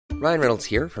Ryan Reynolds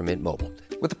here from Mint Mobile.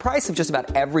 With the price of just about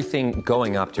everything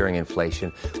going up during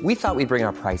inflation, we thought we'd bring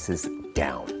our prices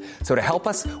down. So to help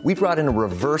us, we brought in a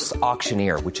reverse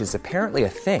auctioneer, which is apparently a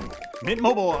thing. Mint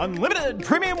Mobile Unlimited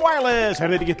Premium Wireless. How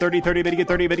to get 30, 30, bit to get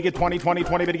 30, bit to get 20, 20,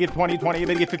 20, bit to get 20, 20,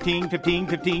 bit to get 15, 15,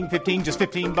 15, 15, just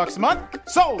 $15 a month?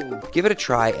 Sold! Give it a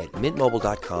try at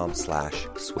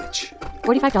mintmobile.com/switch.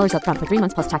 $45 up front for 3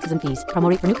 months plus taxes and fees. Promo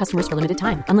rate for new customers for limited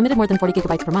time. Unlimited more than 40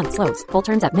 gigabytes per month. Slows full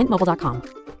terms at mintmobile.com.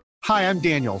 Hi, I'm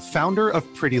Daniel, founder of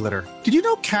Pretty Litter. Did you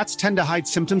know cats tend to hide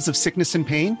symptoms of sickness and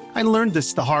pain? I learned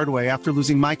this the hard way after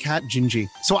losing my cat, Gingy.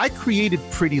 So I created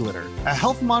Pretty Litter, a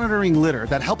health monitoring litter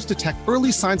that helps detect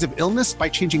early signs of illness by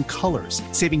changing colors,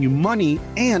 saving you money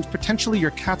and potentially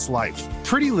your cat's life.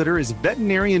 Pretty Litter is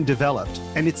veterinarian developed,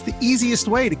 and it's the easiest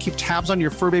way to keep tabs on your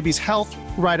fur baby's health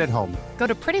right at home. Go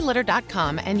to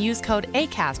prettylitter.com and use code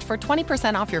ACAST for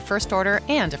 20% off your first order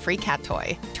and a free cat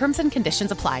toy. Terms and conditions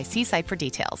apply. See site for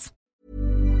details.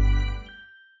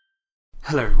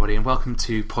 Hello everybody and welcome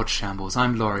to Pod Shambles.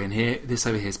 I'm Laurie and this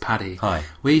over here is Paddy. Hi.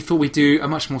 We thought we'd do a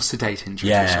much more sedate intro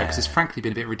to the show Yeah. because it's frankly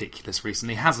been a bit ridiculous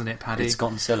recently, hasn't it, Paddy? It's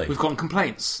gotten silly. We've gotten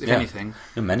complaints, if anything.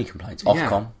 There are many complaints. Yeah.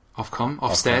 Ofcom.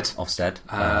 Ofsted.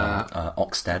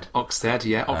 Oxted. Oxted,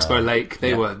 yeah. Oxbow Lake.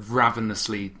 They were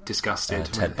ravenously disgusted.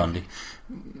 Ted Bundy.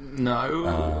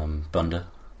 No.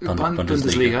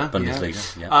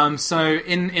 Bundesliga. Yeah. So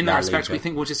in that respect, Liga. we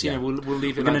think we'll just, we'll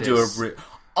leave it We're like going this. to do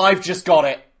I've just got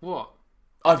it. What?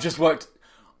 I've just worked...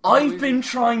 I've been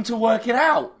trying to work it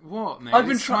out. What, mate? I've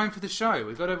been It's time for the show.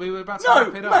 We were about to No,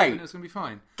 wrap it up mate. and it's going to be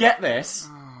fine. Get this.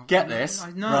 Get this. I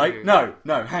know. Right?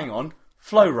 No, hang on.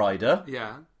 Flow Rider.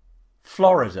 Yeah.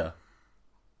 Florida.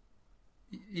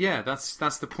 Yeah, that's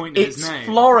the point of his It's name.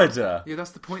 Florida. Yeah,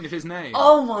 that's the point of his name.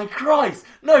 Oh my Christ.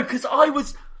 No, because I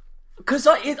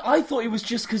thought it was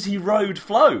just because he rode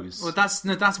flows. Well, that's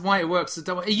why it works.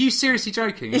 Are you seriously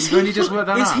joking? You've only just worked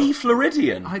that out. Is he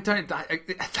Floridian? I don't...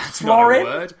 that's Florid?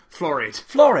 not a word. Florid.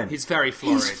 Florin. He's very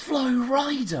florid. He's Flow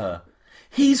Rider.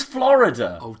 He's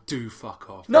Florida. Oh, do fuck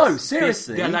off. No,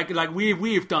 seriously. Yeah, like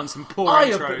we've done some poor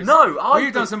I've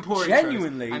we've done some poor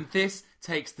genuinely. intros. And this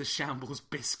takes the shambles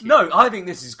biscuit. No, I think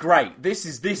this is great. This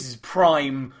is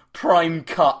prime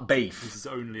cut beef. This is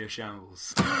only a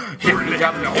shambles.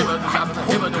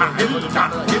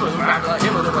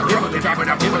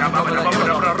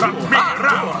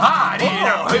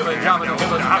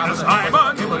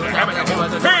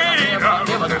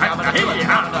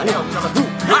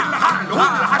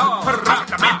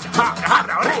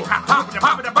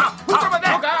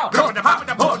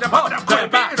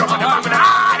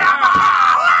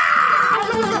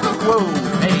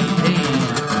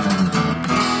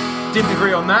 Didn't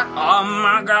agree on that. Oh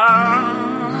my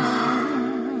god.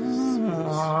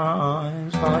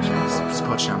 It's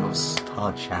Pod Shambles.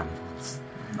 Hard shambles.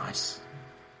 Nice.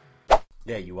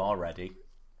 Yeah, you are ready.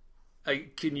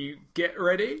 Can you get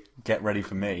ready? Get ready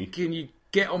for me. Can you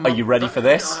get on my... Are you ready for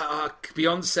this?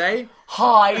 Beyonce?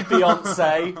 Hi,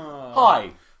 Beyonce.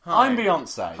 Hi. I'm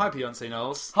Beyonce. Hi, Beyonce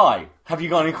Knowles. Hi. Have you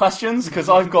got any questions? Because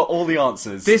I've got all the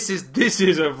answers. This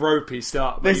is a ropey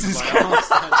start. This is by our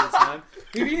standards, man.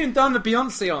 Have you even done the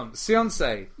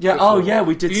Beyonce? Yeah. Before? Oh, yeah.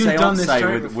 We did Have you even done this Beyonce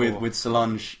joke with before?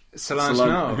 Solange. Solange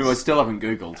Knowles. Who I still haven't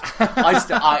googled.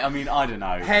 I mean, I don't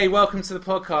know. Hey, welcome to the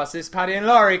podcast. It's Paddy and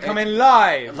Laurie coming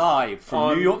live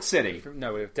from New York City.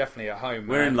 No, we're definitely at home.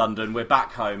 We're in London. We're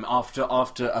back home after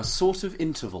a sort of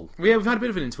interval. We've had a bit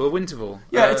of an interval, winterval.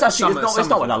 Yeah, it's actually summer, it's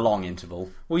not a long interval.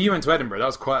 Well, you went to Edinburgh. That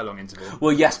was quite a long interval.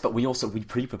 Well, yes, but we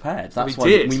pre-prepared. That's why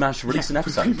did. we managed to release an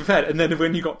episode. We prepared, and then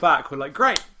when you got back, we're like,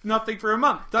 great, nothing for a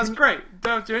month. That's great.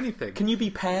 Don't do anything. Can you be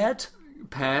paired?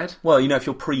 Paired? Well, if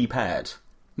you're pre-paired.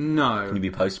 No. Can you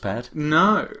be post-paired?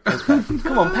 No.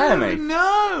 Come on, pair me.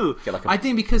 No. I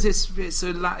think because it's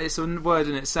a word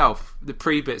in itself. The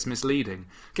pre-bit's misleading.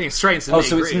 Getting straight into the Oh,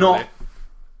 so it's nitty-gritty of not...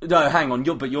 it. No, hang on.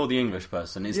 You're the English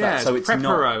person. Is that so? It's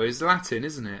preparo not. is Latin,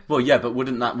 isn't it? Well, yeah, but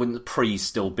wouldn't pre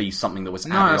still be something that was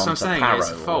No, added that's what I'm onto saying. paro?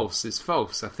 It's false. It's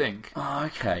false. I think. Oh,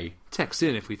 okay. Text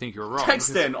in if we think you're wrong.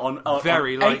 Text in on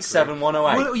very likely.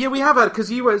 87108. Well, yeah, we have had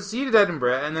because you did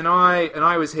Edinburgh, and then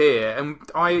I was here, and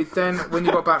I then when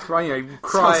you got back from crying.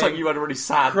 Sounds like you had a really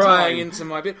sad crying time. into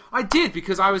my bit. I did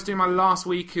because I was doing my last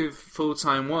week of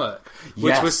full-time work, which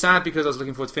Yes. was sad because I was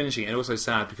looking forward to finishing it, and also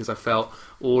sad because I felt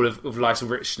all of life's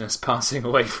richness passing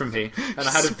away from me, and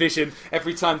I had a vision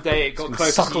every time day it got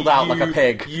closer. Suckled out like a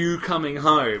pig. You coming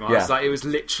home. I Yeah. was like, it was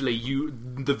literally you.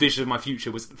 The vision of my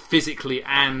future was physically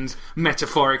and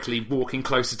metaphorically walking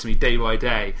closer to me day by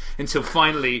day until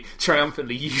finally,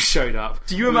 triumphantly, you showed up.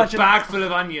 Do you with imagine a bag full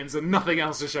of onions and nothing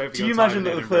else to show for Do your you time imagine in that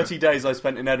the Edinburgh? 30 days I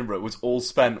spent in Edinburgh was all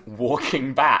spent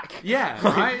walking back? Yeah,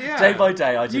 right. Yeah. Day by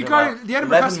day, I did you go about the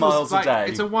Edinburgh 11 Festival's miles like, a day.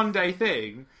 It's a one-day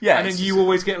thing. Yeah, and then it's you just-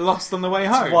 always get lost on the way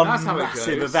home. One That's how it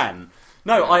massive goes. event.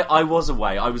 No, I was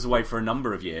away. I was away for a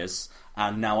number of years.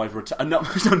 And now I've returned. A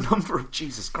number of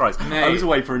Jesus Christ! Mate, I was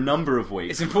away for a number of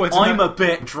weeks. It's important to I'm know- a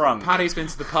bit drunk. Paddy's been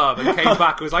to the pub and came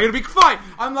back and was like, it'll be fine.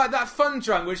 I'm like that fun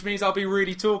drunk, which means I'll be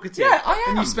really talkative. Yeah, I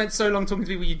am. And you spent so long talking to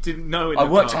people you didn't know in I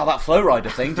the worked pub. out that Flowrider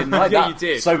thing, didn't I? Yeah, That you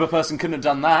did. Sober person couldn't have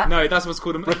done that. No, that's what's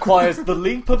called a... Requires the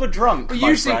leap of a drunk, But my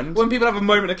usually, friend. when people have a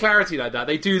moment of clarity like that,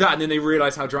 they do that and then they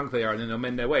realise how drunk they are and then they'll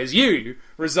mend their ways. You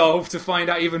resolve to find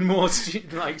out even more.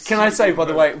 Can I say, by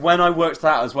the way, when I worked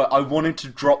that out as well, I wanted to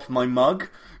drop my mug.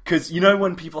 Because you know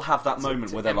when people have that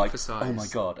moment where they're emphasise. like, "Oh my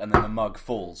god," and then the mug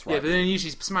falls, right? Yeah, but then it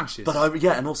usually smashes. But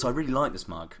and also I really like this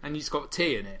mug. And you've got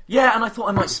tea in it. Yeah, and I thought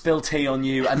I might spill tea on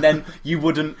you, and then you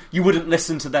wouldn't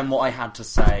listen to them what I had to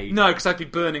say. No, because I'd be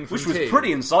burning from Which was tea. pretty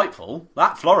insightful.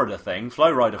 That Florida thing,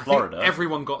 Flowrider I think Florida.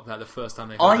 everyone got that the first time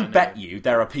they heard I that bet name. you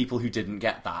there are people who didn't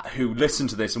get that, who listened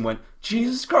to this and went,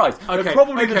 Jesus Christ, Okay, they're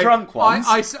probably the drunk ones.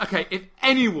 Okay, if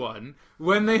anyone,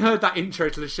 when they heard that intro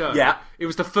to the show, Yeah. it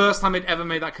was the first time they'd ever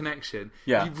made that connection.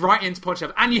 Yeah. You write into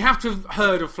Podchef, and you have to have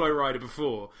heard of Flowrider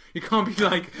before. You can't be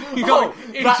like, you Oh,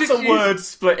 can't. that's a word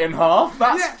split in half.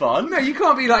 That's fun. No, you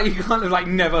can't be like, you can't have like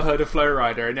never heard of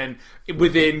Flowrider, and then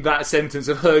within that sentence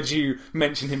have heard you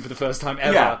mention him for the first time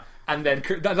ever. Yeah. And then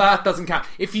that doesn't count.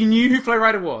 If you knew who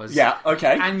Flowrider was, Yeah,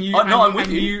 okay. and you, I'm with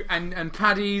you. and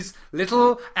Paddy's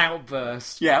little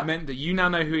outburst, Yeah. meant that you now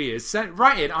know who he is.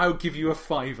 Write in. I'll give you a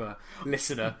 $5,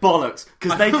 listener. Bollocks,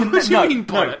 because they can. What do you mean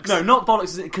bollocks? No, not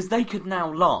bollocks, because they could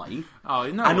now lie. Oh,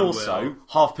 no And one also, will.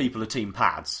 half people are team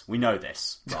pads. We know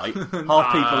this, right? Half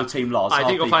people are team Lars. I half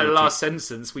think you'll people find the are team- last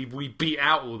sentence. We beat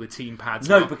out all the team pads.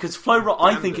 No, now. because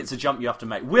I think it's a jump you have to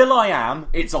make. Will I Am,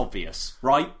 it's obvious,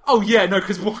 right? Oh yeah, no,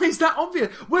 because why is that obvious?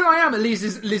 Will I Am at least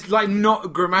is like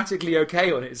not grammatically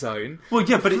okay on its own. Well,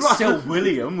 yeah, but it's Right. still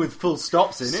William with full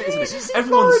stops in it, isn't Jesus, it?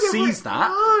 Everyone Florida, sees that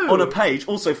no. on a page.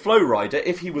 Also, Flowrider,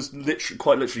 if he was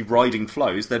quite literally riding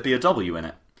flows, there'd be a W in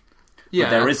it. Yeah, But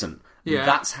there isn't. Yeah.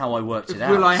 That's how I worked it out.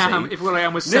 Will I Am? see? If Will I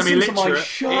Am was Listen to my semi-literate,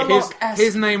 Sherlock-esque-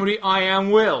 his name would be I Am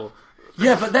Will.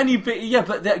 Yeah, but then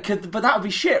but that would be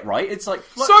shit, right? It's like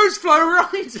So's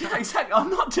Flowrider. exactly. I'm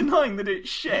not denying that it's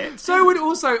shit. So would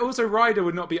also Rider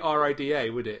would not be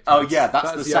RIDA, would it? Oh yeah, that's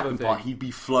the other second thing. part. He'd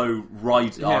be Flow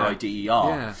Rider, Yeah. R-I-D-E-R,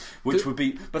 Yeah. which would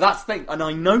be. But that's the thing, and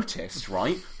I noticed,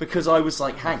 right, because I was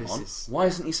like, hang this on, is- why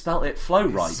hasn't he spelt it Flow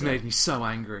This has Rider? made me so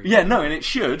angry. Yeah, no, and it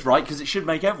should, right, because it should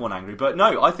make everyone angry. But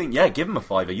no, I think give him a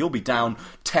 $5. You'll be down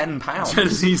 £10.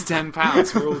 Chelsea's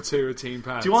 £10 for all two of team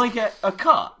pads. Do I get a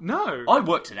cut? No. I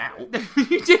worked it out.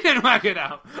 You didn't work it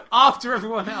out after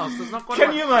everyone else. That's not quite Can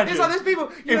right. you imagine? It's like there's people.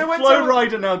 You if know, when Flow someone-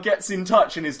 Rider now gets in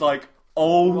touch and is like,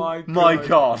 oh my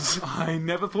god. I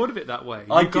never thought of it that way.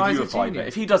 I'd give guys you a are $5. genius.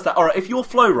 If he does that, alright, if you're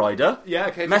Flow Rider, Yeah,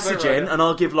 okay, if message you're Flow in Rider. and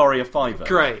I'll give Laurie a $5.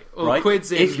 Great. Or right?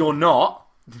 quids in. If you're not,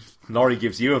 Laurie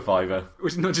gives you a $5.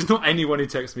 Which is not just not anyone who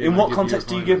texts me. In and what I give context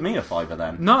do a you $5. give me a $5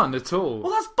 then? None at all.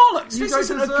 Well, that's bollocks. You This don't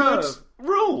isn't a good deserve-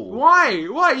 rule. Why?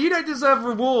 Why? You don't deserve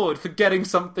reward for getting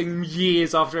something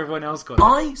years after everyone else got it.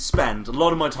 I spend a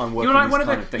lot of my time working You're like these one of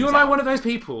kind the, of things you're like out. one of those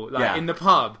people, like Yeah. in the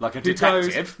pub, Like a who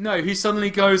detective? who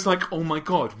suddenly goes like, "Oh my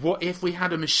god, what if we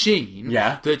had a machine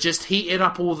Yeah. that just heated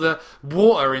up all the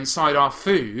water inside our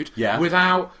food Yeah.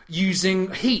 without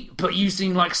using heat, but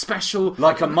using like special,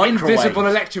 Like a microwave. invisible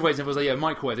electric waves?" And it was like, "Yeah,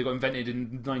 microwave. They got invented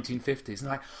in the 1950s."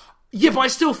 And like, yeah, but I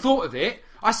still thought of it.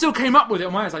 I still came up with it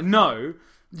on my own. It's like, no.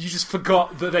 You just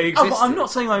forgot that they Oh, existed. but I'm not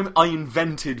saying I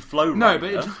invented Flow No,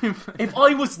 Rider. but if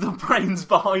I was the brains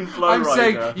behind Flow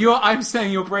Rider... I'm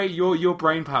saying your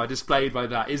brain power displayed by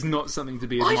that is not something to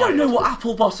be I admired. don't know what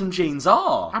apple bottom jeans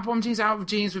are. Apple bottom jeans are out of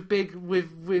jeans with big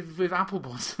with apple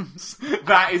bottoms.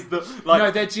 That is the... like. No,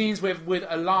 they're jeans with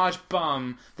a large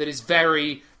bum that is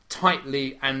very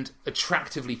tightly and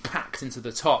attractively packed into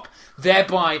the top,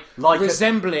 thereby Like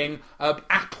resembling an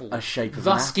apple, a shape of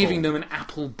thus an apple. giving them an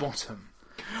apple bottom.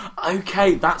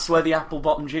 Okay, that's where the apple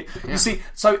bottom jeans... You see,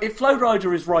 so if Flow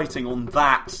Rider is writing on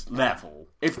that level,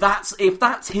 if that's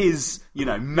his,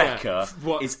 mecca,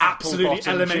 What, is apple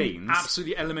bottom jeans...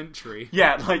 absolutely elementary.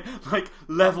 Yeah, like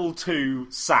level 2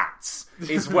 Sats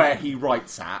is where he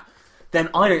writes at. Then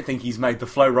I don't think he's made the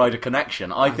Flow Rider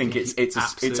connection. I think think it's a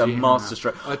absolutely master has.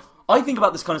 stroke. I think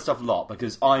about this kind of stuff a lot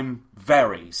because I'm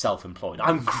very self-employed.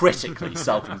 I'm critically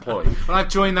self-employed. Well, I've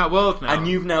joined that world now. And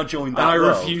you've now joined that and I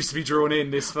world. refuse to be drawn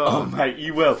in this far. Oh, mate,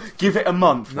 you will. Give it a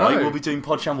month, right? No. We'll be doing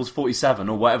Pod Shambles 47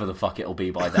 or whatever the fuck it'll be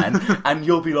by then. And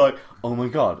you'll be like, oh my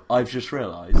god, I've just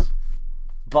realised.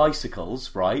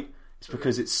 Bicycles, right? It's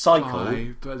because it's cycle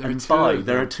but there and are two bike. of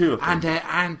There them. are two of them.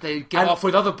 And they get off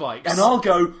with other bikes. And I'll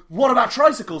go, what about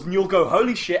tricycles? And you'll go,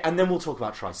 holy shit, and then we'll talk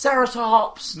about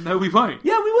Triceratops. No, we won't.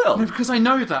 Yeah, we will. No, because I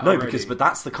know that No, already. but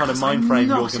that's the kind of Because mind I'm frame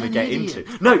you're not going to an get idiot.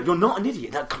 into. No, you're not an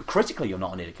idiot. Critically, you're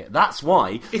not an idiot. That's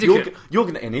why Idiot. you're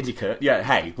going to an idiot. Yeah,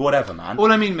 hey, whatever, man.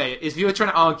 All I mean, mate, is if you're trying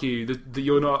to argue that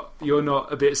you're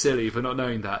not a bit silly for not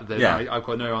knowing that, then Yeah. I've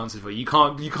got no answer for you.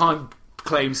 You can't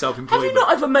claim self-employment. Have you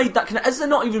not ever made that connection? Has there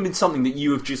not even been something that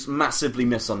you have just massively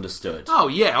misunderstood? Oh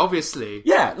yeah, obviously.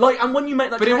 Yeah, and when you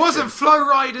make that But it connection, wasn't Flo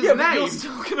Rida's yeah, but name. you're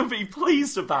still going to be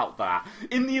pleased about that.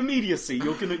 In the immediacy,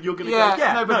 you're going to go,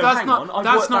 no, but that's hang not on, I've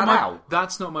that's worked not that my out.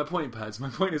 that's not my point, Pads. My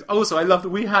point is also I love that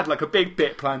we had like a big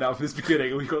bit planned out from this beginning,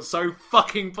 and we got so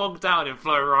fucking bogged down in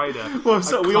Flo Rida. Well,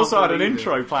 so we also had an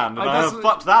intro planned, and I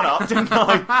fucked that up, didn't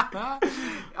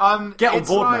I? Get on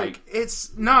board, mate. It's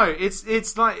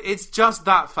just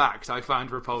that fact I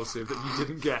find repulsive that you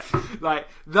didn't get. Like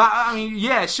that. I mean,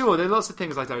 yeah, sure. There are lots of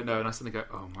things I don't know, and I suddenly go,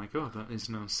 "Oh my god, that is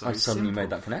now so." I suddenly simple. made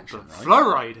that connection. But Right? Flo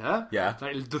Rida. Yeah.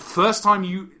 Like, the first time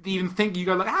you even think, you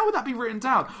go like, "How would that be written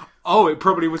down?" Oh, it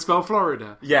probably would spell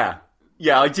Florida. Yeah,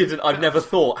 I didn't. I've never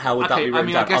thought how would that be Okay, written I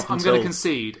mean, down I guess up I'm until... going to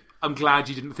concede. I'm glad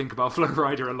you didn't think about Flo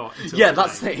Rida a lot. Until Yeah, today.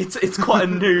 that's it. It's quite a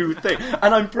new thing,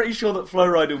 and I'm pretty sure that Flo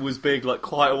Rida was big like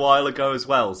quite a while ago as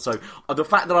well. So the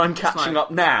fact that I'm catching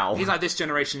up now, He's like this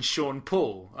generation's Sean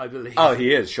Paul, I believe. oh,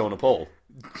 he is Sean Paul.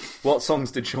 What songs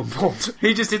did Sean Paul do?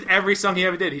 He just did every song he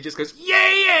ever did. He just goes,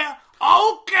 yeah,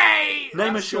 okay.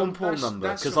 Name That's a Sean Paul that's- number,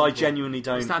 that's because Sean I Paul. genuinely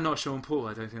don't. Is that not Sean Paul?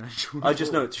 I don't think that's Sean I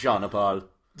just Paul. know it's Sean Paul.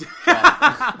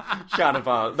 Sean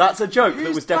Paul. That's a joke that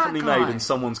Who's was that definitely guy? made in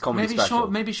someone's comedy maybe special.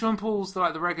 Maybe Sean Paul's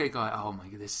like the reggae guy. Oh my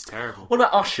god, this is terrible. What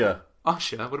about Usher?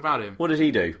 Usher, what about him? What did he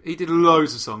do? He did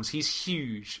loads of songs. He's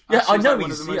huge. Yeah, I Usher's know like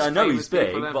one of he's. the most I know he's famous big,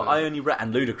 people but ever. I only read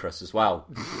and Ludacris as well.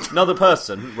 Another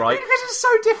person, right? Ludacris is so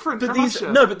different But from these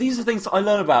Usher. but these are things that I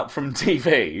learn about from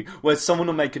TV, where someone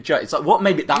will make a joke. It's like what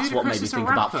made me Ludacris is a think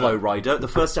about rapper. Flo Rida. The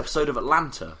first episode of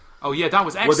Atlanta. Oh yeah, that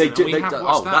was Well, excellent. We have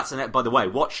watched that. that's an. By the way,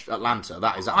 watch Atlanta.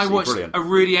 That is I absolutely watched brilliant. a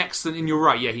really excellent, and you're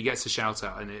right. Yeah, he gets a shout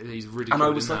out, and he's really. And good I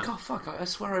was in like, that. oh fuck! I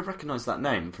swear I recognise that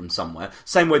name from somewhere.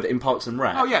 Same way that in Parks and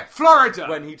Rec. Oh yeah, Florida.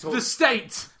 When he talks- the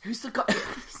state. Who's the guy?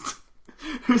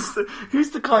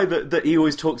 Who's the guy that he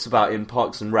always talks about in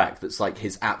Parks and Rec? That's like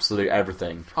his absolute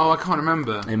everything. Oh, I can't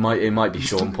remember. It might be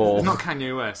Sean Paul. Not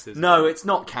Kanye West. Is it? No, it's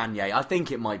not Kanye. I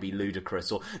think it might be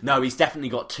Ludacris. Or no, he's definitely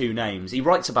got two names. He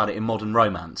writes about it in Modern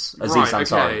Romance. Aziz Right,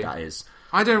 Ansari, okay. that is.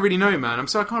 I don't really know, man. I'm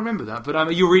sorry, I can't remember that.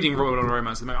 But you're reading Royal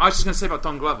Romance at the moment. I was just going to say about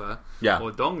Don Glover. Yeah.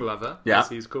 Or Don Glover, Yeah, as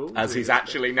he's called. as he's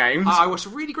actually named. I watched a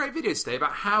really great video today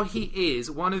about how he is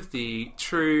one of the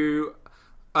true...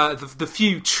 the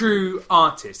few true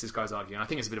artists, this guy's arguing. I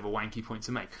think it's a bit of a wanky point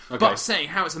to make. Okay. But saying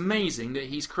how it's amazing that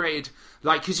he's created...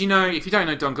 Like, because, you know, if you don't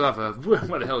know Don Glover,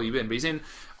 where the hell have you been? But he's in...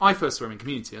 I first saw him in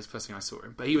Community. That's the first thing I saw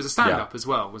him. But he was a stand-up as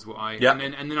well, was what I... Yeah.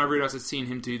 And then I realised I'd seen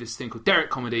him do this thing called Derek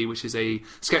Comedy, which is a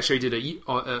sketch show he did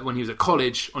when he was at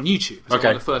college on YouTube. It's like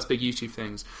one of the first big YouTube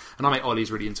things. And my mate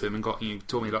Ollie's really into him and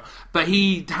taught me a lot. But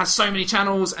he has so many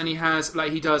channels, and he has...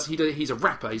 Like, he's a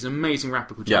rapper. He's an amazing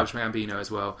rapper called Childish Gambino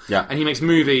as well. Yeah. And he makes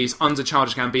movies under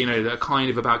Childish Gambino that are kind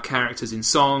of about characters in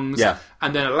songs. Yeah.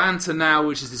 And then Atlanta Now,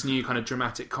 which is this new kind of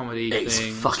dramatic comedy It's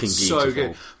thing. fucking which is so beautiful.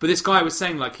 good. But this guy was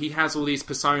saying, like, he has all these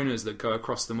personas that go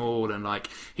across them all, and, like,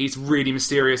 he's really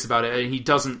mysterious about it, and he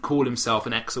doesn't call himself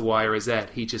an X, a Y, or a Z.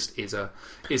 He just is a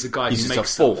guy He's who just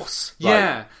makes a force. Like-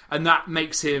 Yeah, and that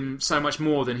makes him so much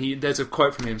more than he... There's a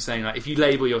quote from him saying, like, if you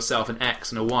label yourself an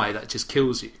X and a Y, that just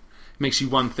kills you. It makes you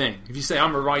one thing. If you say,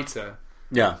 I'm a writer...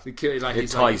 Yeah. Like, It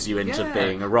ties you into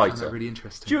being a writer. I find that really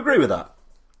interesting. Do you agree with that?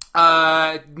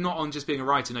 Not on just being a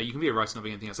writer. No, you can be a writer, not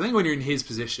being anything else. I think when you're in his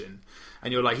position,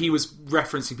 and you're like, he was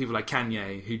referencing people like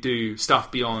Kanye who do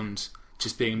stuff beyond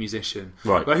just being a musician.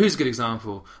 Right. But who's a good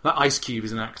example? Like Ice Cube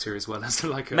is an actor as well as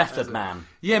like a Method Man.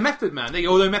 Yeah, Method Man.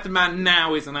 Although Method Man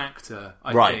now is an actor,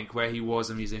 I Right. think, where he was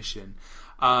a musician.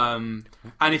 And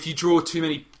if you draw too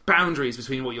many boundaries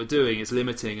between what you're doing, it's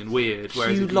limiting and weird.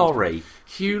 Whereas Hugh if you- Laurie.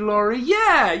 Hugh Laurie,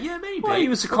 yeah, maybe. Well, he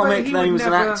was a Although comic, then he would was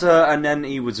an never- actor, and then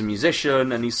he was a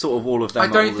musician, and he's sort of all of them. I at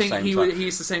all don't the think same he time.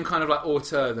 he's the same kind of like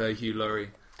auteur though, Hugh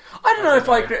Laurie. I don't know if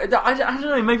I agree. I don't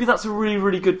know. Maybe that's a really,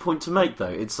 really good point to make, though.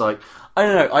 It's like I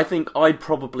don't know. I think I'd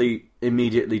probably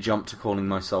immediately jump to calling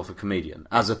myself a comedian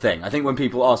as a thing. I think when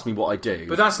people ask me what I do...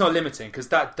 But that's not limiting, because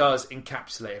that does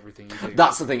encapsulate everything you do.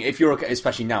 That's the thing. If you're,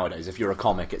 especially nowadays, if you're a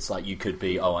comic, it's like you could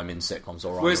be, I'm in sitcoms,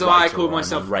 or Whereas I'm a writer, I call or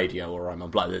myself, I'm on radio, or I'm on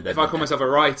blah, blah, blah. If I call myself a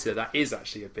writer, that is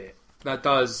actually a bit. That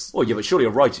does... Well, yeah, but surely a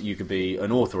writer, you could be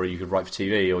an author, or you could write for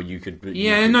TV, or you could...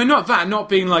 No, not that. Not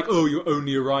being like, you're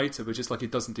only a writer, but just like it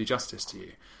doesn't do justice to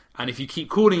you. And if you keep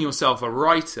calling yourself a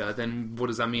writer, then what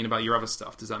does that mean about your other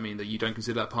stuff? Does that mean that you don't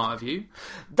consider that part of you?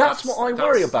 That's what I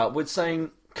worry about with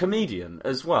saying comedian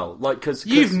as well. Like, because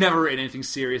you've never written anything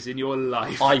serious in your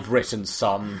life. I've written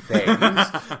some things.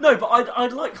 No, but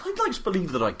I'd like to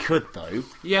believe that I could, though.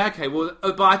 Yeah, okay. Well,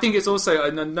 but I think it's also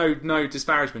no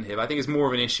disparagement here. But I think it's more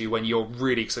of an issue when you're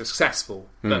really successful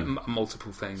at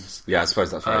multiple things. Yeah, I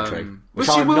suppose that's very true. Which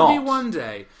you will be one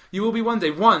day. You will be one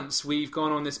day, once we've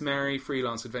gone on this merry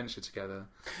freelance adventure together.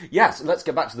 Yes, let's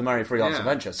get back to the merry freelance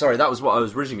adventure. Sorry, that was what I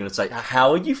was originally going to say.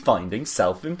 How are you finding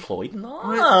self-employed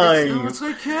life? It's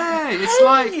okay.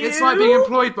 It's like being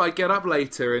employed, but I get up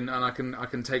later and I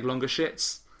can take longer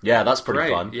shits. Yeah, that's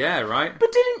pretty fun. Yeah, right.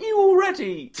 But didn't you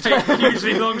already take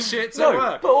hugely long shits at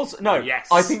work? But also, yes.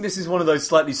 I think this is one of those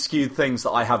slightly skewed things that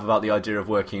I have about the idea of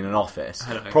working in an office,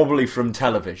 probably from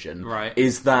television, right?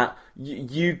 Is that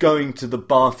you going to the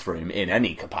bathroom in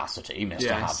any capacity, Mr.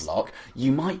 Havelock,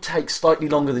 you might take slightly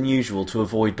longer than usual to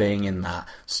avoid being in that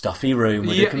stuffy room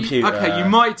with a computer. Okay, you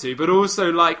might do, but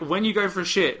also, like, when you go for a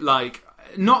shit, like...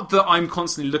 Not that I'm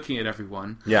constantly looking at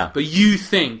everyone, but you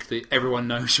think that everyone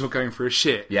knows you're going for a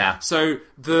shit. Yeah. So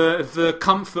the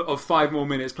comfort of 5 more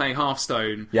minutes playing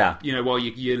Hearthstone, while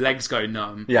your legs go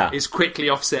numb, is quickly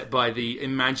offset by the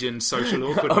imagined social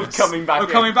awkwardness of coming back.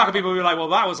 And people will be like, "Well,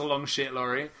 that was a long shit,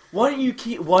 Laurie." Why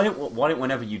don't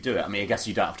whenever you do it? I mean, I guess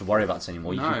you don't have to worry about this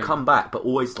anymore. You can come back, but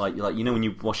always like when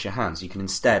you wash your hands, you can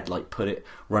instead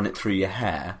run it through your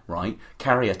hair, right?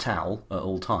 Carry a towel at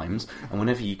all times, and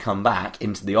whenever you come back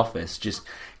into the office, just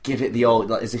give it the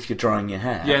old, as if you're drying your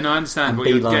hair. Yeah, no, I understand and what be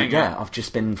you're like, getting at. I've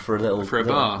just been for a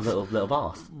bath. Little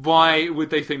bath. Why would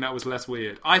they think that was less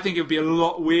weird? I think it would be a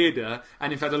lot weirder,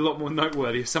 and in fact a lot more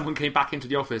noteworthy, if someone came back into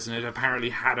the office and had apparently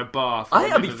had a bath. I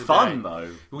think that'd be fun, though.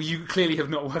 Well, you clearly have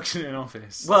not worked in an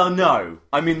office. Well, no.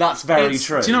 I mean, that's very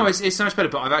true. Do you know, it's so much better,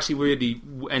 but I've actually weirdly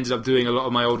ended up doing a lot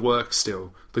of my old work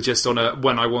still, but just on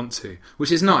when I want to,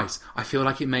 which is nice. I feel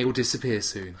like it may all disappear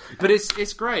soon. But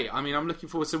it's great. I mean, I'm looking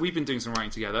forward. So we've been doing some writing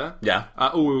together. Yeah.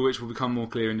 All of which will become more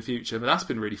clear in the future, but that's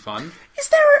been really fun. Is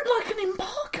there an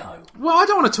embargo? Well, I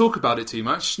don't want to talk about it too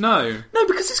much, no. No,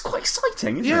 because it's quite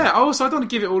exciting, isn't it? Yeah, also I don't want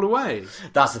to give it all away.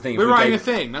 That's the thing. We're writing a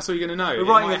thing, that's all you're going to know. We're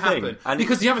writing a thing. And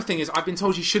because the other thing is, I've been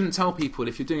told you shouldn't tell people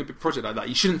if you're doing a big project like that.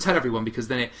 You shouldn't tell everyone, because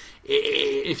then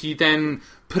if you then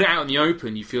put it out in the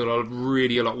open, you feel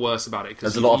a lot worse about it.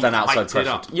 There's a lot of then outside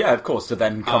pressure. Yeah, of course, to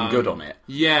then come good on it.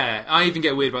 Yeah, I even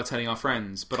get weird about telling our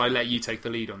friends, but I let you take the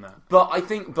lead on that. But I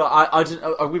think, we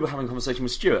were having a conversation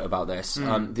with Stuart about this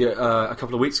a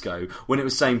couple of weeks ago, when it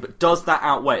was saying, but does that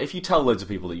outweigh, if you tell loads of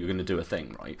people that you're going to do a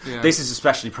thing, right? Yeah. This is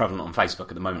especially prevalent on Facebook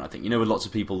at the moment, I think. You know, with lots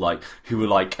of people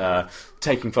who are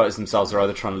taking photos of themselves, are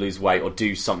either trying to lose weight or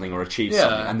do something or achieve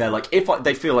something, and they're like,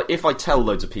 they feel like if I tell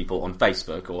loads of people on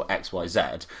Facebook or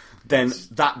XYZ, then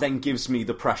that then gives me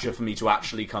the pressure for me to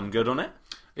actually come good on it.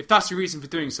 If that's your reason for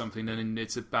doing something, then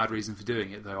it's a bad reason for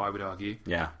doing it, though, I would argue.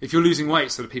 Yeah. If you're losing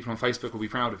weight so that people on Facebook will be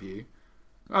proud of you,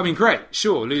 I mean, great,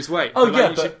 sure, lose weight. Oh,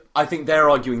 but I think they're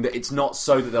arguing that it's not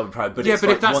so that they'll be proud, but it's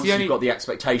if that's once you've got the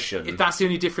expectation... If that's the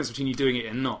only difference between you doing it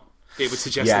and not, it would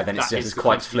suggest then it's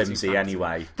quite flimsy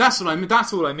anyway. That's what I mean.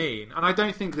 That's all I mean. And I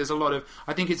don't think there's a lot of...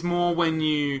 I think it's more when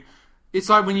you... It's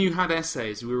like when you had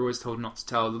essays, we were always told not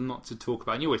to talk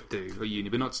about, and you always do at uni,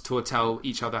 but not to tell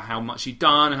each other how much you've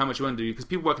done and how much you want to do, because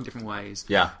people work in different ways.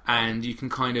 Yeah. And you can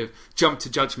kind of jump to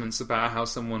judgments about how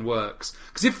someone works.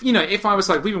 Because if I was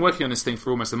like, we've been working on this thing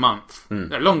for almost a month,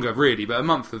 longer really, but a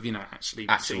month of, actually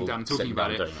sitting down and talking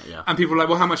about it. And people were like,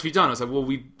 well, how much have you done? I was like, well,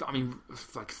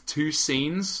 like 2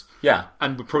 scenes. Yeah.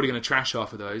 And we're probably going to trash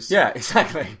half of those. Yeah,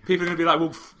 exactly. People are going to be like,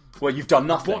 well, you've done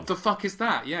nothing. What the fuck is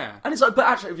that? Yeah. And it's like, but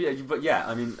actually,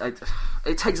 I mean,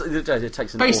 it takes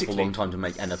an awful long time to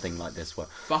make anything like this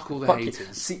work. Fuck all the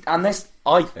haters. See, and this,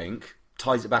 I think,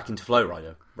 ties it back into Flow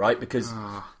Rider, right? Because,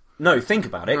 no, think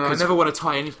about it. I never want to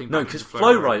tie anything back into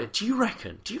Flow Rider, do you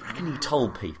reckon he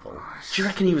told people? Do you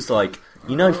reckon he was like,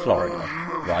 you know Florida,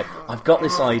 right? I've got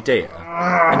this idea.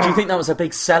 And do you think that was a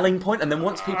big selling point? And then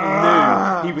once people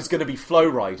knew he was going to be Flow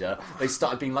Rider, they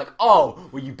started being like, oh,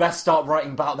 well, you best start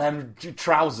writing about them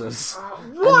trousers.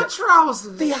 What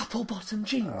trousers? The apple-bottom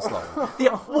jeans, Laurie.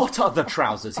 What other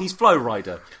trousers? He's Flow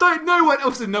Rider. No one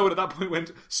else in no one at that point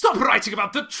went, stop writing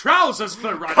about the trousers,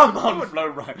 Flow Rider. Come on, Flow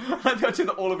Rider. I think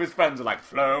that all of his friends are like,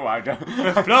 Flow Rider.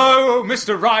 Flow,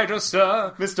 Mr. Rider,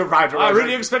 sir. Mr. Rider. I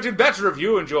really expected better of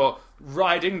you and your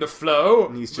riding the flow,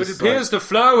 but it appears the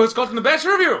flow has gotten the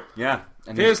better of you. Yeah.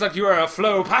 It appears like you are a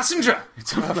flow passenger.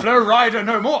 It's a flow rider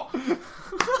no more.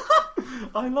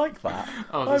 I like that.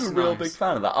 Oh, I'm a real big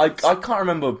fan of that. I can't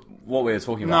remember what we were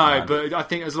talking about. No, but I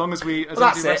think as long as we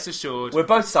rest assured... We're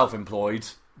both self-employed.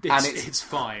 It's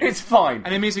fine. It's fine.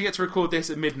 And it means we get to record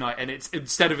this at midnight, and it's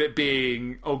instead of it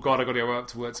being, oh God, I've got to go up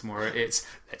to work tomorrow, it's,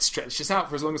 let's stretch this out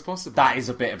for as long as possible. That is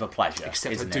a bit of a pleasure.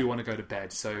 Except I do want to go to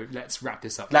bed, so let's wrap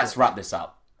this up. Let's wrap this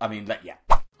up. I mean, yeah.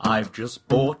 I've just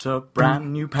bought a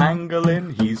brand new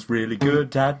pangolin. He's really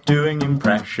good at doing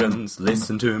impressions.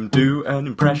 Listen to him do an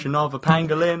impression of a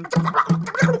pangolin.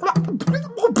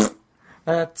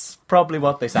 That's probably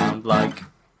what they sound like.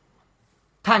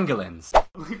 Pangolins.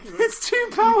 It's too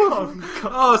powerful.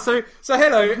 Oh, so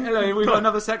hello. We've got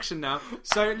another section now.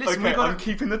 So listen, I'm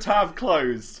keeping the tab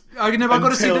closed. I've got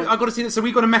to see that. So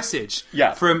we got a message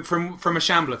from a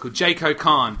shambler called Jaco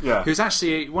Khan, who's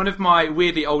actually one of my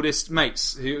weirdly oldest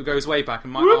mates who goes way back,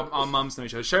 and our mums know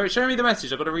each other. Show me the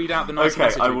message. I've got to read out the nice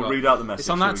message. I will read out the message. It's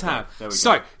on that tab.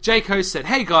 So Jaco said,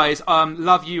 "Hey guys,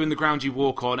 love you and the ground you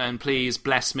walk on, and please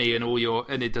bless me and all your."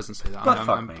 And it doesn't say that.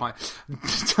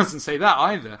 It doesn't say that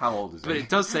either. How old is he? But it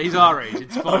does say he's our age.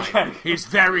 It's fine. Okay. He's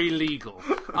very legal.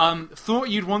 Thought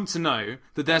you'd want to know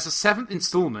that there's a 7th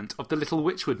instalment of the Little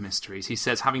Witchwood Mysteries. He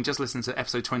says, having just listened to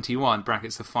episode 21,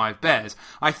 brackets the 5 Bears,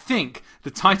 I think the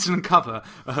title and cover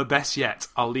are her best yet.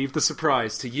 I'll leave the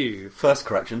surprise to you. First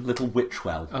correction, Little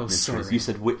Witchwell. Oh, Mysteries. sorry. You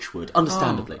said Witchwood.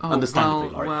 Understandably.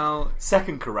 Laurie. Well.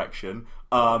 Second correction,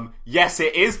 yes,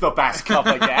 it is the best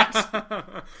cover yet.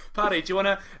 Paddy, do you want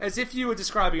to, as if you were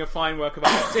describing a fine work of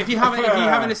art, so if you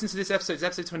haven't listened to this episode, it's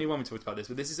episode 21 we talked about this,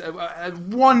 but this is a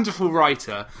wonderful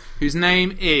writer whose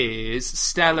name is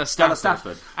Stella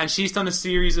Stafford. And she's done a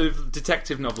series of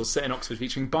detective novels set in Oxford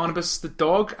featuring Barnabas the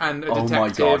dog and a detective. Oh my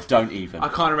God, don't even. I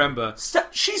can't remember.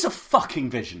 She's a fucking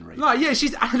visionary. Like, yeah,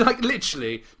 she's like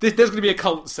literally, there's going to be a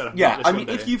cult set up. Yeah, I mean,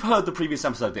 if you've heard the previous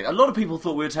episode, a lot of people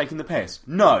thought we were taking the piss.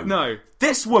 No.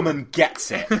 This woman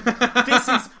gets it. This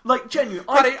is, like, genuine.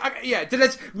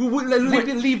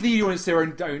 Leave the audience to their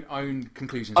own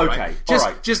conclusions, okay,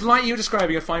 right? Just like you're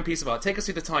describing a fine piece of art, take us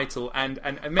through the title and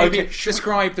maybe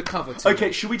describe the cover to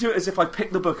me. Should we do it as if I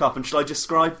pick the book up and should I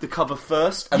describe the cover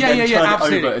first and then turn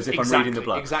absolutely. it over as if I'm reading the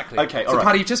book? Exactly. Okay, so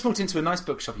Paddy, you've just walked into a nice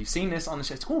bookshop, you've seen this on the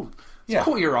shelf. It's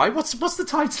caught your eye. What's the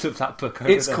title of that book?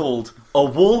 It's called A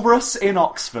Walrus in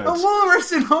Oxford. A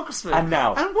Walrus in Oxford. And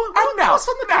now, what's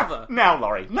on the cover? Now,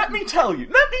 Laurie, let me tell you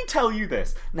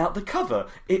this. Now, the cover,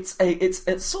 it's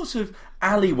sort of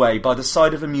alleyway by the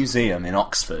side of a museum in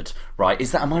Oxford,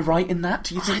 right? Am I right in that?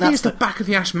 Do you think it's the back of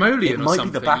the Ashmolean? It might be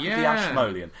the back of the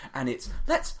Ashmolean, and it's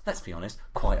let's be honest,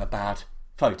 quite a bad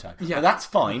photo. Yeah. But that's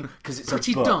fine, because it's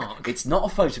pretty a book. Dark. It's not a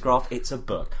photograph, it's a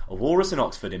book. A Walrus in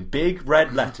Oxford in big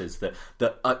red letters that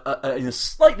are in a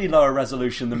slightly lower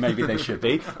resolution than maybe they should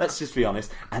be. Let's just be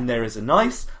honest. And there is a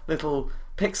nice little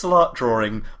pixel art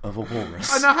drawing of a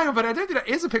walrus. Oh, no, hang on, but I don't think that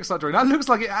is a pixel art drawing. That looks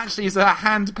like it actually is a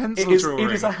hand pencil drawing.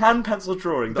 It is a hand pencil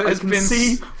drawing that I can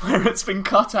see where it's been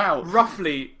cut out.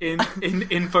 Roughly in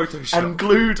Photoshop. And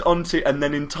glued onto, and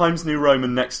then in Times New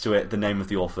Roman next to it, the name of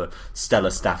the author,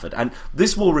 Stella Stafford. And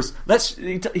this walrus,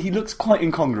 he looks quite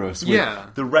incongruous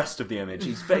with the rest of the image.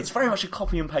 It's very much a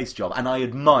copy and paste job, and I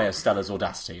admire Stella's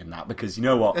audacity in that, because you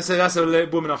know what? That's a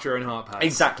woman after her own heart, Pat.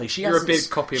 Exactly. You're a big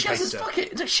copy and paster.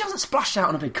 She hasn't splashed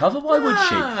out on a big cover, why would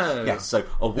she? Yes, so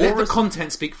a walrus... Let the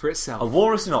content speak for itself. A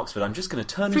Walrus in Oxford. I'm just going to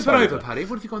turn this over. Flip it over, Paddy.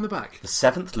 What have you got on the back? The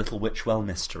 7th Little Witchwell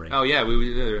Mystery. Oh, yeah.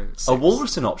 A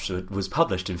Walrus in Oxford was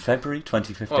published in February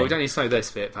 2015. Oh, we don't need to know this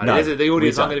bit, Paddy. No, the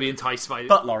audience aren't going to be enticed by it.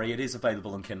 But, Laurie, it is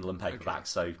available on Kindle and paperback,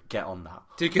 so get on that.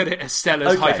 Do get it at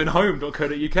stellas-home.co.uk.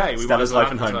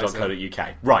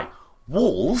 Stellas-home.co.uk. Right.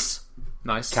 Walls...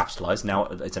 Nice. Capitalised, now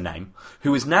it's a name,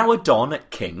 who is now a Don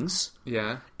at King's,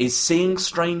 is seeing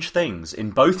strange things in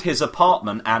both his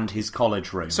apartment and his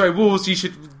college room. Sorry, Walls,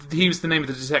 he was the name of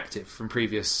the detective from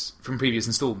previous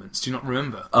instalments. Do you not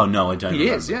remember? Oh, no, I don't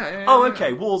remember. He is, yeah. Oh,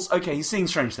 okay, Walls, okay, he's seeing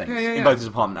strange things in both his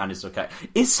apartment and his, okay.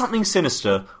 Is something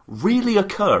sinister really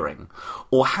occurring?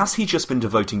 Or has he just been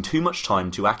devoting too much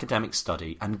time to academic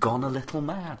study and gone a little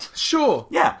mad? Sure.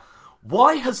 Yeah.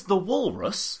 Why has the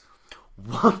walrus...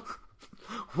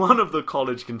 one of the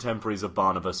college contemporaries of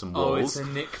Barnabas and Walls. Oh, it's a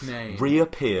nickname.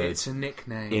 Reappeared. It's a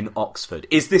nickname. In Oxford.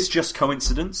 Is this just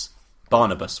coincidence?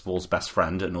 Barnabas, Wall's best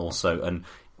friend, and also an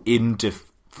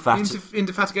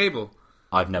Indefatigable.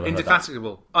 I've never heard that.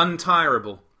 Indefatigable.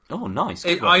 Untireable. Oh, nice.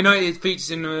 I know it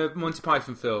features in a Monty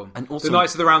Python film. And also, the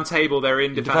Knights of the Round Table, they're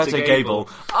indefatigable.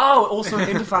 Oh, also an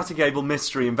indefatigable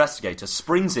mystery investigator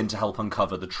springs in to help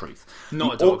uncover the truth.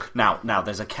 Not a dog. Now,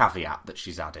 there's a caveat that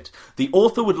she's added. The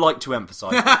author would like to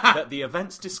emphasise that the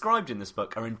events described in this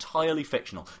book are entirely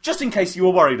fictional. Just in case you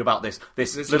were worried about this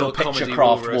little picture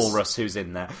craft walrus who's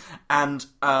in there. And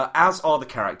as are the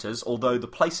characters, although the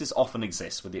places often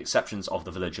exist, with the exceptions of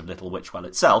the village of Little Witchwell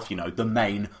itself, the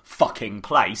main fucking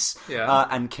place.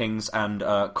 And King's and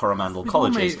Coromandel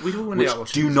colleges,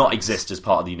 which do not exist as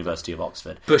part of the University of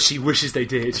Oxford. But she wishes they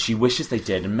did. She wishes they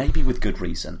did, and maybe with good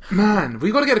reason. Man,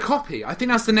 we've got to get a copy. I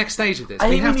think that's the next stage of this.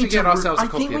 We have to get ourselves a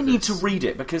copy. I think we need to read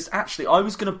it, because actually I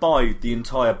was going to buy the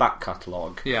entire back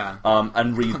catalogue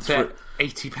and read through...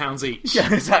 £80 each.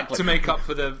 Yeah, exactly. To make up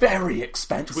for the very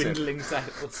expensive dwindling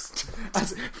sales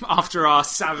after our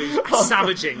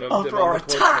savaging of after our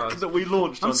attack that we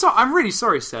launched. I'm really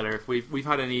sorry, Stella, if we've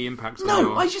had any impact.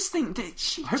 No, I just think that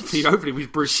hopefully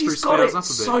we've Bruce scales up a bit.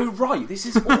 So right, this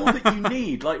is all that you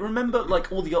need. Remember,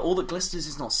 all that glisters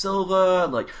is not silver.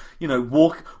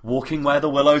 Walking where the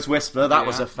willows whisper. That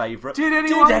was a favourite. Did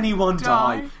anyone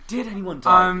die? Did anyone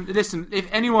die? Listen, if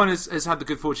anyone has had the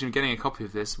good fortune of getting a copy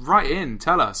of this, write in.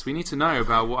 Tell us. We need to know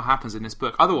about what happens in this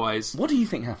book. Otherwise... What do you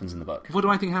think happens in the book? What do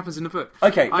I think happens in the book?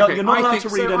 Okay, you're not allowed to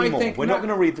read anymore. We're not going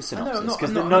to read the synopsis,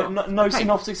 because no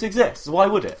synopsis exists. Why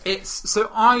would it?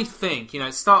 So I think,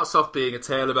 it starts off being a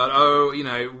tale about,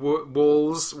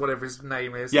 Walls, whatever his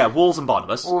name is. Yeah, Walls and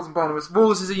Barnabas.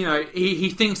 Walls is, he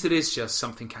thinks it is just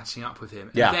something catching up with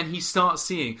him. And then he starts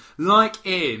seeing, like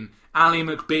in... Ally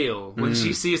McBeal, when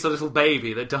she sees a little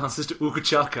baby that dances to Ooga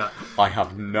Chaka. I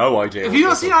have no idea. Have you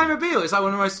not seen Ally McBeal? It's like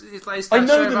one of the most... I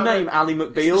know the name Ally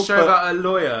McBeal, it's a show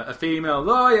about a female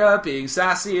lawyer being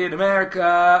sassy in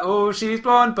America. Oh, she's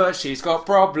blonde, but she's got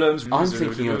problems. I'm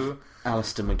thinking of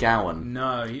Alistair McGowan.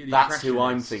 No. That's who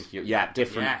I'm thinking of. Yeah,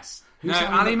 different. Yes.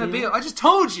 Ally McBeal. I just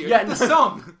told you. Yeah, the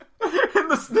song.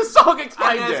 the song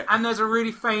explained it. And there's a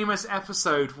really famous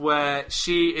episode where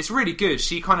it's really good.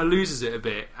 She kind of loses it a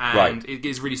bit and it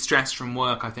is really stressed from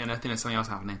work. I think there's something else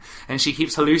happening. And she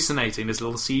keeps hallucinating this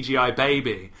little CGI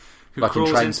baby who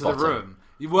crawls into the room.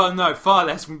 Well, no, far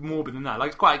less morbid than that.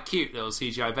 It's quite a cute little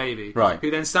CGI baby. Right.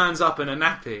 Who then stands up in a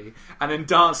nappy and then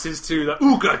dances to the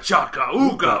Ooga Chaka,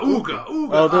 Ooga, Ooga, Ooga.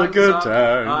 Oh, the good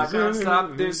times. I can't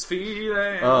stop this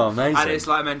feeling. Oh, amazing. And it's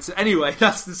meant to... Anyway,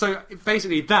 so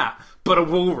basically that, but a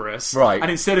walrus. Right. And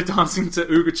instead of dancing to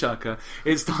Ooga Chaka,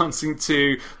 it's dancing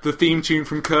to the theme tune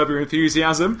from Curb Your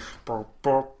Enthusiasm. Has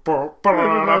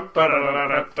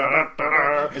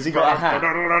he got a hat?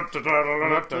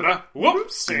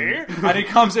 Whoopsie! And he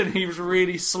comes in and he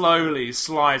really slowly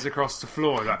slides across the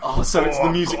floor. So it's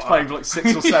the music playing for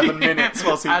 6 or 7 minutes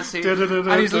whilst and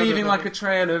he's leaving a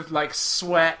trail of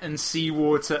sweat and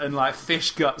seawater and fish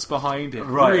guts behind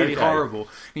him. Right, really horrible.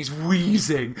 He's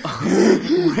wheezing.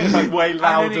 Way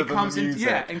louder than the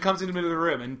music. And comes in the middle of the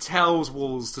room and tells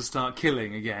Walls to start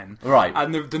killing again. Right.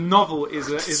 And the novel is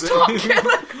a psychological...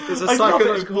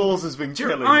 Walls has been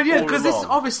killing. Because this is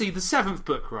obviously the 7th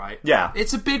book, right? Yeah.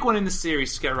 It's a big one in the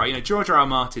series to get right. George R. R.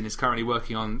 Martin is currently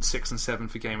working on 6 and 7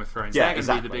 for Game of Thrones. Yeah, they're going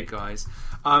to be the big guys.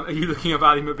 Are you looking at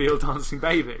Ally McBeal dancing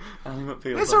baby? Ally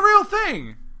McBeal. It's a real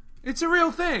thing. It's a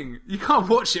real thing. You can't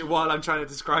watch it while I'm trying to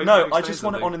describe it. No, I just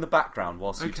want it on in the background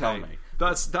whilst you tell me.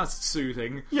 That's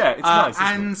soothing. Yeah, it's nice.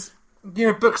 And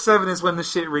book 7 is when the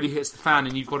shit really hits the fan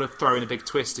and you've got to throw in a big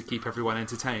twist to keep everyone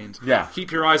entertained. Yeah.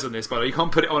 Keep your eyes on this, by the way. You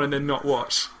can't put it on and then not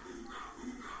watch.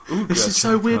 Ooga this is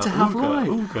so weird to have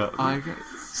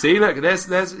See, look, there's.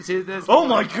 Oh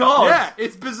my god! Yeah,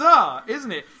 it's bizarre,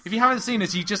 isn't it? If you haven't seen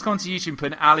this, you've just gone to YouTube and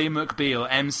put Ally McBeal,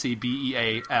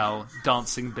 McBeal,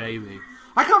 dancing baby.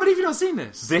 I can't believe you've not seen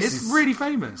this. It's really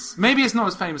famous. Maybe it's not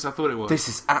as famous as I thought it was. This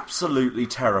is absolutely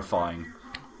terrifying.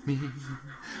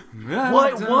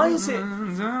 Why is it?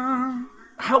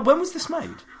 When was this made?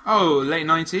 Oh, late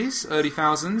 90s, early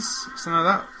 1000s, something like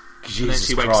that. Jesus and then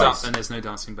she wakes Christ. up and there's no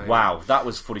dancing baby. Wow, that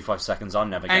was 45 seconds.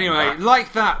 I'm never getting back.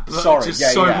 Like that,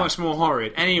 but much more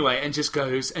horrid. Anyway, and just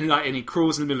goes and he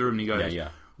crawls in the middle of the room and he goes,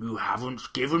 "You haven't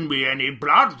given me any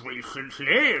blood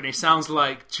recently," and he sounds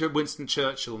like Winston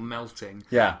Churchill melting.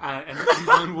 Yeah,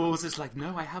 and Walls is like,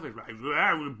 "No, I haven't. Right?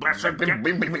 We better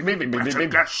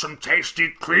get some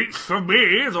tasty treats for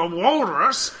me, the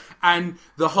walrus." And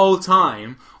the whole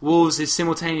time, Walls is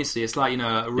simultaneously, it's like,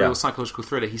 a real psychological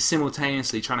thriller, he's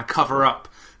simultaneously trying to cover up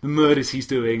the murders he's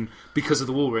doing because of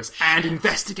the walrus and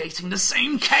investigating the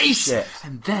same case. Shit.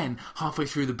 And then, halfway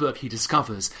through the book, he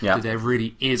discovers that there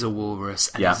really is a walrus,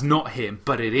 and it's not him,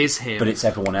 but it is him. But it's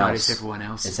everyone else. But it's everyone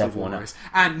else. It's everyone else.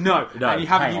 And and you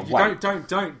haven't. wait.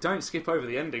 Don't skip over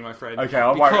the ending, my friend. Okay,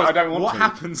 I don't want to. What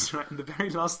happens in the very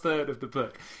last third of the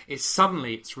book is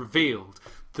suddenly it's revealed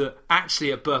that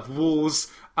actually at birth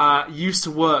Walls used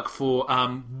to work for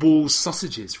Walls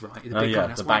Sausages, right? The big guy.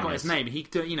 That's why I got his name.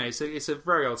 It's a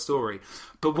very old story.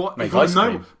 But what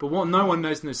no one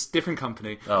knows in this different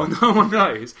company, what no one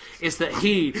knows is that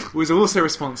he was also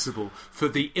responsible for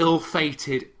the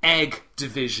ill-fated egg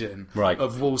division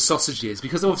of Walls Sausages,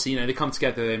 because obviously they come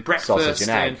together in breakfast sausage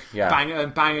and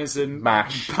egg, bangers and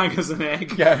mash, bangers and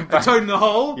egg. A Toad in the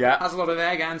Hole has a lot of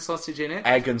egg and sausage in it.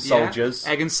 Egg and soldiers.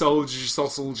 Egg and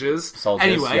sausages.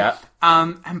 Anyway,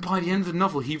 and by the end of the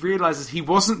novel, he realises he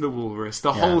wasn't the walrus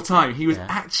the whole time. He was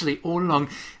actually all along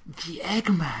the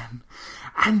Eggman.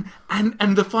 And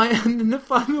the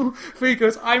final thing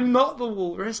goes, I'm not the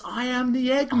walrus, I am the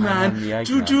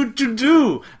Eggman.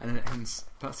 Do. And then it ends.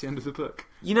 That's the end of the book.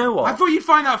 You know what? I thought you'd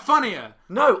find that funnier.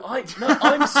 No,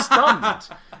 I'm stunned.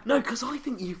 No, because I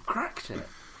think you've cracked it.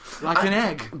 Like an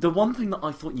egg. The one thing that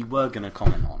I thought you were going to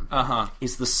comment on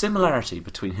is the similarity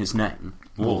between his name,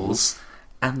 Walls,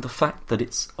 and the fact that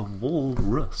it's a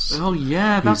walrus. Oh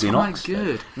yeah, that's quite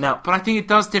good. Now, but I think it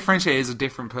does differentiate as a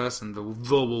different person, the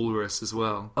walrus as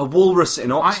well. A walrus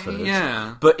in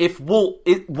Oxford. But if Walls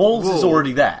is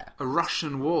already there, a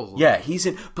Russian wall. Yeah, he's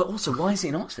in. But also, why is he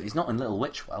in Oxford? He's not in Little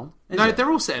Witchwell.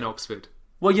 They're all set in Oxford.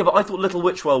 Well, yeah, but I thought Little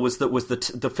Witchwell was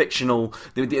the fictional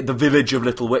the village of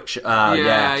Little Witch.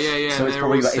 Yeah. So it's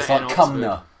probably it's like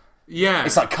Cumnor. Yeah.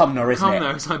 It's like Cumnor, isn't it?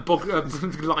 Cumnor, it's like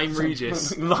Lyme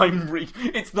Regis.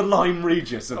 It's the Lyme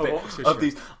Regis of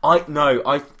these.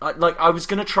 I was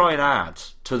going to try and add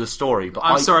to the story, but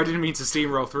I'm sorry, I didn't mean to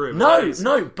steamroll through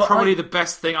it. But probably the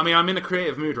best thing. I mean, I'm in a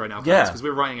creative mood right now, because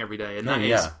we're writing every day, and that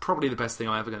is probably the best thing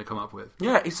I'm ever going to come up with.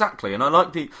 Yeah, exactly. And I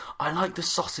like the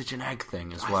sausage and egg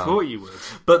thing as well. I thought you would.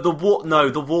 But the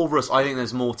walrus. I think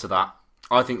there's more to that.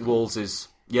 I think Walls is.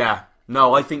 Yeah.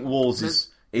 No, I think Walls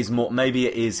is more. Maybe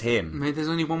it is him. Mate, there's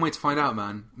only one way to find out,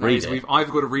 man. We've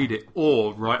either got to read it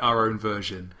or write our own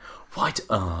version. The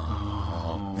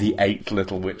 8th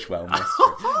Little Witchwell mystery.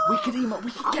 We could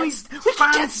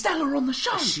get Stella on the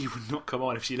show. She would not come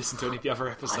on if she listened to any of the other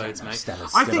episodes, mate.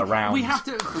 Stella's still around. We have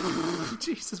to.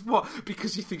 Jesus, what?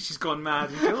 Because you think she's gone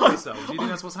mad and killed herself? Do you think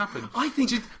that's what's happened? I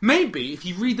think maybe if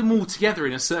you read them all together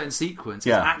in a certain sequence,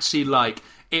 it's actually like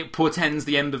it portends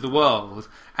the end of the world,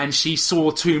 and she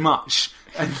saw too much.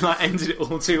 And ended it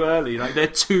all too early. Like, they're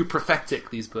too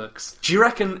prophetic, these books. Do you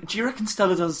reckon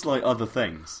Stella does other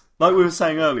things? Like we were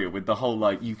saying earlier, with the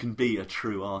whole you can be a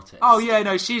true artist. Oh yeah,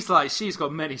 no, she's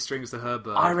got many strings to her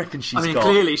bow. I reckon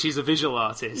clearly she's a visual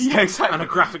artist. Yeah, exactly. And a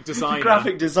graphic designer. The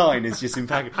graphic design is just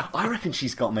impeccable. I reckon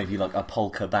she's got maybe a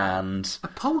polka band. A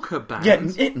polka band? Yeah.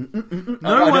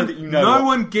 No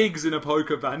one gigs in a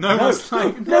polka band. No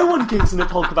one gigs in a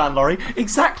polka band, Laurie.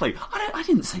 Exactly. I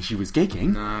didn't say she was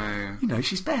gigging. No.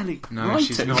 She's barely. No, writing.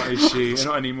 she's not. Is she?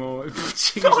 Not anymore.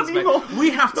 Not anymore.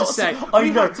 We have to say.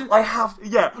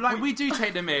 We do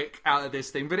take the mick out of this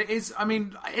thing, but it is. I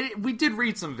mean, we did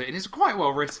read some of it, and it's quite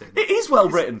well written. It is well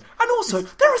written, and also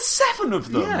there are 7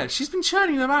 of them. Yeah, she's been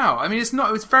churning them out. I mean, it's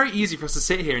very easy for us to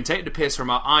sit here and take the piss from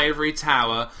our ivory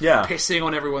tower, pissing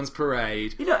on everyone's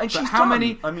parade. And she's how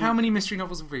many mystery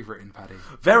novels have we written, Paddy?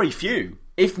 Very few.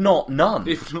 If not none.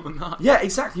 Yeah,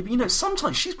 exactly. But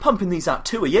sometimes she's pumping these out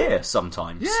 2 a year.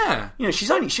 Sometimes. Yeah. She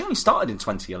only started in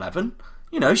 2011.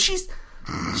 She's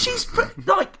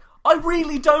I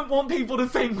really don't want people to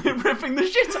think we're ripping the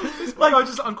shit out.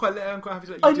 I'm quite happy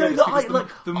to let you do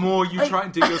this. The more you try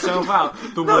and dig yourself out,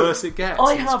 the worse it gets.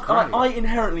 I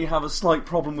inherently have a slight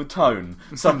problem with tone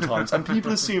sometimes, and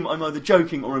people assume I'm either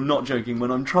joking or I'm not joking when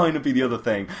I'm trying to be the other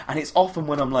thing, and it's often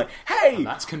when I'm like, hey,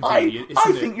 that's convenient,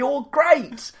 I think you're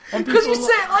great. Because you say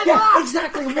it like that.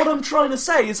 Exactly. What I'm trying to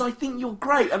say is I think you're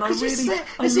great, and I really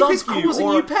I as love if it's causing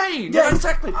you pain. Yeah,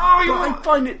 exactly. But I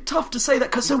find it tough to say that,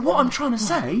 because so what I'm trying to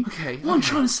say... What I'm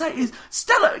trying to say is,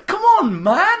 Stella, come on,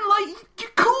 man! You're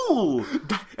cool.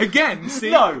 Again, see,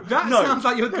 that sounds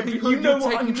like you're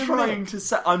what I'm trying to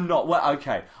say. I'm not. Well,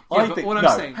 okay. Yeah, I'm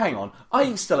saying. Hang on. I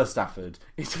think Stella Stafford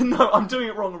is. No, I'm doing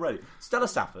it wrong already. Stella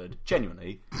Stafford,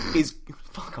 genuinely, is.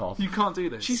 Fuck off. You can't do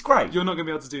this. She's great. You're not going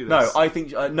to be able to do this. No, I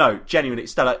think. No, genuinely,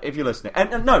 Stella, if you're listening,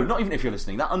 and no, not even if you're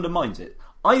listening, that undermines it.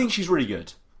 I think she's really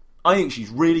good. I think she's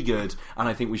really good, and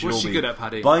I think we should What's all be good at,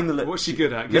 Paddy? buying the. What's she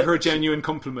good at? Give her a genuine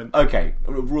compliment. Okay,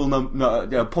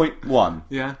 rule point 1.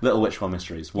 Yeah. Little Witchwell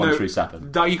Mysteries 1 through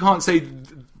 7. No, you can't say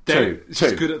Two.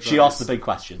 She's good at She those. asked the big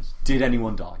questions. Did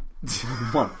anyone die?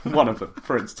 One of them,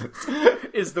 for instance.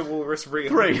 Is the walrus real?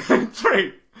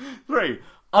 Three.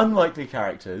 Unlikely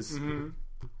characters.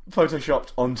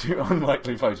 Photoshopped onto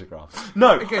unlikely photographs.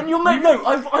 No, and you're no.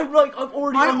 I've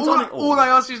already done it all. All I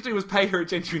asked you to do was pay her a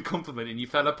genuine compliment, and you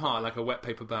fell apart like a wet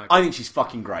paper bag. I think she's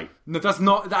fucking great. No, that's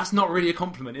not really a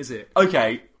compliment, is it?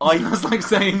 Okay, That's like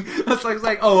saying,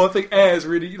 oh, I think Air's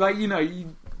really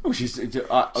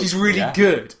she's really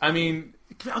good. I mean,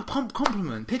 a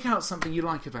compliment. Pick out something you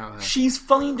like about her. She's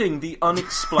finding the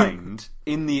unexplained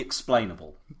in the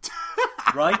explainable,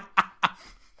 right?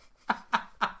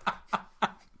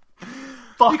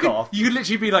 Fuck off. You could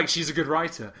literally be like, she's a good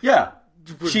writer. Yeah,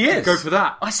 she is. Go for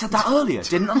that. I said that earlier,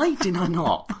 didn't I? Did I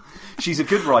not? She's a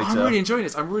good writer. I'm really enjoying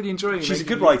this. I'm really enjoying it. She's a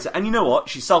good writer, and you know what?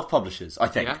 She self-publishes, I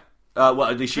think. Yeah. Well,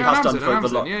 at least she has done for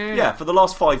Amazon. for the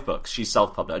last 5 books. She's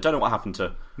self-published. I don't know what happened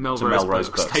to Melrose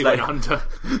books. They went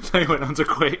under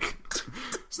quick.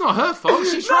 It's not her fault.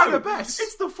 She tried her best.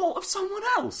 It's the fault of someone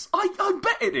else. I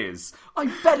bet it is. I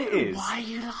bet it is. Why are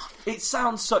you laughing? It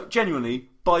sounds so genuinely.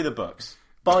 Buy the books.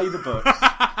 Buy the books.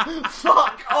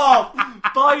 Fuck off.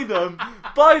 Buy them.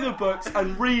 Buy the books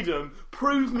and read them.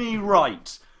 Prove me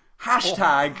right.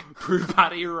 Hashtag prove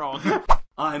Patty wrong.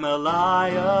 I'm a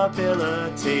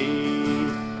liability.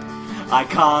 I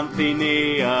can't be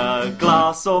near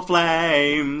glass or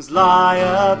flames.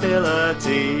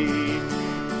 Liability.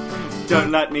 Don't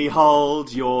let me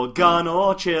hold your gun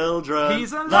or children.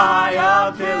 He's a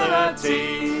liability.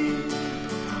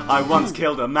 I once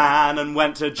killed a man and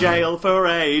went to jail for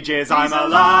ages. I'm a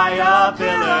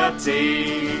liability.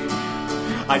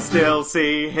 I still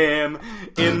see him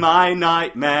in my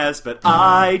nightmares, but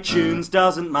iTunes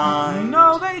doesn't mind.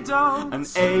 No, they don't. And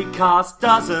Acast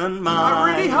doesn't mind.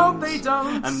 I really hope they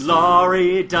don't. And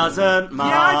Laurie doesn't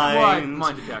mind. Yeah, I'd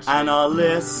mind if you actually. And our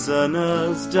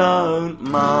listeners don't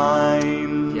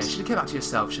mind. Yeah, you should keep that to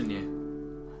yourself, shouldn't you?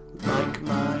 Like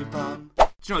my bum.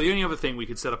 Do you know, the only other thing we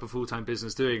could set up a full-time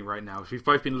business doing right now is we've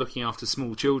both been looking after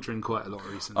small children quite a lot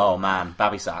recently. Oh man,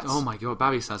 Babysats. Oh my god,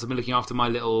 Babysats. I've been looking after my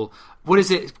little... What is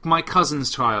it? My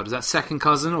cousin's child. Is that second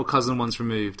cousin or cousin once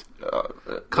removed?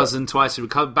 Cousin twice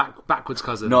removed. Backwards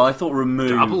cousin. No, I thought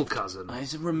removed. Double cousin.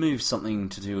 Is it removed something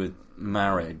to do with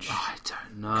marriage? I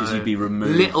don't know. Because you'd be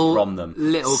removed from them.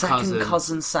 Little second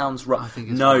cousin sounds right. I think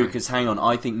it's no, right. because hang on.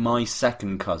 I think my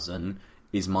second cousin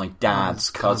is my dad's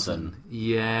cousin.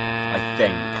 Yeah. I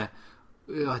think.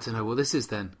 I don't know what this is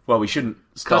then. Well, we shouldn't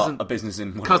start a business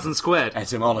in cousin squared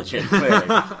etymology, clearly.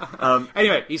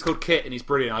 Anyway, he's called Kit and he's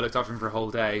brilliant. I looked after him for a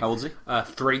whole day. How old is he?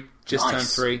 3. Just turned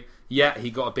 3. Yeah,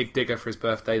 he got a big digger for his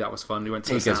birthday. That was fun. We went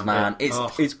to diggers, man.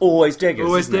 It's always diggers.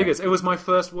 Always diggers. It was my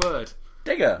first word.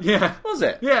 Digger? Yeah. Was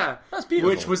it? Yeah. That's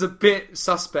beautiful. Which was a bit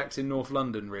suspect in North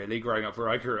London, really, growing up where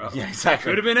I grew up. Yeah, exactly.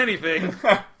 Could have been anything.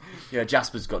 Yeah,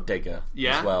 Jasper's got digger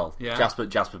as well. Yeah.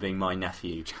 Jasper being my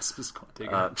nephew. Jasper's got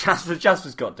digger.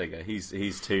 Jasper's got digger. He's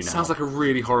 2 now. Sounds like a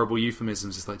really horrible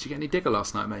euphemism. Just like, did you get any digger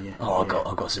last night, mate? Yeah. Oh, I've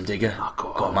got some digger.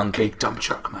 Got a monkey. Big dump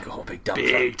truck, mate. Got a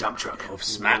big dump truck. Oh,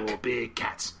 smack. Oh, big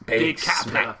cats. Big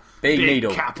caterpillar. Big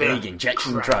needle, caterpillar. big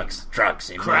injection,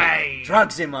 Crane.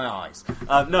 drugs in my eyes.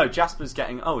 No, Jasper's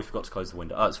getting... Oh, we forgot to close the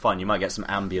window. Oh, it's fine. You might get some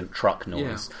ambient truck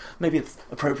noise. Yeah. Maybe it's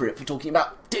appropriate for talking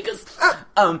about diggers.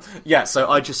 Yeah, so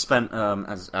I just spent,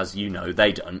 as you know,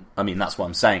 they don't. I mean, that's why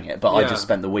I'm saying it. But I just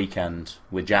spent the weekend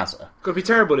with Jazza. It'd be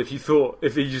terrible if you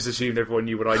just assumed everyone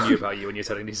knew what I knew about you when you're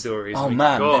telling these stories. Oh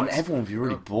man, then everyone would be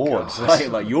really bored.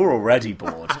 Like you're already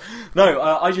bored. No,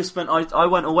 I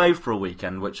went away for a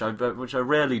weekend, which I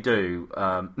rarely do.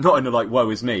 Not in a like woe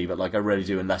is me, but like I rarely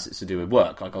do unless it's to do with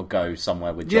work. Like I'll go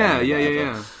somewhere with John.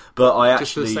 Yeah. But I actually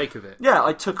just for the sake of it. Yeah,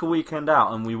 I took a weekend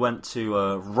out and we went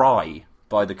to Rye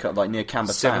by the like near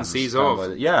Camber Seven Sands. Seas of.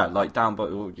 Like down by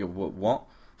what?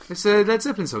 It's a Led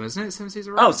Zeppelin song, isn't it? Seven Seas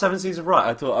of Rye. Oh, Seven Seas of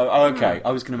Rye. I thought, okay. I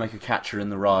was going to make a Catcher in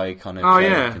the Rye kind of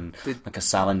joke and like a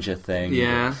Salinger thing.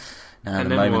 Yeah.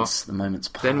 And the moment's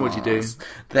passed. Then what'd you do?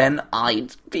 Then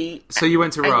I'd be so you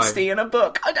went to Rye. Angsty in a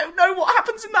book. I don't know what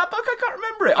happens in that book. I can't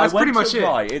remember it. That's I went pretty much to it.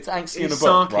 Rye. It's angsty in a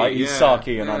book, right? He's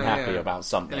sarky and unhappy about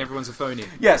something. And everyone's a phony.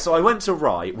 Yeah, so I went to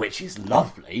Rye, which is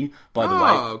lovely, by the way.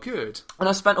 Oh, good. And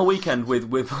I spent a weekend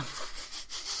with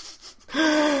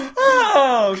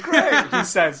Oh, great! He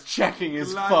says, checking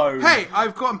his phone. Hey,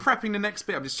 I'm prepping the next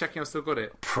bit. I'm just checking I've still got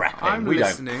it. Prepping? We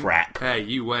listening. Don't prep. Hey,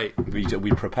 you wait.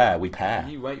 We prepare, we pair.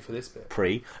 You wait for this bit.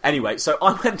 Anyway, so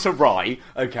I went to Rye,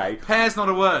 okay. Pair's not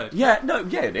a word. Yeah,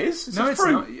 it is. It's a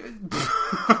fruit.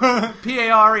 Not.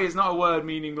 P-A-R-E is not a word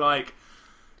meaning like...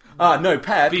 no,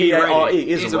 pair, P-A-R-E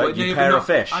is a word. You pair a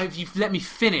fish. You've let me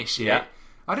finish it. Yeah.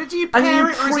 Did you pair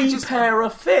it or is it just... pair a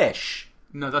fish.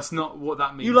 No, that's not what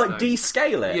that means. You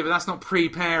descale it. Yeah, but that's not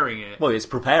preparing it. Well, it's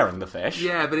preparing the fish.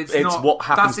 Yeah, but it's not. What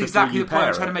happens? That's exactly the point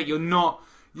I'm trying to make. make.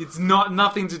 It's not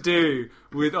nothing to do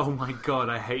with. Oh my god,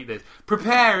 I hate this.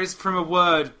 Prepare is from a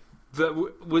word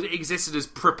that existed as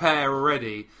prepare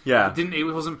already. Yeah. It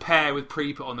wasn't pair with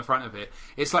pre-put on the front of it.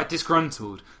 It's like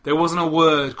disgruntled. There wasn't a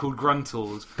word called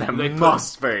gruntled. There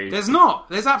must be. There's not.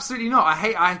 There's absolutely not.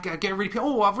 I get really...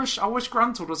 I wish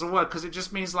gruntled was a word because it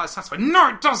just means like satisfied. No,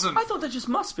 it doesn't! I thought there just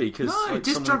must be because... No,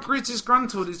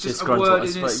 disgruntled is just a word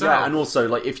in itself. Yeah, and also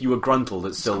like if you were gruntled,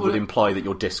 it still would imply that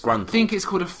you're disgruntled. I think it's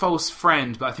called a false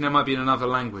friend, but I think that might be in another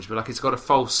language, but like it's got a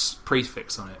false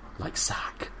prefix on it. Like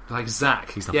Zach. Like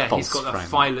Zach. He's he's got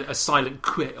a silent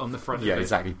quit on the front of it. Yeah,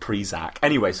 exactly. Pre-Zach.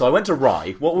 Anyway, so I went to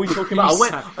Rye. What were we talking about? I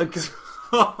went to...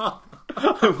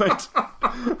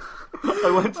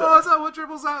 Oh, is that what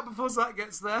dribbles out before Zach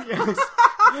gets there? Yes.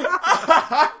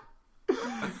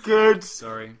 Good.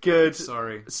 Sorry. Good.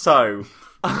 Sorry. So...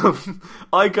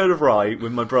 I go to Rye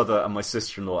with my brother and my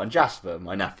sister-in-law and Jasper,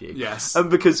 my nephew. Yes.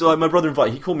 Because my brother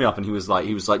invited, he called me up and he was like,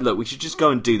 look, we should just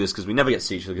go and do this because we never get to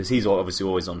see each other because he's obviously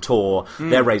always on tour.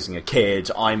 They're raising a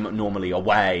kid. I'm normally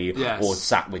away or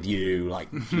sat with you, like,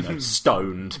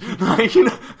 stoned. Like,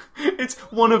 it's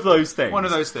one of those things. One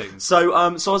of those things. So I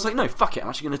was like, no, fuck it. I'm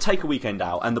actually going to take a weekend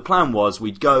out. And the plan was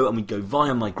we'd go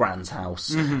via my grand's house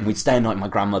and we'd stay a night with my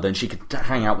grandmother and she could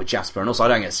hang out with Jasper. And also I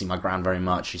don't get to see my gran very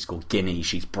much. She's called Guinea.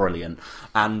 She's brilliant,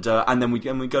 and then we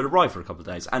go to Rye for a couple of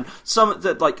days. And so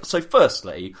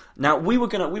firstly, now we were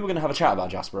gonna have a chat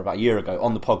about Jasper about a year ago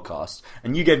on the podcast,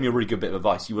 and you gave me a really good bit of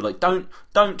advice. You were like, don't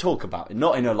talk about it,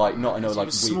 not in a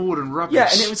small and rubbish. Yeah,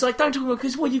 and it was like, don't talk about it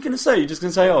because what are you gonna say? You're just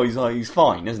gonna say, oh, he's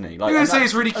fine, isn't he? Like, you're gonna say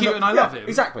he's really cute and I love him.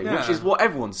 Exactly, which is what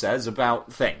everyone says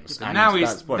about things. And now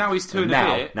he's two and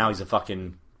a bit. Now he's a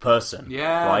fucking person,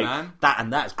 right? Man.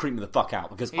 That's creeped me the fuck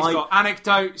out because he's got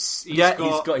anecdotes. He's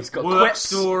got work quips.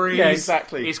 stories. Yeah,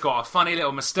 exactly. He's got a funny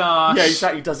little moustache. Yeah,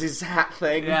 exactly. He does his hat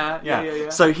thing. Yeah.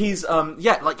 So he's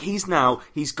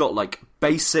he's got like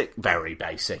very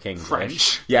basic English.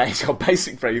 French. Yeah, he's got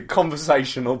basic French,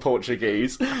 conversational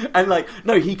Portuguese, and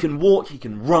he can walk, he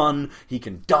can run, he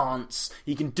can dance,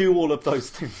 he can do all of those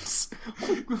things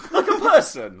like a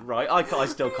person, right? I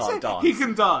still can't dance. He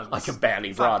can dance. I can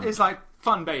barely run. It's like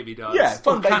Fun Baby does. Yeah,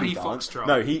 Fun Baby can he dance. foxtrot?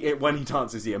 No, when he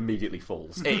dances, he immediately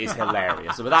falls. It is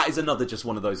hilarious. But that is another just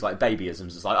one of those like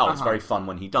babyisms. It's like, it's very fun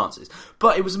when he dances.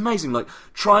 But it was amazing, like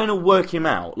trying to work him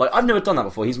out. Like I've never done that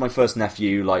before. He's my first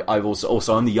nephew. Like I've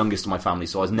also I'm the youngest of my family,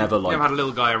 so I was never like never had a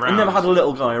little guy around. I never had a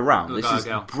little guy around. This is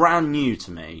girl. brand new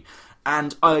to me.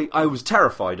 And I was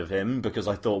terrified of him because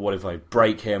I thought, what if I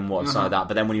break him? What if like that?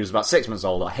 But then when he was about 6 months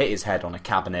old, I hit his head on a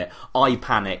cabinet. I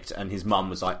panicked, and his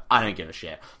mum was like, I don't give a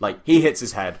shit. Like, he hits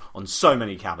his head on so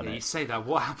many cabinets. Yeah, you say that,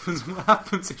 what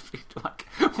happens if he, like,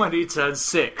 when he turns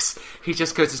 6, he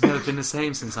just goes, it's never been the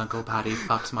same since Uncle Paddy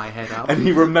fucked my head up. And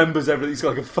he remembers everything. He's got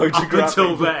like a photograph. Up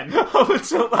until then. Up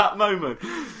until that moment.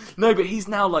 No, but he's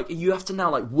now like, you have to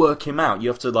now like work him out. You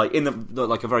have to like, in the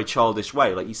like a very childish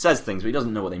way. Like he says things, but he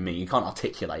doesn't know what they mean. You can't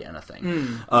articulate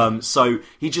anything. So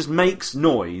he just makes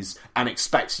noise and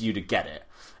expects you to get it.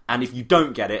 And if you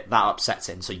don't get it, that upsets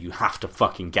him. So you have to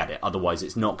fucking get it. Otherwise,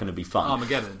 it's not going to be fun.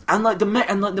 Armageddon. And like the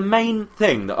main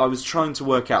thing that I was trying to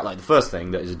work out, like the first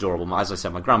thing that is adorable. As I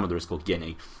said, my grandmother is called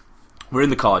Guinea. We're in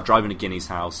the car driving to Guinea's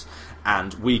house.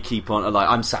 And we keep on, like,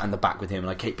 I'm sat in the back with him, and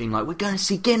I keep being like, we're going to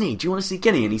see Guinea. Do you want to see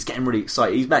Guinea? And he's getting really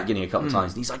excited. He's met Guinea a couple of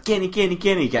times, and he's like, Guinea,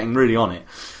 getting really on it.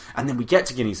 And then we get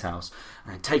to Guinea's house,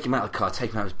 and I take him out of the car,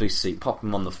 take him out of his boost seat, pop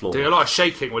him on the floor. Doing a lot of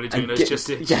shaking while you're doing those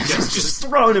just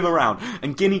throwing him around.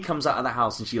 And Guinea comes out of the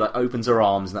house, and she, like, opens her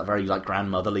arms in that very, like,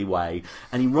 grandmotherly way.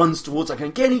 And he runs towards her,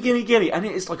 going, Guinea. And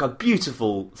it's, like, a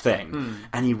beautiful thing.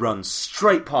 And he runs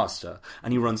straight past her,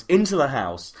 and he runs into the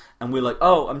house, and we're like,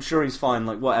 oh, I'm sure he's fine,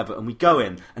 like, whatever. And we go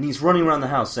in, and he's running around the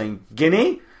house saying,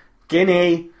 Guinea.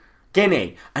 And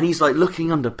he's, like, looking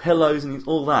under pillows, and he's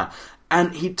all that.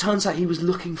 And he turns out he was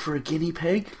looking for a guinea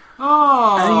pig.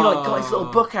 Oh. And he like got his little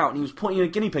book out and he was pointing at a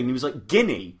guinea pig and he was like,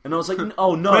 Guinea. And I was like,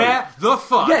 oh no. Where the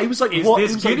fuck? Yeah, he was like, is what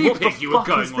this guinea like, pig you were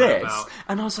going on about?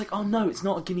 And I was like, oh no, it's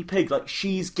not a guinea pig. Like,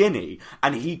 she's Guinea.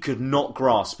 And he could not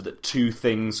grasp that two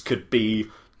things could be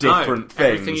different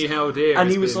things. Everything he held dear. And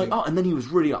he was like, oh, and then he was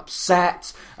really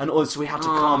upset. And also we had to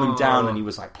calm him down and he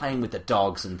was like playing with the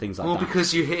dogs and things like that. Well,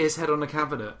 because you hit his head on the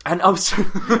cabinet. And I was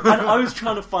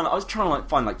trying to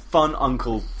find fun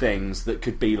uncle things that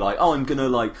could be like, oh, I'm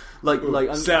gonna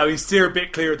so you steer a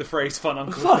bit clear of the phrase fun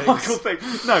uncle thing.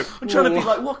 No, I'm trying to be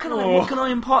like, what can I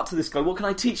impart to this guy? What can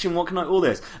I teach him? What can I all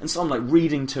this? And so I'm like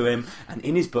reading to him, and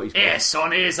in his book,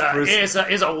 son, here's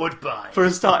a woodbine. For a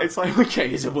start, it's like, okay,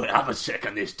 here's a wood. Have a check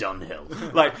on this British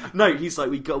Dunhill. Like, no, he's like,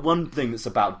 we got one thing that's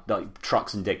about like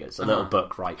trucks and diggers, a little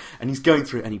book, right? And he's going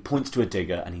through and he points to a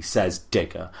digger and he says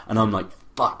digger, and I'm like,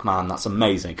 fuck man, that's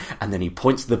amazing. And then he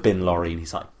points to the bin lorry and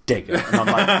he's like, digger. And I'm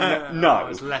like,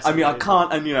 no. I mean, I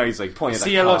can't. And, you know, he's like pointing at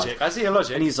the car. I see your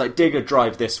logic. And he's like, digger,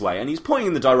 drive this way. And he's pointing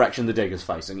in the direction the digger's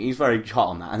facing. He's very hot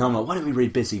on that. And I'm like, why don't we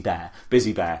read Busy Bear?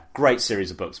 Busy Bear. Great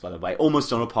series of books, by the way.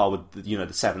 Almost on a par with, the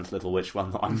 7th Little Witch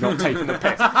one. I'm not taking the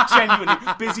piss. Genuinely,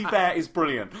 Busy Bear is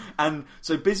brilliant. And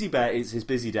so Busy Bear is his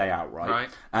busy day out, right?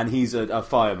 And he's a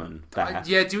fireman bear.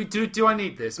 Yeah, do I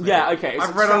need this? Mate? Yeah, okay.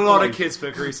 I've read a lot of kids'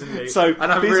 book recently.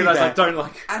 And I've realised I don't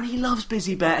like it. And he loves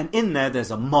Busy Bear. And in there,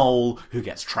 there's a mole who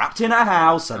gets trapped in a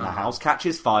house, and the house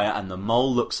catches fire, and the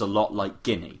mole looks a lot like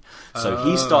Guinea. So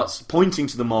he starts pointing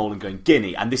to the mole and going,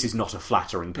 Guinea, and this is not a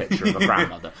flattering picture of a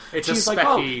grandmother. She's like,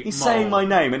 oh, he's saying my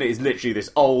name, and it is literally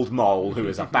this old mole who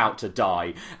is about to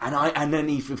die. And then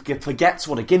he forgets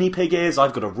what a guinea pig is.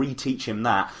 I've got to reteach him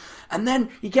that. And then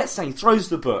he gets down, he throws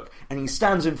the book, and he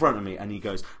stands in front of me, and he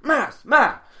goes,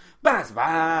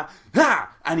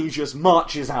 and he just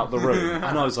marches out the room.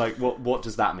 And I was like, what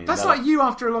does that mean? That's like you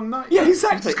after a long night. Yeah,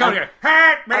 exactly. He's kind of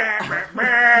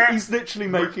go, he's literally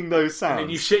making those sounds. And then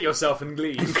you shit yourself and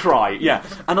leave. And cry, yeah.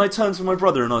 And I turned to my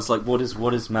brother and I was like, what is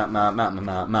Matt mean?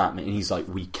 And he's like,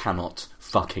 we cannot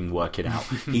fucking work it out.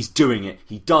 He's doing it,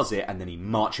 he does it, and then he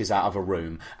marches out of a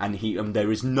room, and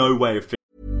there is no way of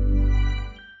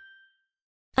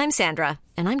I'm Sandra,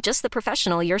 and I'm just the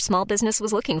professional your small business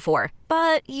was looking for.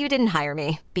 But you didn't hire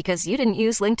me, because you didn't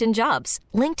use LinkedIn Jobs.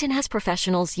 LinkedIn has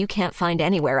professionals you can't find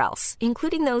anywhere else,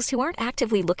 including those who aren't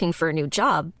actively looking for a new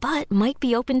job, but might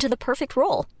be open to the perfect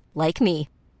role, like me.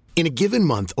 In a given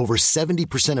month, over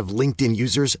 70% of LinkedIn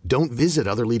users don't visit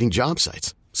other leading job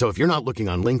sites. So if you're not looking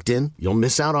on LinkedIn, you'll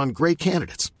miss out on great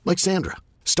candidates, like Sandra.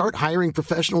 Start hiring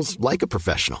professionals like a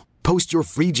professional. Post your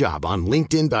free job on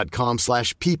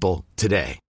linkedin.com/people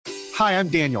today. Hi, I'm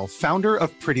Daniel, founder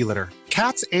of Pretty Litter.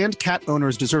 Cats and cat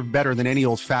owners deserve better than any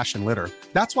old-fashioned litter.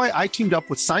 That's why I teamed up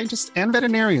with scientists and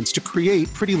veterinarians to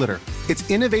create Pretty Litter. Its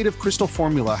innovative crystal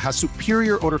formula has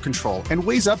superior odor control and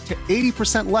weighs up to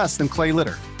 80% less than clay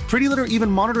litter. Pretty Litter even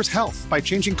monitors health by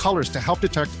changing colors to help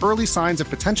detect early signs of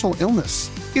potential illness.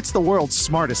 It's the world's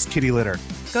smartest kitty litter.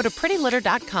 Go to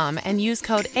prettylitter.com and use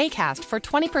code ACAST for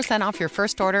 20% off your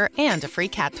first order and a free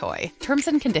cat toy. Terms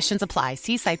and conditions apply.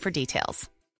 See site for details.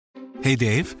 Hey,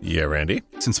 Dave. Yeah, Randy?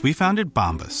 Since we founded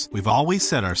Bombas, we've always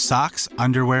said our socks,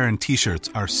 underwear, and T-shirts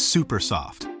are super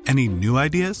soft. Any new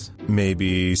ideas?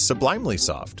 Maybe sublimely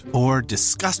soft. Or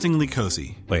disgustingly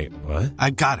cozy. Wait, what? I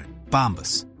got it.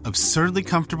 Bombas. Absurdly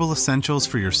comfortable essentials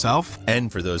for yourself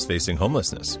and for those facing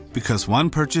homelessness. Because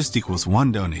one purchased equals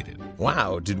one donated.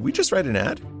 Wow, did we just write an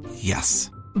ad?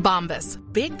 Yes. Bombas.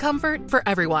 Big comfort for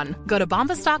everyone. Go to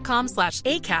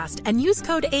bombas.com/ACAST and use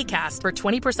code ACAST for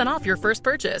 20% off your first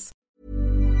purchase.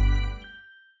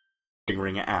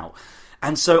 Figuring it out.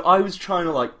 And so I was trying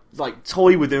to like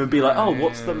toy with him and be like, oh,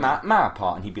 what's the ma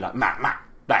part? And he'd be like, ma,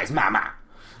 that is ma.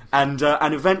 And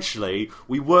eventually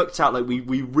we worked out, like,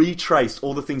 we retraced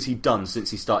all the things he'd done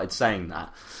since he started saying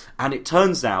that. And it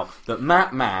turns out that ma.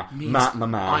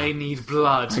 I need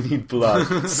blood. I need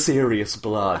blood. Serious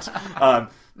blood.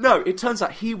 No, it turns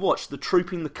out he watched the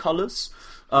Trooping the Colours.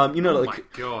 You know, my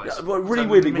God. Really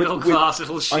weirdly, middle class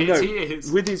little shit he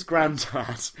is. With his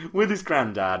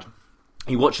granddad.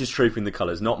 He watches Trooping the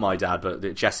Colours, not my dad,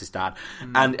 but Jess's dad,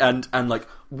 and like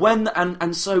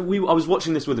so I was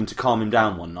watching this with him to calm him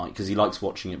down one night because he likes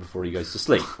watching it before he goes to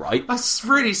sleep, right? That's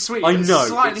really sweet. I know,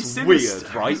 slightly it's sinister,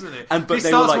 weird, right? Isn't it? But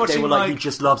they were like, he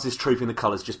just loves this Trooping the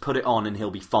Colours. Just put it on and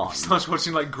he'll be fine. He starts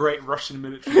watching like great Russian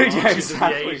military yeah,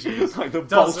 exactly. Of the ages. Like the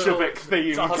Bolshevik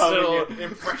theme. Little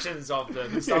impressions of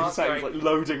them. Sounds like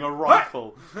loading a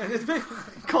rifle.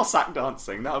 Cossack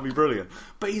dancing. That would be brilliant.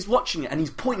 But he's watching it and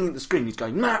he's pointing at the screen. He's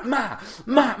going, ma,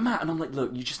 and I'm like,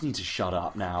 look, you just need to shut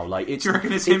up now. Like, it's, do you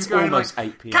reckon it's him going almost like,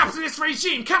 8 p.m. Capitalist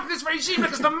regime, look,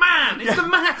 it's the man, it's the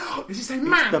man. Did he say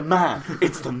man?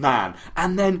 It's the man.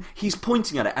 And then he's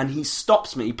pointing at it and he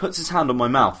stops me. He puts his hand on my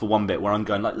mouth for one bit where I'm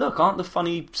going like, look, aren't the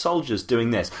funny soldiers doing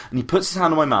this? And he puts his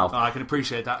hand on my mouth. Oh, I can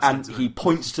appreciate that. And he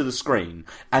points to the screen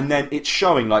and then it's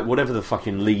showing like whatever the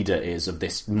fucking leader is of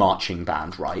this marching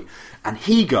band, right? And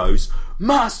he goes,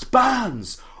 massed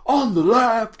bands on the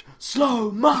left, slow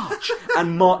march,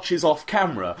 and marches off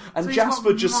camera. And so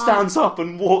Jasper just stands up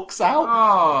and walks out.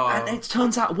 Oh. And it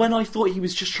turns out when I thought he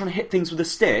was just trying to hit things with a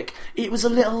stick, it was a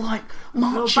little like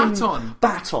marching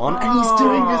baton, and he's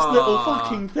doing this little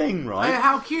fucking thing, right?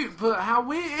 How cute, but how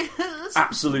weird.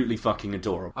 Absolutely fucking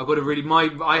adorable. I've got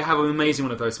I have an amazing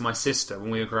one of those for my sister when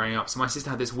we were growing up. So my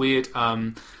sister had this weird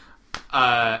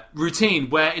routine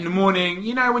where in the morning,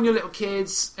 you know, when you're little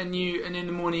kids and in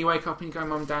the morning you wake up and you go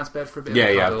mum and dad's bed for a bit.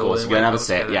 Yeah, of course. You go and have a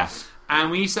sit. Yeah. And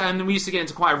we used to get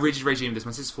into quite a rigid regime with this.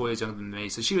 My sister's 4 years younger than me,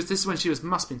 so this is when she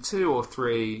must have been 2 or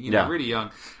 3, you know, really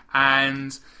young,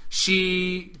 and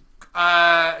she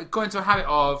got into a habit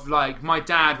of, like, my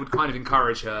dad would kind of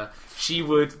encourage her. She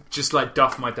would just, like,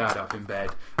 duff my dad up in bed,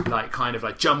 like, kind of,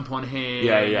 like, jump on him.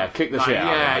 Yeah, kick the shit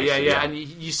out of him. Yeah. And he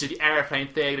used to do the airplane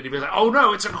thing, and he'd be like, oh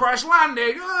no, it's a crash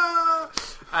landing! Ah!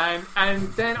 And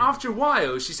then after a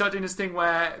while, she started doing this thing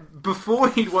where, before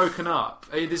he'd woken up,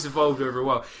 this evolved over a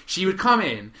while, she would come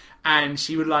in and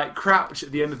she would, like, crouch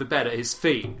at the end of the bed at his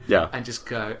feet. Yeah. And just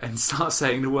go and start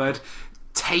saying the word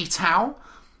Tay-Tao.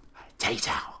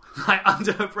 Tay-Tao. Like,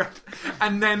 under her breath,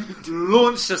 and then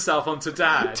launched herself onto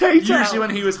Dad. Usually when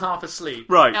he was half asleep,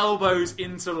 right? Elbows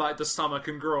into, like, the stomach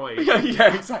and groin.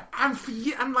 Yeah, exactly. And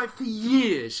for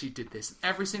years she did this.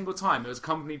 Every single time it was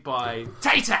accompanied by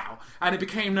Tay-Tao, and it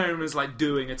became known as, like,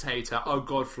 doing a Tay-Tao. Oh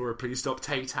God, Flora, please stop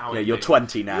Tay-Tao. Yeah, you're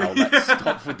 20 now. Let's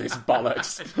stop with this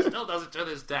bollocks. She still does it to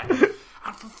this day.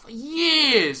 And for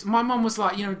years, my mum was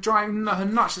like, you know, driving her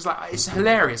nuts. She's like, it's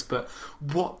hilarious, but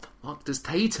what the fuck does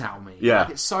Tay-Tao mean? Yeah.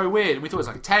 Like, it's so weird. And we thought it was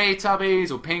like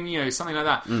Teletubbies or Ping, you know, something like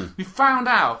that. We found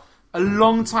out a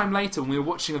long time later when we were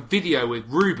watching a video with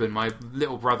Ruben, my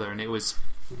little brother, and it was,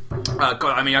 God,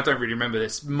 I mean, I don't really remember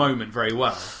this moment very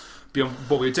well, beyond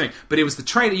what we were doing, but it was the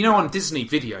trailer. You know, on Disney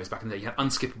videos back in the day, you had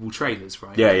unskippable trailers,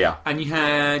 right? Yeah. And you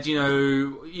had, you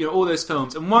know, all those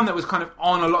films, and one that was kind of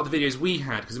on a lot of the videos we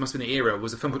had, because it must have been the era,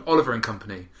 was a film called Oliver and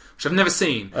Company, which I've never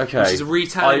seen. Okay. Which is a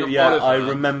retelling of Oliver. I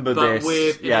remember but this.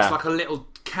 With, it's like a little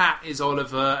cat is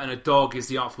Oliver and a dog is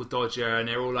the Artful Dodger, and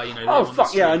they're all like, you know. Oh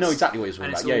fuck yeah, I know exactly what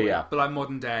you're talking about. Yeah. But like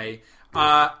modern day.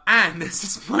 And there's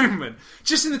this moment,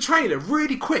 just in the trailer,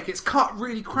 really quick, it's cut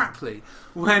really crappily,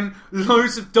 when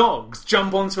loads of dogs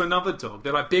jump onto another dog.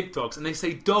 They're like big dogs, and they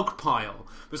say dog pile.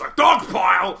 It's like, dog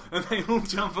pile! And they all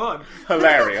jump on.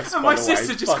 Hilarious. And my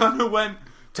sister just kind of went,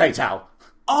 Tay-Tao.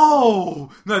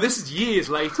 Oh! No, this is years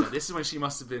later. This is when she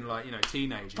must have been, like, you know,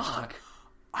 teenage. Fuck. Like,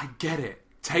 I get it.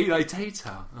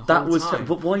 Tay-Tao. That was...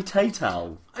 But why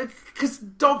Tay-Tao? Because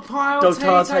dog pile,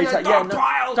 Tay-Tao. Dog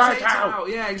pile, Tay-Tao.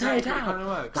 Yeah, exactly. Tay-Tao. It kind of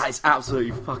works. That is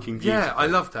absolutely fucking beautiful. Yeah, I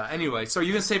love that. Anyway, so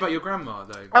you're going to say about your grandma,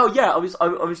 though? Oh, yeah, I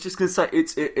was just going to say,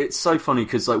 it's so funny,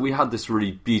 because, like, we had this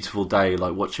really beautiful day,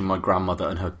 like, watching my grandmother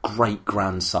and her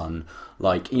great-grandson,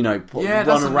 like, you know,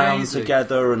 run around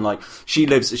together, and, like, she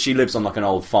lives on, like, an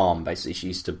old farm, basically. She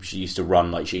used to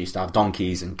run, like, she used to have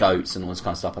donkeys and goats and all this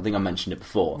kind of stuff. I think I mentioned it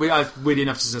before. Weirdly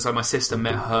enough, to say, my sister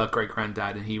met her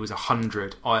great-granddad, and he was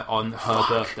 100 on her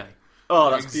birthday. Oh,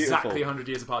 that's exactly beautiful. 100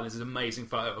 years apart. There's an amazing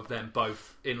photo of them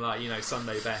both in, like, you know,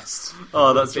 Sunday best.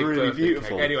 Oh, that's really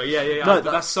beautiful. Cake. Anyway, yeah. No,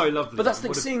 but that's so lovely. But that's the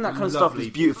thing, seeing that kind of stuff is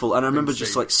beautiful. And I remember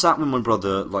just, like, sat with my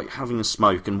brother, like, having a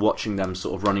smoke and watching them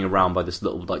sort of running around by this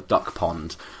little, like, duck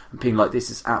pond and being like, this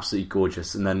is absolutely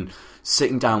gorgeous. And then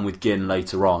sitting down with Gin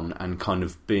later on and kind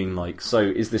of being like, so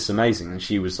is this amazing? And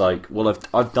she was like, well,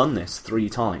 I've done this 3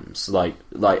 times, like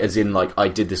as in, like, I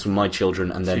did this with my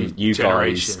children, and then you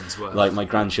guys, like, my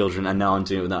grandchildren, and now I'm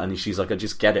doing it with that. And she's like, I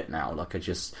just get it now, like, I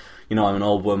just, you know, I'm an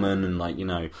old woman, and, like, you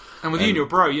know, and with you and your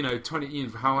bro, you know, 20, you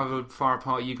know, however far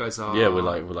apart you guys are. Yeah, we're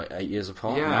like 8 years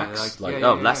apart. Yeah, max.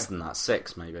 Less than that,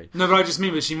 6 maybe. No, but I just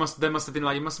mean, there must have been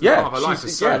like, you must have been part of her life for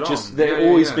so long. There've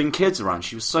always been kids around.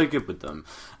 She was so good with them,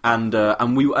 and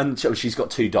she's got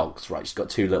 2 dogs, right? She's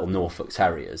got 2 little Norfolk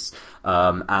Terriers,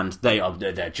 and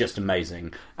they're just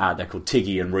amazing. They're called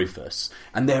Tiggy and Rufus,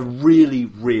 and they're really,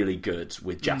 really good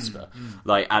with Jasper,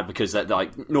 because they're,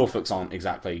 like, Norfolks aren't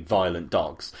exactly violent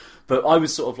dogs. But I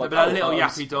was sort of like, but little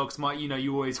yappy dogs might, you know,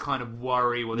 you always kind of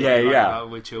worry what they're about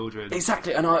with children.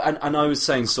 Exactly, and I was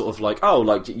saying sort of like, oh,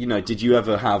 like, you know, did you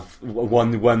ever have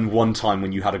one time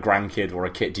when you had a grandkid or a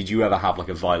kid? Did you ever have, like,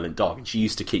 a violent dog? And she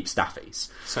used to keep staffies,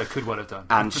 so could well have done.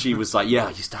 And she was like, yeah, I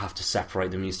used to have to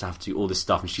separate them. I used to have to do all this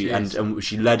stuff, and she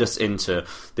she led us into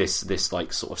this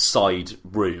like sort of side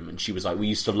room, and she was like, we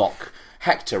used to lock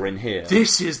Hector in here.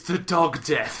 This is the dog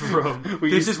death room.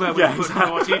 This is where we put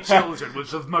naughty children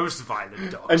with the most violent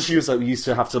dogs. And she was like, we used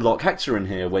to have to lock Hector in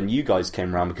here when you guys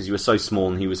came around because you were so small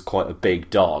and he was quite a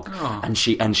big dog. Oh. And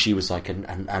she was like,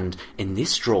 and in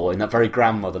this drawer, in that very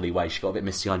grandmotherly way, she got a bit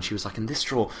misty-eyed, and she was like, and this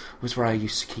drawer was where I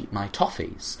used to keep my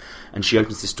toffees. And she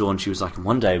opens this door and she was like, and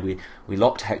one day we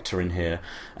locked Hector in here,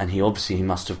 and he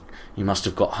must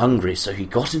have got hungry, so he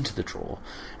got into the drawer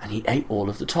and he ate all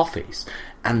of the toffees.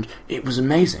 And it was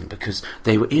amazing because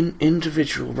they were in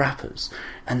individual wrappers,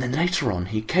 and then later on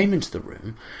he came into the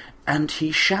room and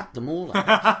he shat them all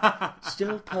out,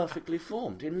 still perfectly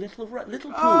formed, in little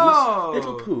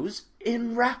poos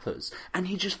in wrappers, and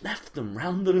he just left them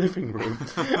round the living room,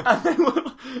 and they were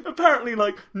apparently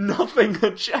like nothing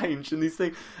had changed in these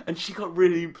things, and she got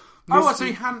really. So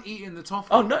he hadn't eaten the toffee?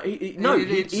 Oh no,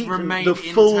 he'd eaten remained the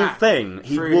full intact thing.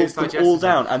 He wolfed them all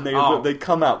down, and they'd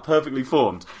come out perfectly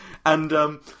formed,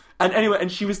 And anyway,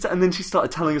 and she was, and then she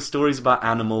started telling us stories about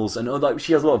animals, and like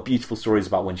she has a lot of beautiful stories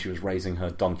about when she was raising her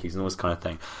donkeys and all this kind of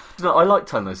thing. You know, I like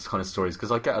telling those kind of stories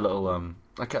because I get a little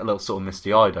sort of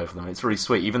misty-eyed over them. It's really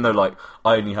sweet, even though like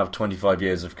I only have 25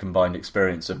 years of combined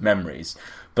experience of memories.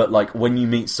 But like when you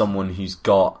meet someone who's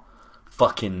got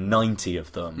fucking 90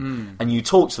 of them, and you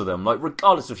talk to them, like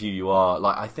regardless of who you are,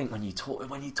 like I think when you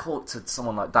talk to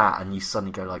someone like that, and you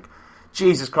suddenly go like,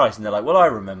 Jesus Christ, and they're like, well, I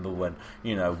remember when,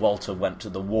 you know, Walter went to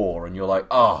the war, and you're like,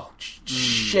 oh,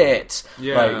 shit.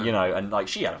 Yeah. Like, you know, and like,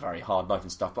 she had a very hard life and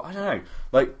stuff, but I don't know.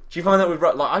 Like, do you find that with,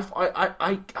 like,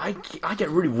 I get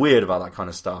really weird about that kind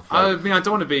of stuff. Like, I mean, I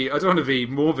don't want to be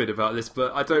morbid about this,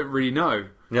 but I don't really know.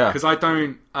 Yeah. Because I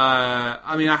don't,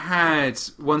 I mean, I had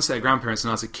one set of grandparents when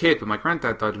I was a kid, but my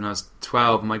granddad died when I was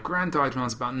 12, and my gran died when I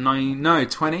was about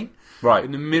 20. Right.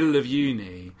 In the middle of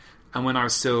uni. And when I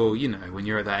was still, you know, when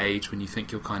you're at that age when you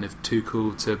think you're kind of too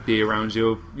cool to be around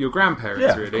your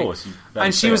grandparents, really. Of course.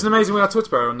 And she was an amazing woman. I talked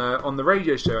about her on the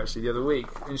radio show, actually, the other week.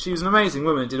 And she was an amazing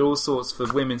woman, did all sorts for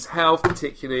women's health,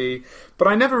 particularly. But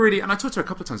I never really... And I talked to her a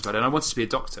couple of times about it, and I wanted to be a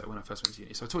doctor when I first went to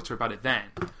uni, so I talked to her about it then.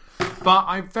 But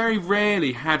I very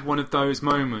rarely had one of those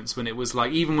moments when it was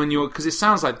like, even when you're... Because it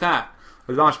sounds like that.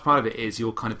 A large part of it is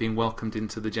you're kind of being welcomed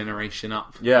into the generation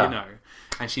up, you know.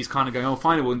 And she's kind of going, oh,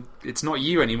 fine, well, it's not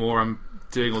you anymore. I'm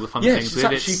doing all the fun things with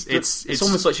it. It's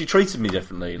almost like she treated me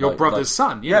differently. Your brother's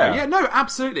son. Yeah, no,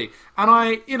 absolutely. And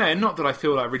I, you know, not that I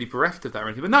feel like really bereft of that or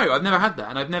anything, but no, I've never had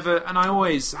that. And I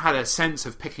always had a sense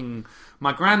of picking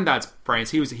my granddad's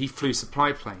brains. He flew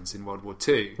supply planes in World War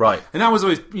II. Right. And that was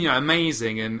always, you know,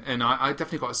 amazing. And I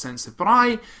definitely got a sense of, but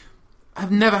I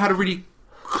have never had a really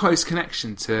close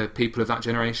connection to people of that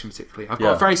generation, particularly. I've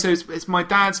got it's my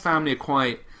dad's family are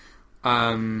quite...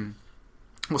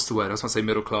 what's the word? I was going to say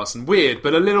middle class and weird,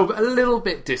 but a little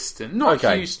bit distant, not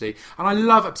hugely. And I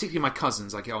love, particularly my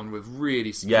cousins. I get on with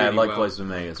really likewise with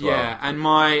me as well. Yeah, and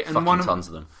tons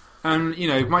of them. And you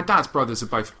know, my dad's brothers are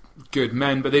both good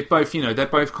men, but they're both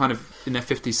kind of in their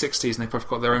 50s, 60s, and they've both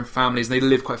got their own families, and they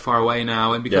live quite far away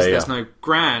now. And because there's no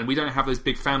gran, we don't have those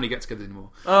big family get-togethers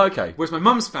anymore. Oh, okay. Whereas my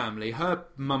mum's family, her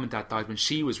mum and dad died when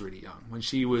she was really young, when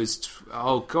she was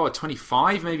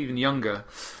 25, maybe even younger.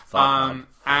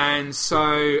 And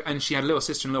she had a little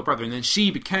sister and a little brother, and then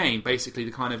she became basically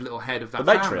the kind of little head of that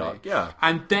family. Matriarch, yeah.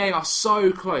 And they are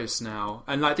so close now,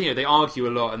 and like, you know, they argue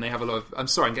a lot, and they have a lot of... I'm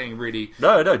sorry, I'm getting really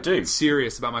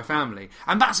serious about my family,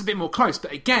 and that's a bit more close.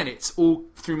 But again, it's all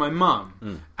through my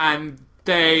mum, and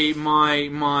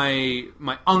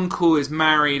my uncle is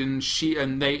married, and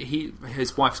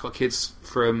his wife's got kids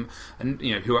from, and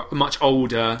you know, who are much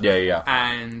older. Yeah.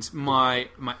 And my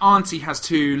auntie has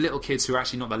two little kids who are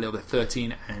actually not that little. They're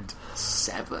 13 and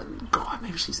 7. God,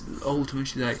 maybe she's old. Maybe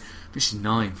she's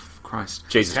 9. Christ,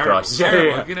 Jesus Christ.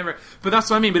 Yeah. But that's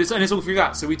what I mean. But it's all through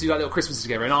that. So we do like little Christmases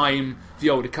together, and I'm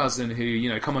the older cousin who, you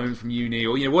know, come home from uni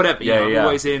or, you know, whatever. I'm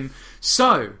always in.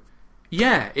 So.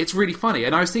 Yeah, it's really funny.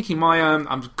 And I was thinking I'm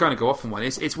going to go off on one.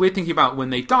 It's weird thinking about when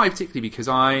they die, particularly because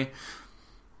I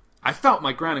felt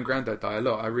my gran and granddad die a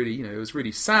lot. I really, you know, it was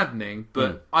really saddening.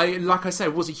 But like I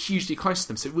said, wasn't hugely close to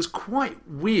them. So it was quite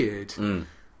weird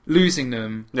losing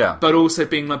them. Yeah. But also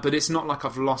being like, but it's not like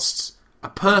I've lost a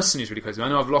person who's really close to me. I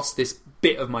know I've lost this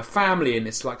bit of my family in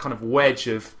this like kind of wedge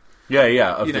of... of you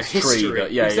know, this history.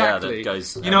 Tree Exactly. That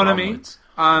goes... You know what I mean?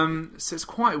 So it's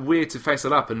quite weird to face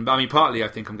it up, and I mean, partly I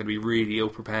think I'm going to be really ill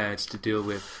prepared to deal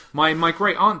with. My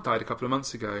great aunt died a couple of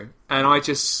months ago, and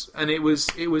it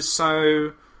was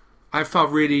so, I felt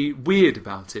really weird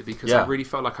about it because I really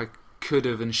felt like I could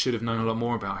have and should have known a lot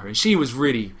more about her, and she was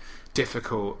really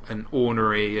difficult and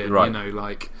ornery, and you know,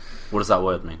 like, what does that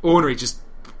word mean? Ornery, just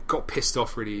got pissed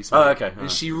off really easily. Oh, okay. And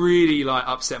she really like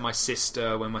upset my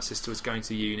sister when my sister was going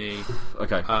to uni.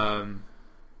 Okay.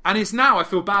 And it's now I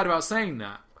feel bad about saying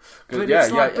that, but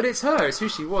but it's her. It's who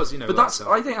she was, you know. But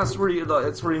I think that's really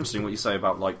it's really interesting what you say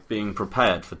about like being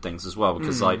prepared for things as well,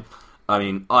 because like, I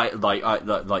mean, I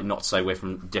not to say we're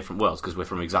from different worlds because we're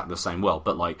from exactly the same world,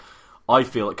 but like I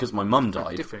feel like because my mum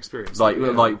died, different experience, like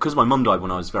because my mum died when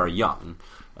I was very young,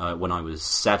 when I was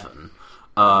 7.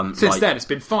 Since then, it's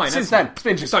been fine. Since then, it's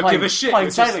been just don't give a shit.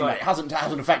 Plain sailing, like, mate. Hasn't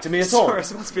affected me at all. Sorry, it's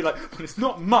supposed to be like, but it's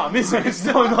not mum, is it? It's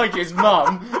not like it's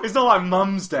mum. It's not like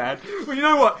mum's dead. Well, you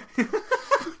know what?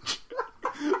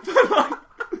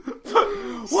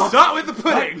 Start with the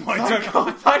pudding.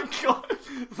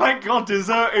 Thank God,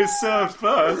 dessert is served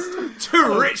first.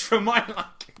 Too rich for my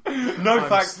liking.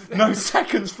 No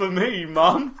seconds for me,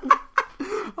 mum.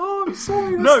 Oh, I'm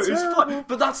sorry. No, it's fine.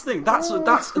 But that's the thing.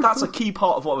 That's a key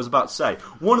part of what I was about to say.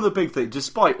 One of the big things,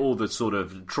 despite all the sort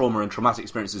of trauma and traumatic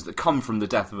experiences that come from the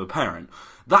death of a parent,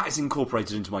 that is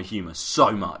incorporated into my humour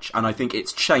so much, and I think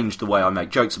it's changed the way I make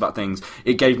jokes about things.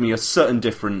 It gave me a certain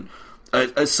different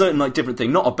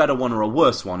thing, not a better one or a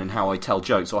worse one in how I tell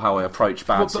jokes or how I approach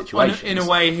bad situations. In a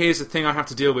way, here's the thing I have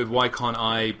to deal with. Why can't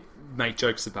I make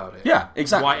jokes about it? Yeah,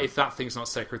 exactly. Why, if that thing's not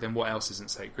sacred, then what else isn't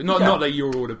sacred? Not that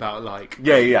you're all about, like...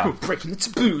 Yeah. breaking the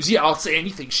taboos. Yeah, I'll say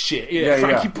anything shit. Yeah,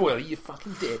 Frankie Boyle, you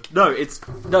fucking dick. No,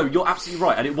 you're absolutely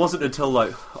right. And it wasn't until,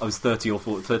 like, I was 13 or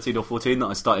 14 that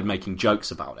I started making jokes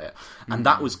about it. And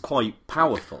that was quite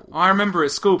powerful. I remember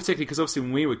at school, particularly because obviously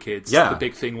when we were kids, the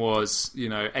big thing was,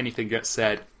 anything gets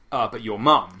said, but your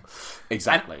mum.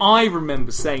 Exactly. And I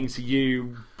remember saying to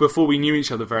you, before we knew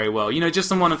each other very well,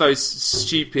 just on one of those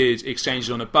stupid exchanges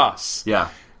on a bus. Yeah.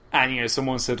 And,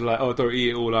 someone said, like, oh, don't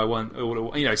eat all I want,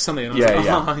 something. And I was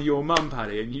like, your mum,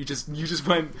 Paddy. And you just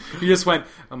went,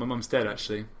 oh, my mum's dead,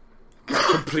 actually.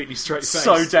 Completely straight face.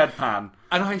 So deadpan.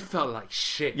 And I felt like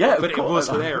shit. Yeah, but it was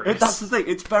hilarious. That's the thing.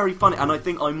 It's very funny, and I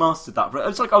think I mastered that.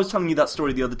 It's like I was telling you that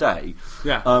story the other day.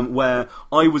 Yeah. Where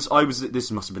I was. This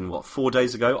must have been 4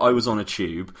 days ago. I was on a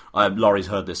tube. Laurie's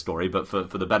heard this story, but for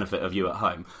the benefit of you at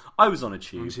home, I was on a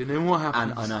tube. And then what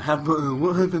happened? And I had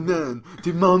what happened then?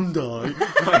 Did Mum die?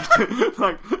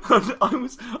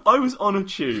 I was on a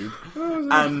tube,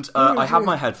 and I had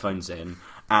my headphones in.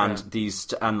 And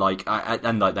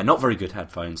they're not very good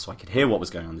headphones, so I could hear what was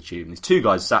going on in the tube. And these two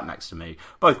guys sat next to me,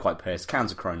 both quite pissed,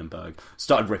 cans of Kronenberg,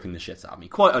 started ripping the shit out of me,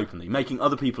 quite openly, making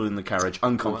other people in the carriage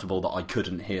uncomfortable that I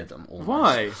couldn't hear them. Almost.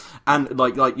 Why? And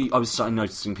I was starting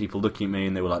noticing people looking at me,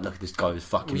 and they were like, "Look, this guy was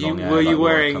fucking long hair." Were you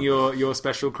wearing your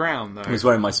special crown though? I was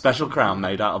wearing my special crown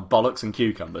made out of bollocks and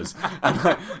cucumbers, and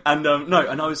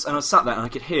I was sat there, and I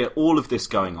could hear all of this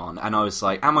going on, and I was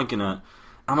like, Am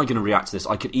I gonna react to this?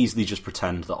 I could easily just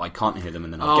pretend that I can't hear them,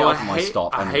 and then I'd get off on my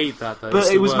stop. I hate that, though.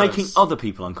 But it was making other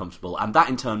people uncomfortable, and that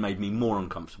in turn made me more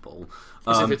uncomfortable.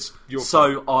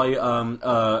 So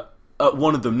I,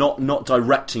 one of them, not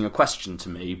directing a question to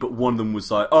me, but one of them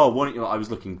was like, "Oh, why don't you?" I was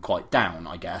looking quite down,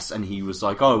 I guess, and he was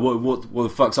like, "Oh, what the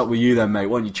fuck's up with you then, mate?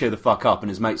 Why don't you cheer the fuck up?" And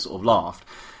his mate sort of laughed,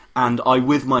 and I,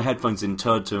 with my headphones in,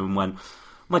 turned to him and went,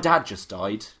 "My dad just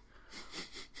died."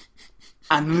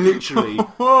 And literally,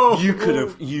 you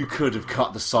could have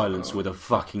cut the silence with a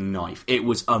fucking knife. It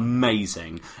was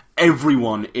amazing.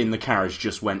 Everyone in the carriage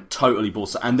just went totally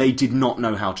balls, and they did not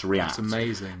know how to react. It's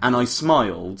amazing. And I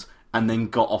smiled, and then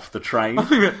got off the train.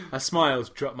 I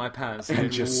smiled, dropped my pants, and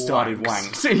just started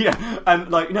wanked. Yeah,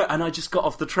 and and I just got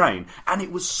off the train, and it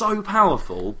was so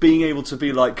powerful being able to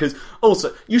be like, because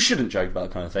also you shouldn't joke about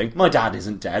that kind of thing. My dad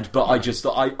isn't dead, but I just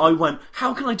thought I went,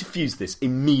 how can I diffuse this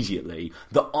immediately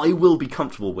that I will be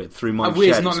comfortable with through my shared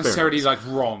experience? It's not necessarily like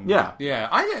wrong. Yeah.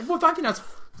 I think that's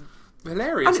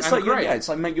hilarious, and it's like great. It's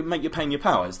like make your pain your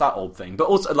power. It's that old thing, but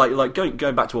also like going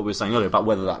back to what we were saying earlier about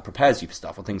whether that prepares you for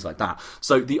stuff or things like that.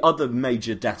 So the other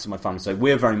major deaths in my family. So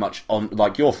we're very much on,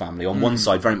 like your family, on one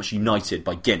side, very much united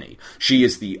by Guinea. She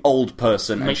is the old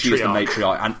person, and she is the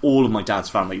matriarch. And all of my dad's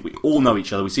family, we all know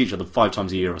each other. We see each other 5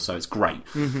 times a year or so. It's great.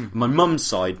 My mum's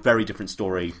side, very different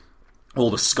story. All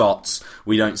the Scots,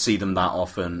 we don't see them that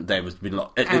often. There was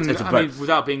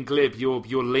without being glib, your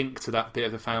link to that bit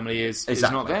of the family is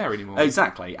not there anymore.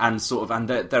 Exactly, and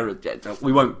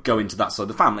we won't go into that side of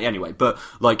the family anyway. But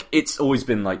like, it's always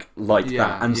been like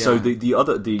that. And so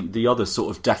the other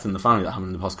sort of death in the family that happened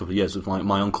in the past couple of years was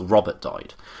my uncle Robert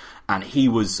died, and he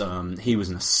was an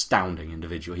astounding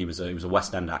individual. He was a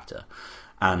West End actor,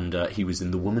 and he was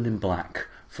in The Woman in Black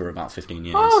for about 15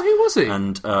 years. Oh, who was he?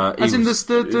 And in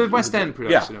the West End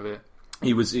production of it.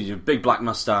 He was a big black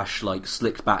moustache, like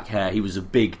slicked back hair. He was a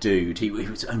big dude. He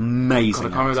was amazing.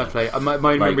 God, I can't remember that play. I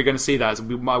remember going to see that.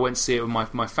 I went to see it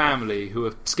with my family, who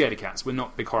are scaredy cats. We're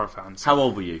not big horror fans. How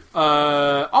old were you?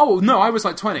 No, I was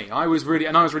like 20. I was really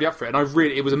up for it, and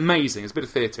it was amazing. It's a bit of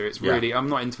theatre. It's really, I'm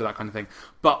not into that kind of thing.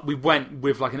 But we went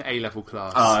with like an A-level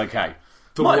class. Oh, okay.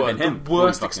 The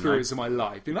worst experience of my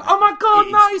life. Being like, oh my god,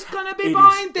 no, he's gonna be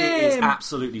behind him. It is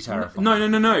absolutely terrifying.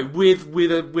 No. With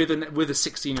a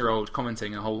 16-year-old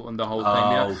commenting on the whole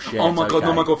thing. Shit, oh my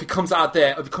god, if he comes out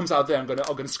there, I'm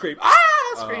gonna scream. Ah!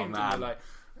 Scream. Oh, man.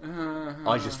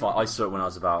 I saw it when I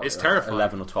was about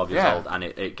 11 or 12 years old, and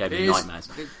it gave me nightmares.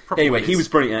 Anyway, he was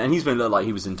brilliant, and he's been like,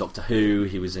 he was in Doctor Who,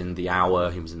 he was in The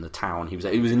Hour, he was in The Town, he was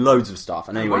in loads of stuff.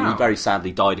 And anyway, he very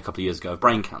sadly died a couple of years ago of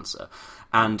brain cancer,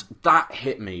 and that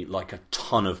hit me like a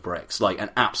ton of bricks, like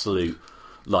an absolute,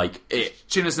 like it.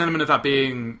 Do you know, there's an element of that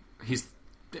being he's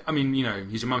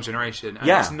your mum's generation, and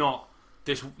it's not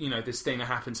this thing that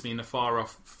happened to me in the far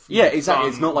off. Yeah, exactly.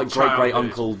 It's not like great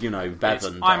uncle,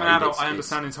 Bevan. I'm an adult. I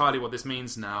understand entirely what this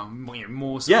means now.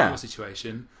 More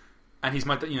situation. And he's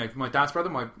my dad's brother,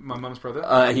 my mum's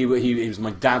brother. He was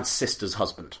my dad's sister's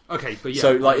husband. Okay, but yeah.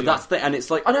 So that's the, and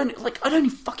it's like I'd only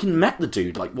fucking met the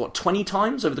dude 20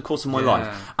 times over the course of my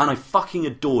life, and I fucking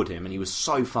adored him, and he was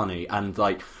so funny, and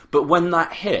but when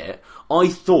that hit, I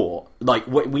thought,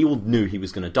 we all knew he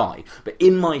was going to die, but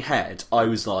in my head, I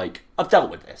was like, I've dealt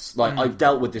with this. I've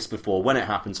dealt with this before. When it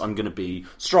happens, I'm going to be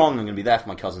strong, I'm going to be there for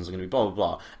my cousins, I'm going to be blah, blah,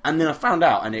 blah. And then I found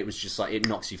out, and it was just it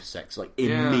knocks you for six,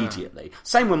 immediately.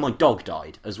 Same when my dog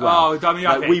died, as well. Oh,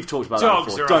 I mean, we've talked about that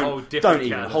before. Don't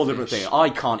even, a whole different thing. I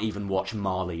can't even watch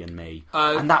Marley and Me.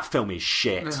 And that film is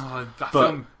shit.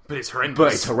 But it's horrendous.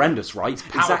 But it's horrendous, right?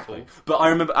 Exactly. But I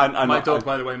remember... And my dog,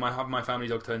 by the way, my family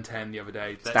dog turned 10 the other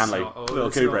day. Stanley. Little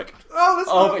Kubrick.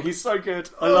 But he's so good.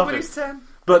 I love it. He's 10.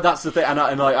 But that's the thing, and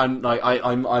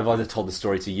I've either told the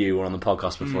story to you or on the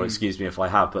podcast before, excuse me if I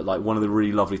have, but one of the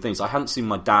really lovely things, I hadn't seen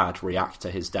my dad react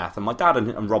to his death, and my dad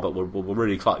and Robert were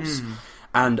really close.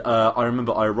 And I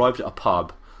remember I arrived at a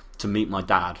pub to meet my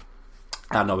dad,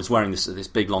 and I was wearing this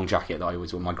big long jacket that I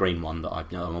always wear, my green one that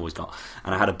I've always got,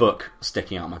 and I had a book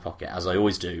sticking out of my pocket, as I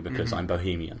always do, because I'm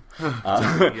bohemian.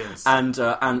 Yes. And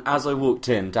as I walked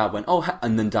in, Dad went, oh,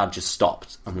 and then Dad just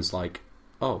stopped and was like,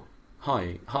 oh,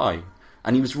 hi.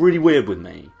 And he was really weird with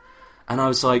me, and I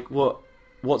was like,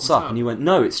 what's up? And he went,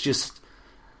 no, it's just,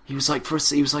 he was like,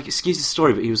 excuse the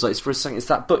story, but he was like, it's for a second, it's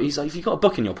that book. He's like, have you got a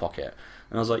book in your pocket?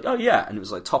 And I was like, oh yeah, and it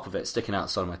was top of it sticking out the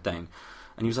side of my thing.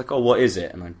 And he was like, oh, what is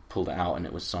it? And I pulled it out, and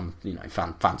it was some,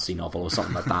 fancy novel or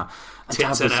something like that. And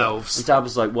Tits and elves. And Dad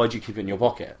was like, why'd you keep it in your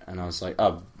pocket? And I was like,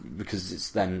 oh, because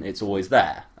it's always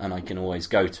there, and I can always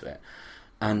go to it.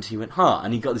 And he went, huh?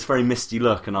 And he got this very misty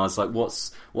look, and I was like, what?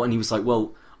 And he was like,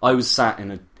 well, I was sat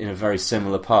in a very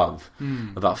similar pub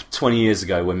about 20 years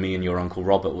ago when me and your Uncle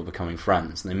Robert were becoming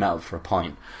friends, and they met up for a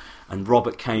pint. And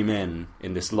Robert came in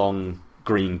this long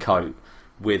green coat,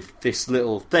 with this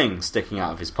little thing sticking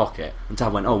out of his pocket. And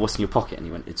Dad went, oh, what's in your pocket? And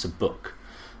he went, it's a book.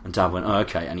 And Dad went, oh,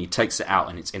 okay. And he takes it out,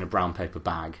 and it's in a brown paper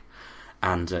bag.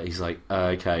 And he's like,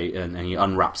 okay. And he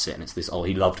unwraps it, and it's this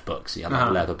he loved books. He had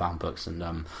leather-bound books.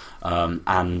 And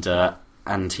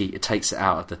he takes it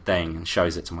out of the thing and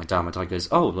shows it to my dad. My dad goes,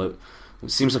 oh, look, it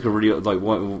seems like a really,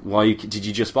 why did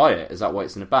you just buy it? Is that why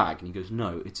it's in a bag? And he goes,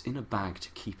 no, it's in a bag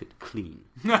to keep it clean.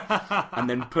 And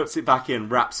then puts it back in,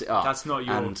 wraps it up. That's not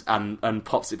your... And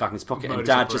pops it back in his pocket. And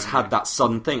Dad just had that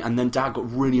sudden thing. And then Dad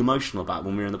got really emotional about it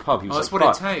when we were in the pub. He was that's what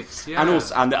it takes, yeah. And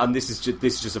also, and this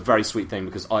is just a very sweet thing,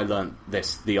 because I learned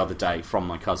this the other day from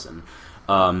my cousin.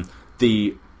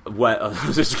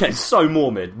 This is getting so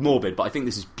morbid, but I think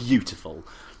this is beautiful.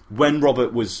 When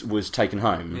Robert was taken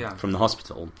home from the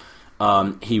hospital,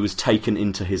 he was taken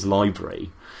into his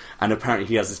library, and apparently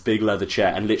he has this big leather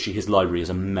chair, and literally his library is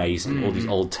amazing, all these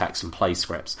old texts and play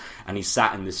scripts, and he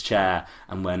sat in this chair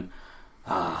and went,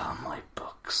 my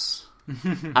books.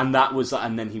 And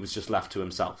then he was just left to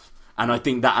himself. And I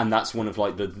think that's one of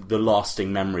the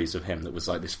lasting memories of him, that was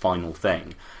this final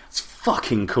thing. It's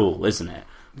fucking cool, isn't it?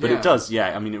 But it does,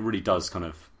 I mean, it really does kind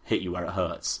of hit you where it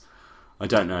hurts. I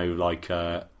don't know,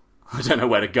 I don't know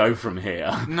where to go from here.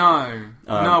 No.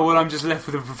 Well, I'm just left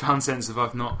with a profound sense of I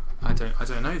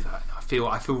don't know that.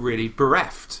 I feel really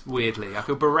bereft, weirdly. I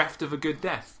feel bereft of a good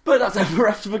death. But that's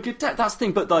bereft of a good death. That's the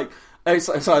thing, but it's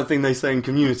like the thing they say in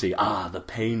Community, the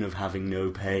pain of having no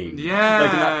pain. Yeah.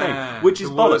 In that thing. Which is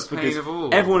bollocks, because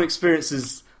everyone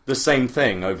experiences the same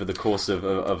thing over the course of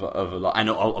a lot, and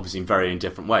obviously in very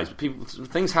different ways. But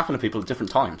things happen to people at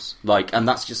different times, and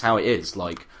that's just how it is.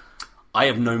 I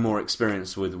have no more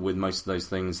experience with most of those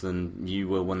things than you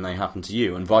will when they happen to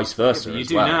you, and vice versa.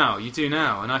 Yeah, you do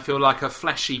now, and I feel like a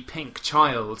fleshy pink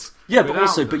child. Yeah, but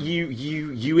also, but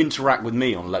you interact with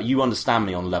me on you understand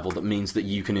me on a level that means that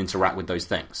you can interact with those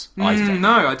things. I think.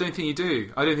 No, I don't think you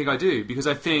do. I don't think I do, because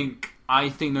I think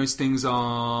those things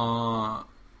are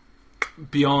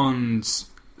beyond.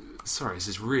 Sorry, this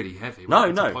is really heavy.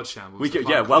 Welcome to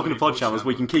Podshambles.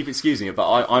 We can keep excusing it,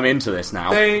 but I'm into this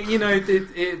now.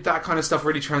 That kind of stuff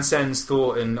really transcends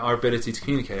thought and our ability to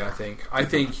communicate. I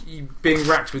think being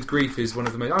racked with grief is one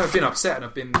of the most. I've been upset and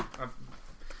I've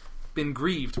been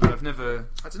grieved, but I've never.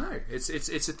 I don't know. It's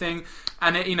a thing,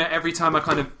 and every time I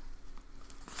kind of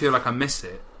feel like I miss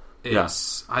it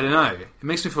is I don't know. It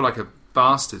makes me feel like a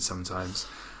bastard sometimes.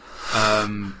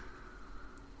 Who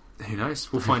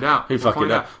knows? We'll find out.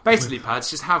 Basically, Pads,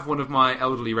 just have one of my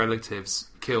elderly relatives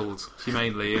killed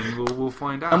humanely, and we'll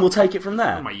find out. And we'll take it from there.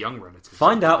 One of my young relatives.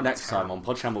 Find out next time on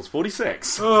Podshambles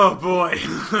 46. Oh boy,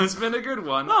 it's been a good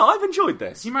one. Oh, I've enjoyed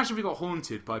this. Can you imagine if we got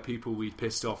haunted by people we'd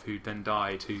pissed off who then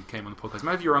died, who came on the podcast?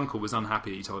 Maybe your uncle was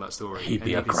unhappy that you told that story. He'd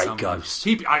be a great ghost.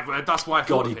 That's why I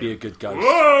thought he'd be a good ghost.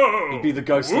 Whoa! He'd be the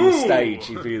ghost on the stage.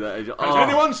 He'd be there. Has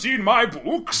anyone seen my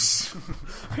books?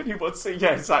 Anyone seen?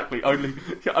 Yeah, exactly. Only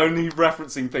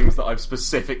referencing things that I've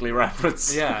specifically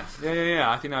referenced. Yeah.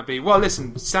 I think that'd be... Well,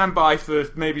 listen, stand by for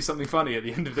maybe something funny at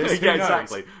the end of this. Yeah,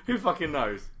 exactly. Who fucking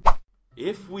knows?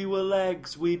 If we were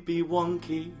legs, we'd be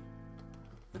wonky.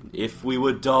 And if we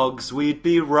were dogs, we'd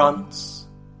be runts.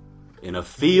 In a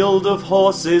field of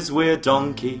horses, we're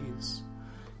donkeys.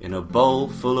 In a bowl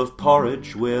full of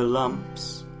porridge, we're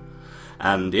lumps.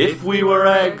 And if we were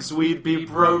eggs, we'd be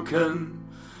broken.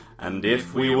 And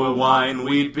if we were wine,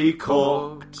 we'd be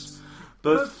corked.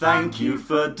 But thank you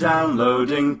for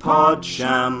downloading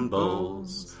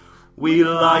Podshambles. We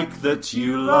like that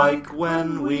you like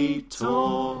when we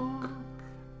talk.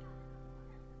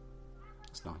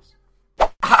 That's nice.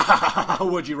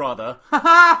 Would you rather?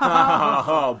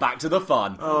 Back to the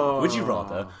fun. Would you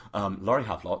rather? Laurie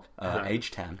Havelock,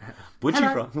 age 10. Would you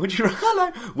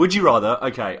rather?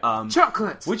 Okay.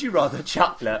 Chocolate. Would you rather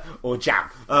chocolate or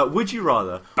jam? Would you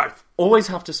rather both always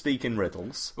have to speak in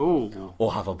riddles,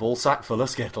 or have a ball sack full of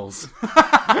Skittles?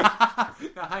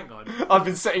 Now, hang on. I've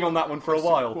been sitting on that one for a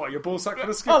while. What, your ball sack full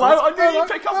of Skittles? Hello, I knew you'd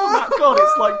pick up on that. God,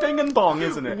 it's like ding and bong,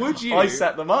 isn't it? Would you? I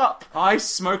set them up. I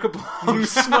smoke a bowl. You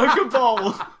smoke a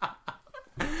bowl.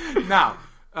 Now,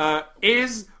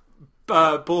 is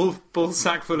ball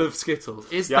sack full of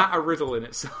Skittles, is that a riddle in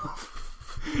itself?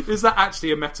 Is that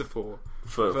actually a metaphor?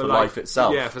 For life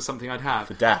itself? Yeah, for something I'd have.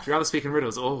 For death. If you'd rather speak in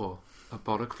riddles, or a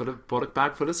bollock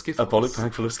bag full of Skittles. A bollock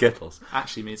bag full of Skittles.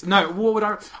 Actually means... No, what would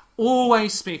I...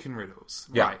 Always speak in riddles.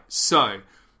 Yeah. Right, so...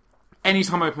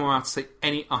 Anytime I open my mouth to say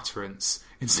any utterance,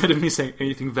 instead of me saying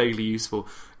anything vaguely useful,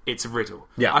 it's a riddle.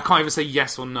 Yeah. I can't even say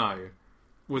yes or no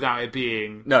without it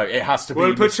being... No, it has to be...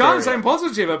 Well, perchance I'm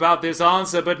positive about this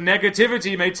answer, but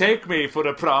negativity may take me for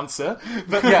a prancer.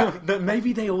 But yeah, but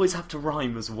maybe they always have to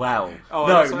rhyme as well. Oh,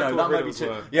 no, that might be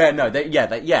too... Yeah, no,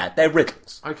 they're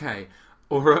riddles. Okay.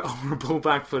 Or a ball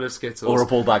bag full of Skittles. Or a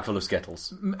ball bag full of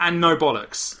Skittles. And no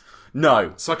bollocks.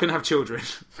 No. So I couldn't have children.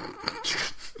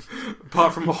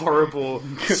 Apart from horrible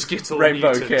Skittle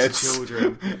Rainbow mutant kids.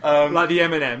 children. Like the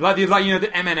M&M. Like the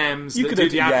M&Ms that do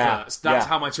the adverts. That's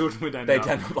how my children would end up.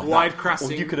 They'd end up like wide that.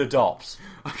 crashing. Or you could adopt.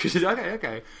 Okay. Could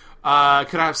I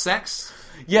have sex?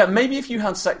 Yeah, maybe if you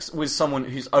had sex with someone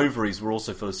whose ovaries were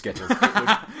also full of Skittles,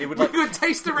 it would you would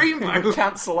taste the rainbow. It would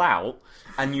cancel out,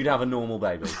 and you'd have a normal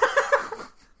baby.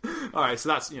 Alright, so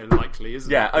that's likely, isn't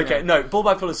it? Yeah, okay, no, ball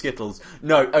bag full of Skittles.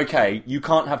 No, okay, you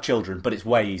can't have children, but it's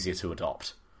way easier to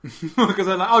adopt. Because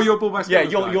they're like, you're a ball bag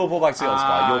Skittles guy. You're a ball bag Skittles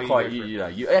guy. You're quite,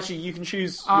 you can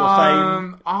choose your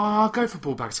fame. I'll go for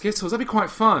ball bag Skittles. That'd be quite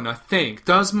fun, I think.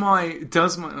 Does my, I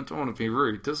don't want to be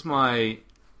rude, does my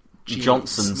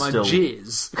Johnson my still...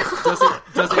 jizz,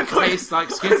 does it taste like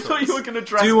Skittles? I thought you were going to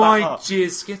dress Do that I up.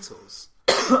 jizz Skittles?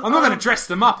 I'm not going to dress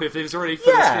them up if it's already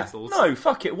full of Skittles. No,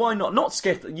 fuck it, why not? Not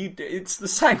Skittles, it's the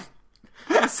same.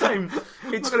 It's I'm not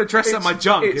going to dress up my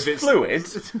junk if it's fluid,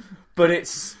 but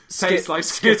it's tastes like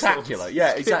Skittles. Skitacular.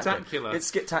 Yeah, exactly. It's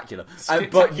skitacular.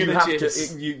 But you have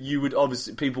to. You would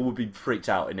obviously, people would be freaked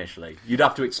out initially. You'd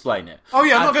have to explain it. Oh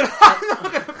yeah, I'm not going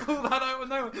to pull that out with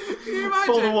no one. Can you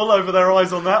imagine? Pull the wool over their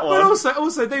eyes on that one. But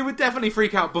also, they would definitely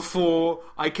freak out before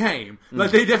I came.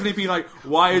 Like they'd definitely be like,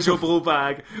 "Why is your ball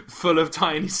bag full of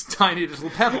tiny little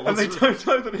pebbles?" And they don't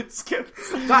know that it's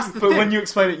Skittles. That's the thing. But when you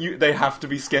explain it, they have to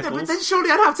be Skittles. Yeah, but then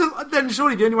surely I'd have to. Then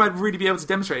surely the only way I'd really be able to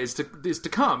demonstrate is to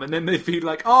come, and then they'd be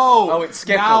like, "Oh, it's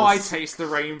Skittles. Now I taste the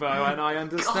rainbow, and I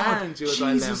understand your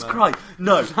dilemma." Jesus Christ!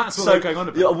 No, that's what they're going on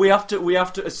about. We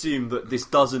have to assume that this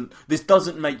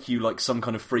doesn't make you like some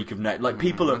kind of freak of net. Like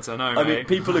people are. I don't know, mate.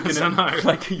 People are gonna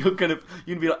like you're gonna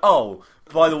be like, oh,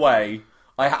 by the way.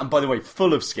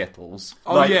 Full of Skittles.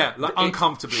 Oh, like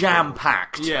uncomfortably jam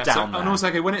packed down there. And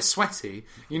also, when it's sweaty,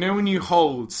 when you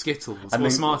hold Skittles or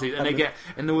Smarties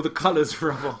and all the colours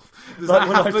rub off. Like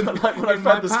when I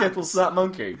fed the Skittles to that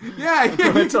monkey. Yeah.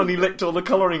 And he licked all the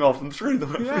colouring off and threw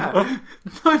them. Yeah.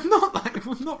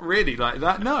 No, not really like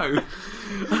that. No.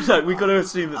 No, we've got to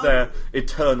assume that they're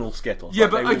eternal Skittles. Yeah,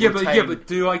 but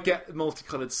do I get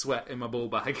multicoloured sweat in my ball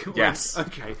bag? Yes.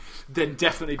 Okay, then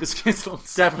definitely the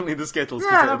Skittles. Definitely the Skittles.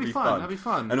 Yeah, that'd be fun. That'd be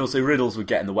fun. And also riddles would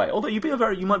get in the way. Although you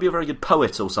might be a very good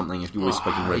poet or something if you were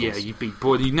speaking riddles. Yeah, you'd be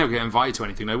bored. You'd never get invited to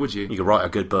anything, though, would you? You could write a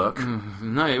good book.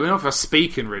 No, we're not for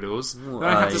speaking riddles.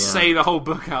 I have to say the whole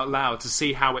book out loud to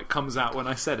see how it comes out when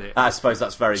I said it. I suppose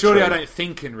that's very true. Surely I don't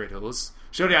think in riddles.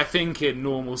 Surely I think in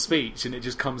normal speech and it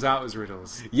just comes out as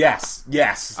riddles. Yes.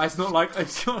 It's not like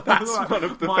that's one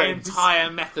of the my things. Entire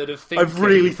method of thinking. I've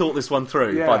really thought this one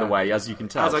through, by the way, as you can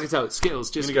tell. As I can tell,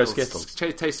 Skittles, just Skittles. Go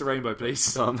Skittles. Taste the rainbow,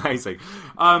 please. Oh, amazing.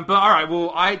 But alright,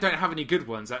 well, I don't have any good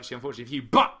ones, actually, unfortunately for you,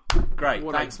 but... Great,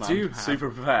 what thanks, I man. do have, super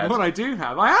prepared. What I do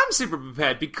have, I am super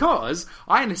prepared because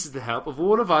I enlisted the help of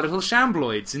all of our little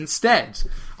shambloids instead.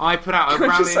 I put out a Can I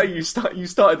rally... just say, you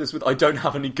started this with, I don't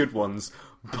have any good ones,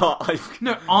 but I've...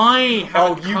 No, I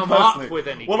haven't come up with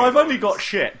any Well, good I've only ones. got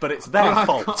shit, but it's their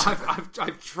fault.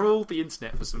 I've trawled the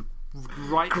internet for some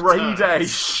great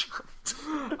days.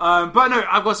 But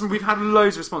no, we've had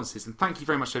loads of responses, and thank you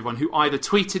very much to everyone who either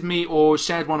tweeted me or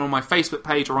shared one on my Facebook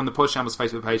page or on the Pod Shambles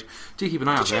Facebook page. Do keep an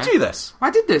eye out there. Did you do this? I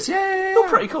did this, yeah. You're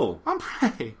pretty cool. I'm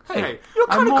pretty. Hey, you're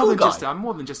kind of cool guy. I'm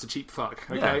more than just a cheap fuck,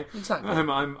 okay? Yeah, exactly.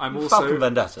 I'm also... Falcon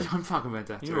Vendetta. I'm Falcon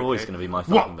Vendetta. You're always going to be my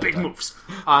Falcon Vendetta. What? Big moves.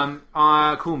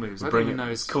 Cool moves. I don't even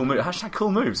know. Cool moves. Hashtag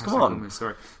cool moves. Come on. Cool moves,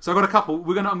 sorry. So I've got a couple. I'm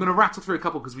going to rattle through a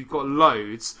couple because we've got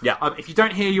loads. Yeah. If you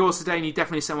don't hear yours today and you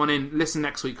definitely send one in, listen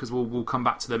next week because we'll come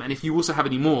back to them. And if you also have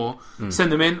any more,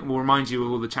 send them in. We'll remind you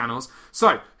of all the channels.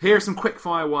 So here are some quick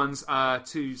fire ones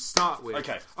to start with.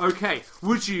 Okay.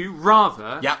 Would you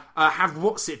rather have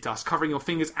what's it dust covering your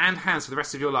fingers and hands for the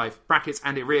rest of your life, brackets,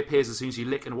 and it reappears as soon as you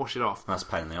lick and wash it off? That's a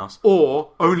pain in the arse. Or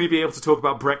only be able to talk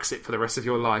about Brexit for the rest of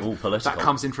your life? Ooh, political. That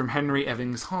comes in from Henry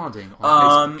Evans Harding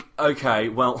on Facebook. Okay,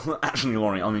 well, actually,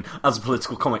 Laurie, I mean, as a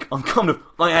political comic, I am going to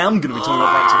be talking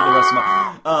about Brexit for the rest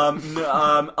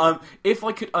of my... if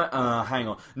I could... hang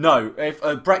on. No, if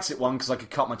Brexit one, because I could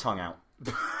cut my tongue out.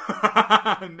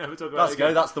 Never talk about Let's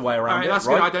go. That's the way around it. That's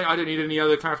right? good. I don't need any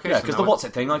other clarification. Yeah, because the what's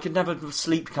it thing, I could never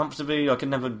sleep comfortably. I could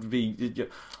never be. It'd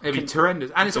be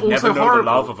horrendous, and it's also never know horrible.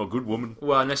 The love of a good woman.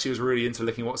 Well, unless she was really into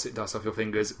licking what's it dust off your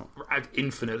fingers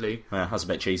infinitely. Yeah, that's a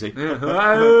bit cheesy. Right,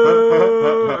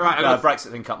 Brexit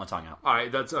thing cut my tongue out. All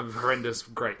right, that's horrendous.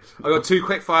 Great. I got two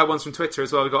quick fire ones from Twitter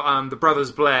as well. We got the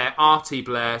brothers Blair. Artie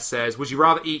Blair says, "Would you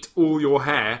rather eat all your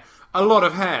hair, a lot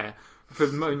of hair?" For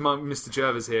Mr.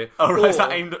 Jervis here. Oh, right, is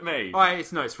that aimed at me?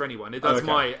 It's for anyone. That's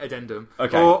my addendum.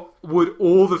 Okay. Or would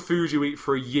all the food you eat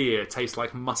for a year taste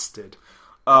like mustard?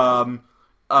 Mustard.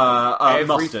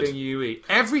 Everything you eat.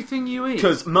 Everything you eat.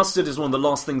 Because mustard is one of the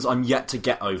last things I'm yet to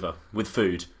get over with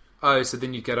food. Oh, so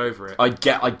then you get over it. I'd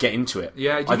get into it.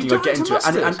 Yeah, I think I'd get into it.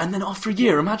 And then after a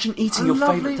year, imagine eating your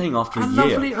favourite thing after a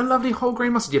year. A lovely whole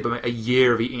grain mustard. Yeah, but a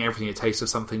year of eating everything, a taste of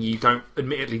something you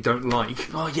admittedly don't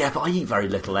like. Oh yeah, but I eat very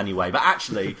little anyway. But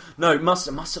actually, no,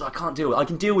 mustard I can't deal with. I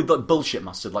can deal with like bullshit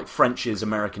mustard, like French's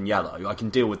American Yellow. I can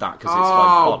deal with that because it's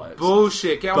like bollocks.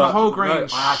 Bullshit. Get on the whole grain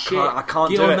shit. I can't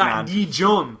Get do on it, that man.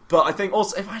 Dijon. But I think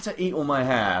also, if I had to eat all my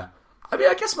hair... I mean,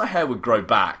 I guess my hair would grow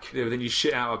back. Yeah, but then you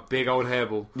shit out a big old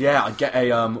hairball. Yeah, I'd get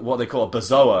a, what they call a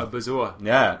bezoar. A bezoar.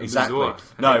 Yeah, exactly.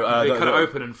 No, they cut it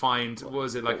open and find, what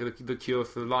was it, like the cure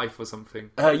for life or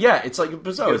something? Yeah, it's like a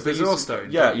bezoar. Yeah, bezoar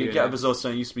stone. Yeah, you get a bezoar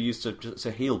stone. It used to be used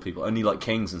to heal people. Only like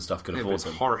kings and stuff could afford them.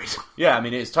 It's horrid. Yeah, I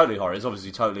mean, it's totally horrid. It's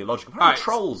obviously totally illogical. Apparently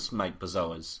trolls make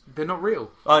bezoars. They're not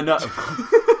real. I know.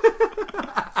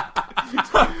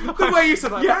 The way you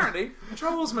said that, apparently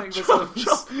trolls make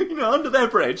bezoars. Under their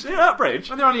bridge. Yeah, that bridge.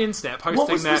 And they're on the internet posting what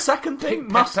was the second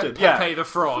thing? Mustard. Pepe the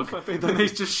frog. And they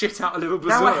just shit out a little bezoar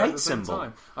now a hate at the same symbol.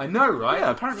 time. I know, right?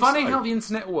 Yeah, apparently Funny so. how the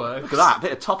internet works. Look at that,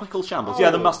 bit of topical shambles.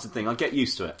 Yeah, the mustard thing. I get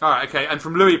used to it. All right, okay. And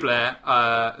from Louis Blair,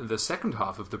 the second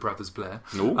half of the Brothers Blair.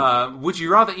 Would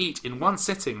you rather eat in one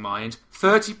sitting, mind,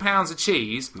 30 pounds of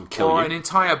cheese or an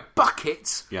entire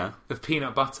bucket of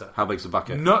peanut butter? How big's the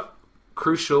bucket? Not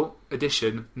crucial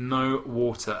addition, no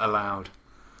water allowed.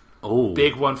 Oh,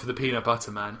 big one for the peanut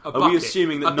butter, man. Are we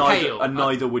assuming that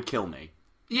neither would kill me?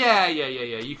 Yeah.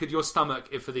 You could your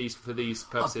stomach for these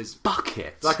purposes. A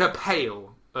bucket, like a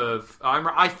pail of.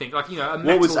 I think a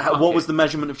metal what was the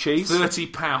measurement of cheese? 30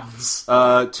 pounds.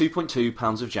 2.2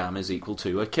 pounds of jam is equal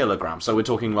to a kilogram. So we're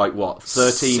talking like what?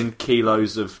 13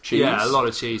 kilos of cheese. Yeah, a lot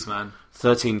of cheese, man.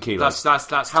 13 kilos.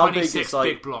 That's how 26 big,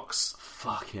 big blocks.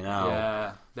 Fucking hell.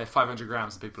 Yeah, they're 500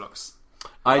 grams of big blocks.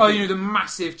 The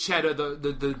massive cheddar,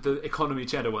 the economy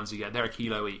cheddar ones you get, they're a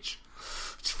kilo each.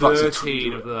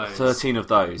 13 of those. 13 of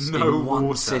those in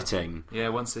one sitting. Yeah,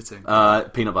 one sitting.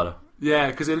 Peanut butter.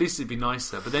 Yeah, because at least it'd be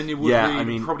nicer. But then it would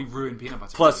probably ruin peanut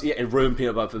butter. Plus, it ruined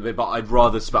peanut butter for a bit, but I'd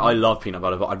rather I love peanut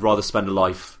butter, but I'd rather spend a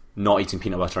life not eating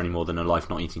peanut butter anymore than a life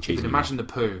not eating cheese anymore. Imagine the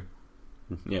poo.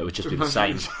 Yeah, it would just be the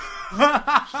same.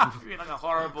 Be like a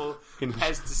horrible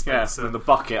Pez dispenser. Yeah, in the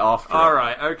bucket after.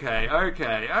 Alright, okay. I'm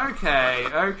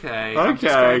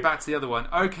just going back to the other one.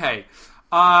 Okay.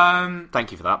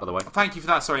 Thank you for that, by the way. Thank you for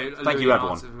that. Sorry, thank you,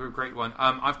 everyone. A great one.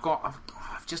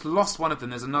 I've just lost one of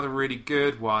them. There's another really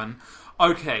good one.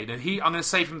 Okay, now I'm going to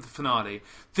save him for the finale.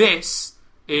 This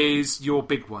is your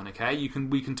big one. Okay,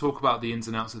 we can talk about the ins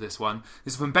and outs of this one.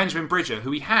 This is from Benjamin Bridger,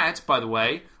 who we had, by the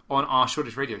way, on our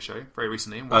Shoreditch radio show very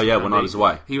recently. Oh yeah, when I was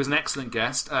away. He was an excellent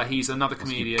guest. He's another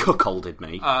comedian. He cuckolded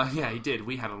me. Yeah, he did.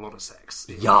 We had a lot of sex.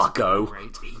 Iago.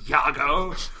 Great.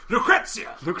 Iago.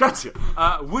 Lucrezia.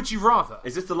 Would you rather?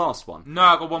 Is this the last one? No,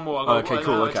 I've got one more. Okay,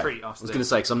 cool. Okay. I was going to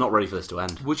say, because I'm not ready for this to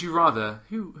end. Would you rather,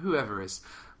 whoever is,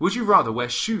 would you rather wear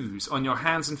shoes on your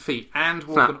hands and feet and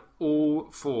walk on all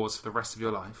fours for the rest of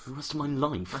your life? The rest of my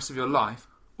life? Rest of your life.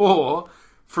 Or,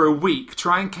 for a week,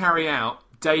 try and carry out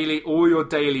all your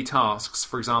daily tasks,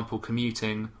 for example,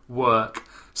 commuting, work,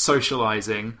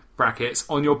 socialising, brackets,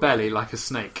 on your belly like a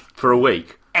snake. For a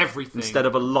week? Everything. Instead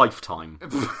of a lifetime.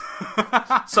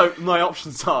 So my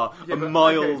options are a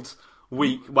mild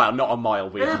week. Well, not a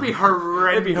mild week. It'd be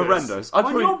horrendous.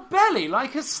 On your belly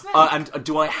like a snake. And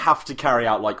do I have to carry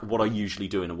out like what I usually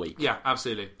do in a week? Yeah,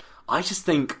 absolutely. I just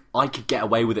think I could get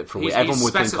away with it for a week. Everyone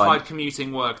would specified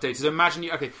commuting work days. So imagine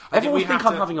you. Okay, everyone would think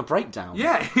I'm having a breakdown.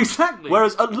 Yeah, exactly.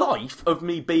 Whereas a life of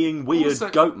me being weird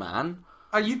goat man.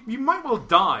 You might well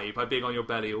die by being on your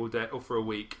belly all day or for a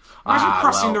week. Imagine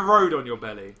crossing the road on your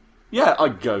belly. Yeah,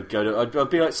 I'd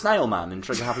be like Snail Man in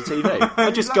Trigger Happy TV.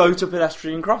 I'd just go to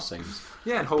pedestrian crossings.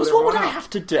 Yeah, and hold it. But what would I have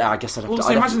to do? I guess I'd have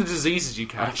to. Imagine the diseases you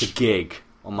catch. I'd have to gig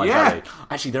on my belly.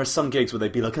 Actually, there are some gigs where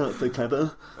they'd be like, "Oh, it's so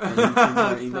clever."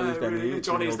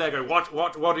 Johnny's there going, "What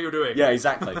are you doing?" Yeah,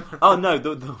 exactly. Oh no,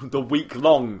 the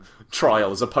week-long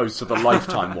trial as opposed to the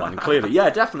lifetime one. Clearly, yeah,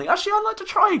 definitely. Actually, I'd like to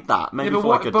try that. Maybe for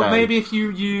like a day. But maybe if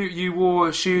you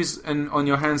wore shoes on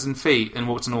your hands and feet and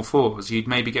walked on all fours, you'd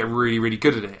maybe get really, really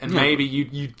good at it, and maybe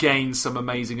you'd gain some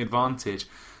amazing advantage.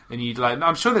 And you'd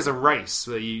I'm sure there's a race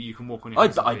where you can walk on your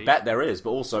hands and feet. I bet there is, but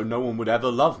also no one would ever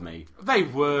love me. They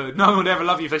would. No one would ever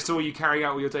love you if they saw you carrying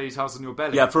out all your daily tasks on your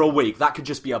belly. Yeah, for a week. That could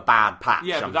just be a bad patch.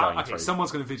 Yeah, but through.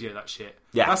 Someone's going to video that shit.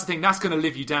 Yeah. That's the thing. That's going to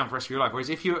live you down for the rest of your life. Whereas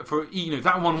if you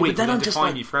that 1 week would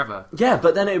define you forever. Yeah,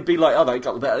 but then it would be like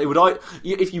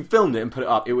if you filmed it and put it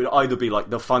up, it would either be like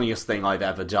the funniest thing I've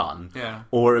ever done,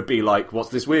 or it'd be like, what's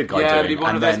this weird guy doing?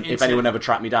 And then if anyone ever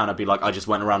tracked me down, I'd be like, I just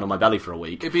went around on my belly for a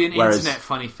week. It'd be an internet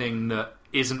funny thing that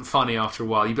isn't funny after a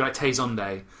while. You'd be like Tay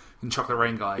Zonday and Chocolate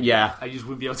Rain Guy. Yeah. I just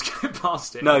wouldn't be able to get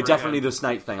past it. No, definitely the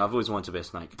snake thing. I've always wanted to be a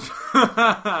snake.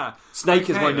 Snake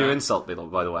is my new insult,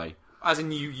 by the way. As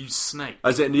in you snake.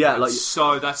 As in,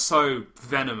 that's so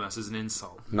venomous as an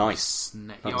insult. Nice.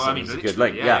 Snake. That's a good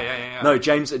link. Yeah. No,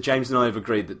 James and I have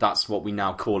agreed that that's what we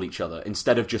now call each other.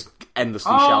 Instead of just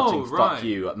endlessly shouting "fuck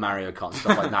you" at Mario Kart and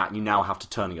stuff like that, you now have to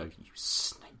turn and go, "You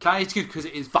snake." That is good because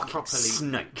it is properly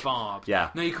snake. Barbed.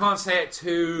 Yeah. No, you can't say it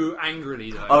too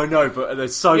angrily though. Oh no, but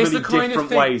there's so many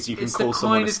different ways you can call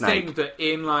someone a snake. It's the kind of thing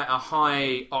that in like a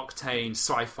high octane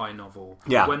sci-fi novel,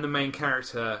 when the main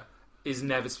character is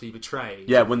inevitably betrayed.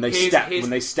 Yeah, when they step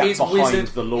behind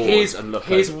the Lord and look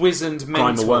his at wizened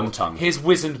mentor, Wormtongue. His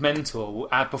wizened mentor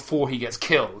before he gets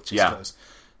killed just goes,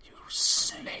 "You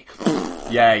snake."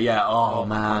 Yeah. Oh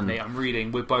man.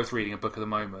 We're both reading a book at the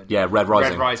moment. Yeah, Red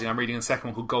Rising. I'm reading a second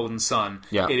one called Golden Sun.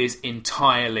 Yeah. It is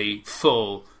entirely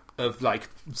full of like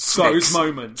those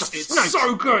moments. It's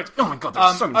so good. Oh my god,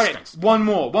 there's so many snakes. One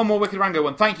more Wicked Rango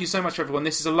one. Thank you so much, everyone.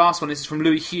 This is the last one. This is from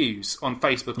Louis Hughes on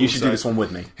Facebook. You should do this one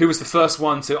with me. Who was the first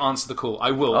one to answer the call?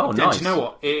 I will. Oh, nice. Do you know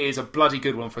what? It is a bloody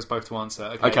good one for us both to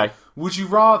answer. Okay. Would you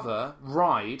rather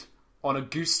ride on a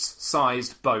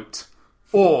goose-sized boat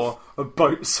or a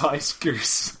boat-sized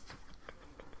goose?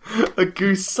 A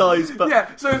goose-sized boat.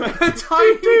 Yeah, so a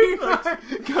tiny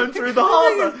going through the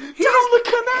harbour, down the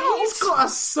canal. He's got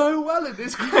us so well at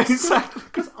this quiz. Exactly.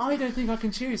 Because I don't think I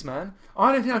can choose, man.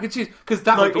 I don't think I can choose. Because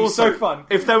that would be so fun.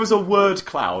 If there was a word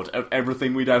cloud of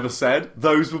everything we'd ever said,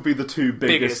 those would be the two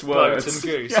biggest words. Boat and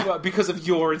goose. Yeah. Because of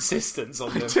your insistence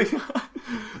on them.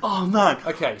 Oh man.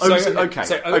 Okay. So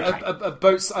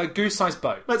a goose-sized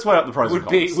boat. Let's weigh up the pros and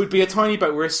cons. Would be a tiny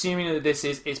boat. We're assuming that this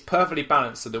is perfectly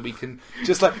balanced, so that we can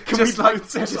just like one of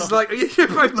those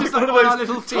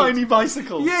little tiny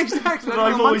bicycles. Yeah, exactly. That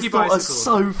I've always thought are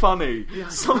so funny. Yeah.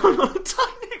 Someone on a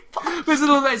tiny There's a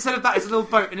little instead of that, it's a little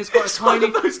boat, and it's got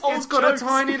a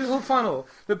tiny little funnel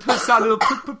that puts that little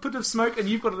put of smoke, and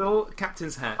you've got a little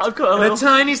captain's hat. I've got a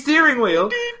tiny steering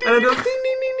wheel, and a little ding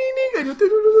ding ding ding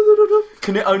ding.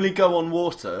 Can it only go on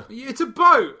water? It's a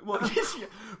boat.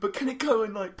 But can it go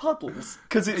in like puddles?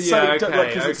 Because it's so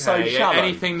shallow.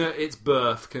 Anything that its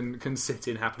birth can sit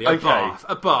in happily.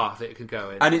 A bath it could go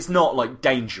in, and it's not like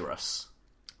dangerous.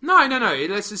 No.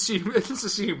 Let's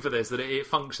assume for this that it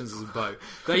functions as a boat.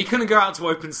 That you couldn't go out to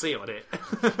open sea on it.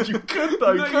 You could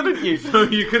though, couldn't you? No,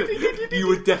 you couldn't. You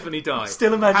would definitely die.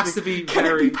 Still imagine. Has to be can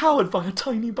it be powered by a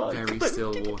tiny boat? Very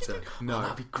still water. No,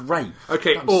 that'd be great.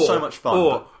 Okay, so much fun.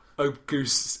 Or a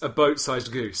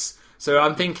boat-sized goose. So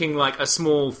I'm thinking like a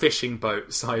small fishing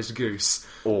boat-sized goose.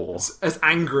 Or as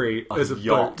angry as a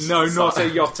yacht. boat. No, not a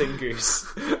yachting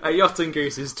goose. A yachting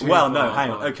goose is too Well, no, hang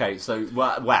on. Okay, so,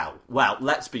 well,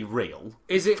 let's be real.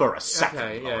 Is it? For a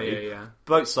second. Okay, yeah.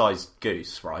 Boat-sized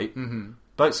goose, right? Mm-hmm.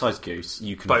 Boat-sized goose,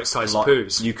 you can... Boat-sized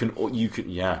poos. You can,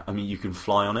 yeah, I mean, you can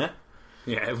fly on it.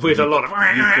 Yeah, with a lot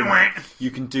of... You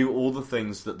can do all the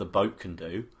things that the boat can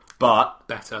do. But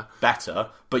better,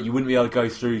 but you wouldn't be able to go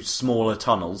through smaller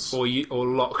tunnels or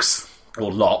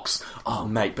locks. Oh,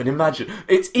 mate, but imagine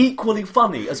it's equally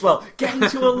funny as well. Getting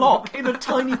to a lock in a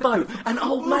tiny boat, and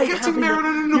mate getting there on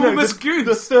an enormous goose.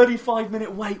 The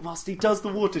 35-minute wait whilst he does the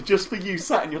water just for you,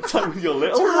 sat in your toe with your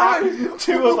little hat.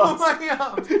 Two of us,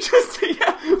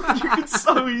 you could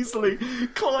so easily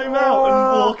climb out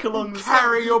and walk along the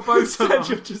carry your boat along.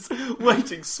 You're just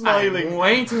waiting, smiling,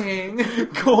 waiting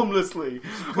gormlessly.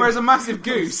 Whereas a massive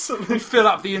goose would fill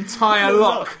up the entire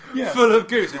lock full of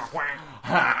goose.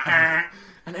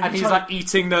 And he's like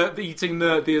eating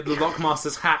the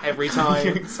lockmaster's hat every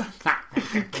time.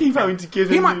 Keep having to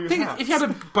give him new hats. If you had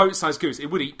a boat-sized goose, it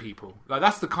would eat people. Like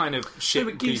that's the kind of shit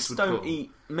but geese would don't pull. eat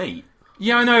meat.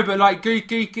 Yeah, I know, but like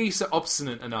geese are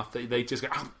obstinate enough that they just go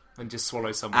and just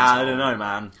swallow someone's I don't know,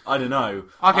 man. I don't know.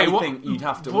 Okay, I think you'd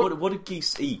have to. What do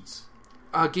geese eat?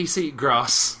 Geese eat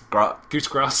grass. Goose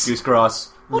grass. Goose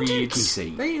grass. What reeds. do geese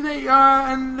eat? They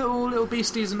and little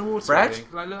beasties in the water. Bread? I think.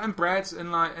 And bread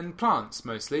and plants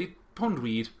mostly.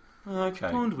 Pondweed. Okay.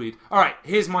 Pondweed. Alright,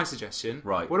 here's my suggestion.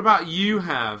 Right. What about you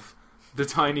have the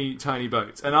tiny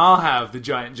boat and I'll have the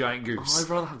giant goose? I'd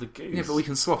rather have the goose. Yeah, but we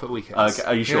can swap at weekends. Okay,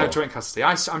 are you sure? Joint custody.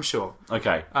 I'm sure.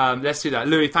 Okay. Let's do that.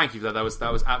 Louis, thank you for that.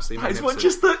 That was absolutely magnificent.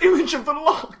 Just the image of the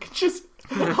lock. Just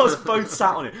us both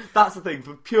sat on it. That's the thing.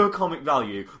 For pure comic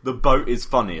value, the boat is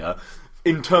funnier.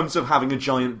 In terms of having a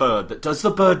giant bird, does the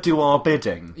bird do our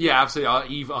bidding? Yeah,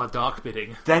 absolutely. Our dark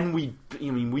bidding. Then we'd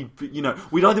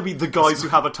either be the guys who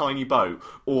have a tiny boat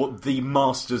or the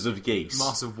masters of geese.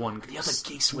 Master of one goose. The other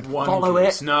geese would follow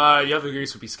it. No, the other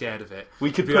goose would be scared of it.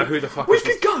 We could who the fuck? We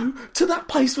could go to that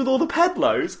place with all the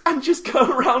pedlos and just go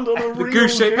around on a the real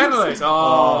goose-shaped pedlos.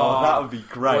 Oh, that would be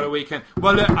great. What a weekend!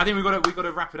 Well, look, I think we've got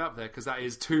to wrap it up there because that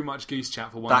is too much goose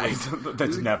chat for one week.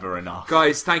 That's never enough.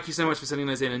 Guys, thank you so much for sending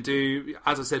those in, and do,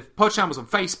 as I said, Podshambles on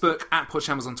Facebook,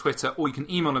 @Podshambles on Twitter, or you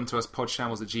can email them to us,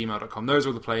 podshambles@gmail.com. Those are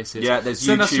all the places. Yeah, there's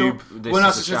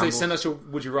YouTube. Send us your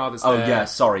would you rather's there. Oh yeah,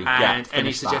 sorry. And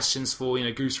any suggestions for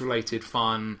goose related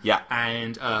fun. Yeah.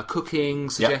 And cooking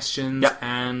suggestions. Yeah.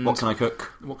 And what can I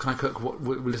cook? What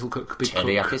little cook? Big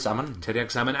teriyaki salmon.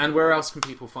 Teriyaki salmon. And where else can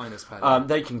people find us, Paddy?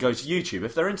 They can go to YouTube.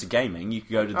 If they're into gaming, you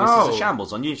can go to This Is a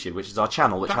Shambles on YouTube, which is our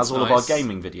channel, which has all of our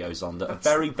gaming videos on that are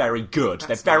very, very good.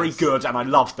 They're very good, and I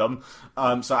love them.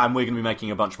 And we're going to be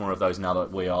making a bunch more of those now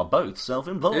that we are both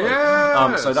self-employed.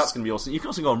 Yes. So that's going to be awesome. You can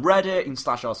also go on Reddit, you can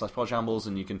 /r/podshambles,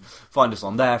 and you can find us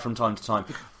on there from time to time.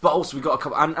 But also we've got a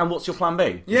couple. And what's your plan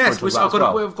B? Yes, we've got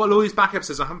all these back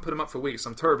episodes. I haven't put them up for weeks.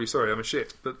 I'm terribly sorry. I'm a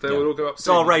shit. But they will all go up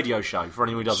soon. It's our radio show for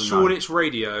anyone who doesn't know. Shoreditch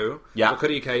Radio. Yeah.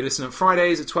 UK. Listen on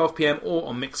Fridays at 12 p.m. or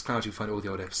on Mixcloud. You'll find all the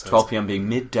old episodes. 12 p.m. being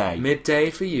midday. Midday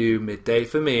for you. Midday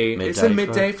for me. It's a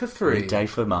midday for three. Midday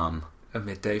for mum. A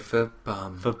midday for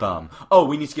bum. For bum. Oh,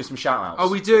 we need to give some shout-outs. Oh,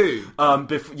 we do?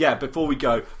 Before we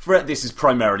go, this is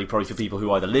primarily probably for people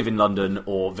who either live in London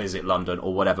or visit London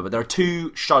or whatever, but there are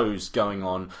two shows going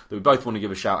on that we both want to give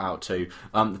a shout-out to.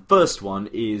 The first one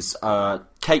is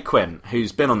Kate Quinn,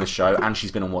 who's been on this show, and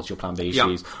she's been on What's Your Plan B. Yep.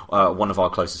 She's one of our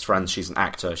closest friends. She's an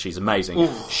actor. She's amazing.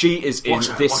 Ooh, she is in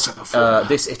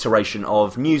this iteration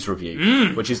of News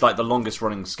Review, which is like the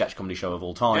longest-running sketch comedy show of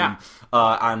all time.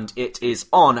 Yeah. And it is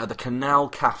on at the Canal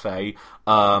Cafe.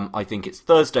 I think it's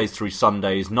Thursdays through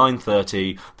Sundays,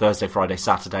 9:30, Thursday, Friday,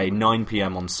 Saturday, 9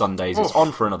 p.m. on Sundays. It's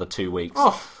on for another 2 weeks.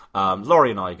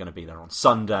 Laurie and I are going to be there on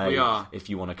Sunday. We are. If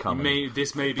you want to come,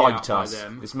 this may be fight out us. by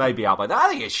then. This may be out by then. I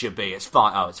think it should be. It's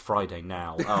fine. Oh, it's Friday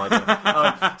now. Oh, I don't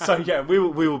know. So yeah, we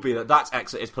will be there. That's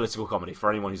excellent. It's political comedy for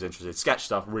anyone who's interested. Sketch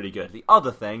stuff, really good. The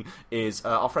other thing is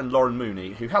our friend Lauren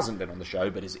Mooney, who hasn't been on the show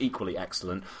but is equally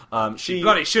excellent. She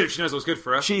bloody should if she knows what's good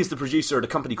for her. She is the producer at a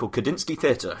company called Kadinsky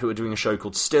Theatre, who are doing a show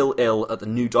called Still Ill at the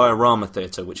New Diorama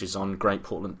Theatre, which is on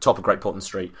top of Great Portland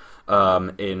Street.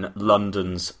 In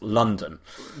London's London,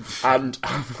 and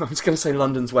I was going to say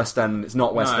London's West End. It's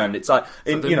not West End. It's like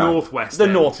the Northwest. The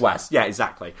Northwest. Yeah,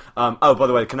 exactly. Oh, by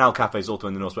the way, the Canal Cafe is also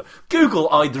in the Northwest. Google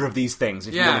either of these things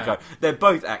if you want to go. They're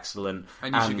both excellent,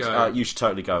 and you should go. You should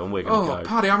totally go, and we're going to go. Oh,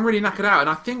 Paddy, I'm really knackered out, and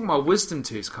I think my wisdom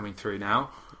tooth's coming through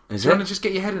now. Is Do you it? want to just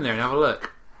get your head in there and have a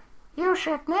look? You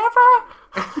should never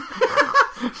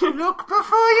look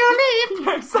before you leap.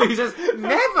 Yeah, so he says,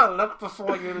 never look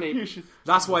before you leap.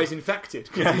 That's why he's infected.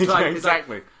 Yeah, he's like,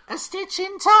 exactly. A stitch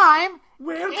in time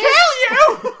will kill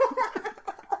you.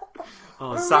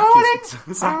 Oh, Zach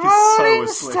is so rolling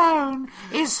asleep. stone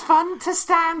is fun to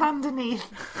stand underneath.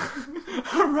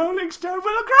 A rolling stone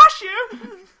will crush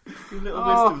you. Your little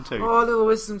wisdom tooth. Oh, little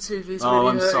wisdom tooth is Oh, really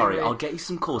I'm hurting sorry. me. I'll get you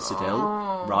some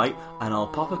Corsadil, right? And I'll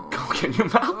pop a cock in your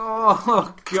mouth.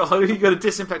 Oh, God. You've got to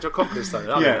disinfect your cock this time.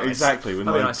 Yeah, exactly. With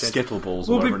my Skittle balls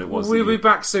or whatever it was. We'll be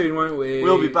back soon, won't we?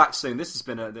 We'll be back soon. This has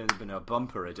been a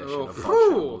bumper edition of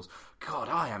Podshambles. God,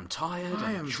 I am tired.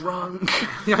 I am drunk.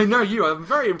 Yeah, I know you. I'm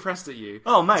very impressed at you.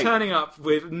 Oh, mate. Turning up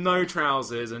with no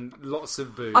trousers and lots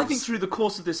of booze. I think through the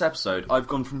course of this episode, I've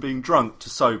gone from being drunk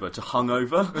to sober to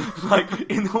hungover,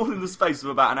 all in the space of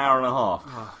about an hour and a half.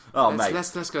 Mate.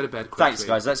 Let's go to bed quickly. Thanks,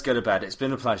 guys. Let's go to bed. It's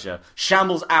been a pleasure.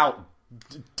 Shambles out,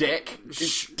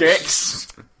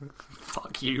 dicks.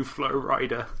 Fuck you, Flo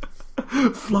Rida.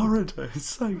 Florida is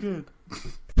so good.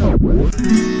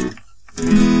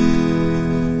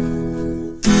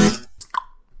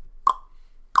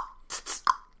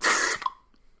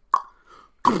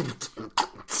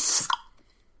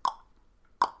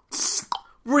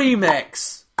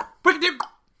 Remix.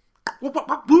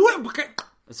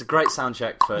 It's a great sound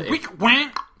check for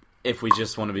if we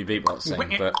just want to be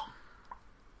beatboxing, but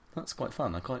that's quite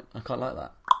fun. I quite like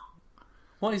that.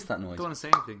 What is that noise? I don't want to say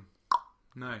anything.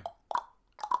 No.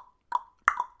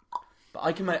 But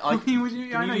I can make. I know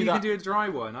you can do a dry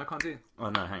one. I can't do.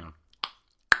 Oh no, hang on.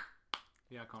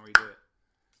 Yeah, I can't redo it.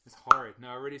 It's horrid.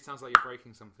 No, it really sounds like you're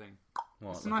breaking something.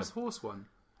 What, it's a nice horse one.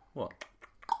 What?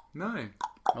 No.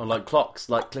 Oh, like clocks,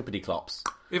 like clippity clops.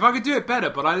 If I could do it better,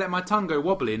 but I let my tongue go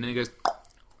wobbly and then it goes.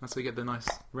 That's how you get the nice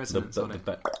resonance on it.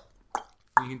 You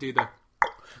can do the.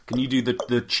 Can you do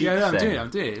the cheek thing? I'm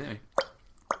doing it. Yeah.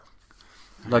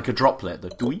 Like a droplet, the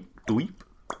dweep, dweep.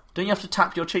 Don't you have to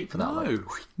tap your cheek for that?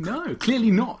 No, clearly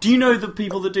not. Do you know the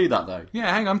people that do that, though? Yeah,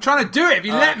 hang on. I'm trying to do it if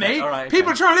you let me. All right,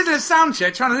 People are trying to listen to sound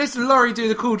check, trying to listen to Laurie do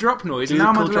the cool drop noise. Do the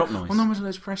cool drop noise. Well, not much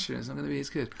less pressure. It's not going to be as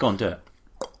good. Go on, do it.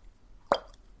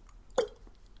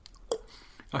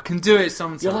 I can do it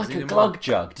sometimes. You're like a glug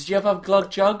jug. Did you ever have a glug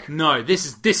jug? No,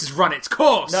 this has run its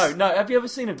course. No. Have you ever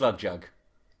seen a glug jug?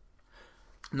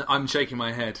 No, I'm shaking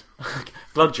my head.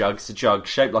 Glug jug's a jug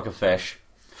shaped like a fish.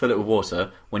 Fill it with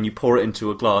water. When you pour it into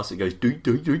a glass, it goes do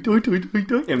do do do do do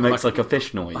do. It makes like a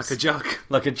fish noise, like a jug,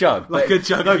 like a jug, like a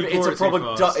jug. No, it's a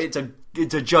proper.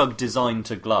 It's a jug designed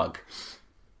to glug.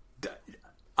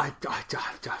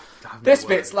 This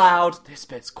bit's loud. This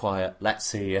bit's quiet. Let's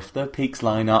see if the peaks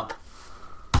line up.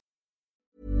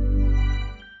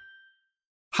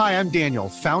 Hi, I'm Daniel,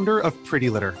 founder of Pretty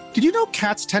Litter. Did you know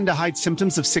cats tend to hide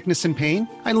symptoms of sickness and pain?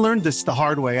 I learned this the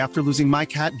hard way after losing my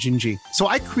cat, Gingy. So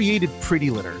I created Pretty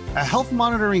Litter, a health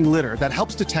monitoring litter that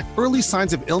helps detect early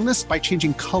signs of illness by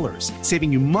changing colors,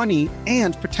 saving you money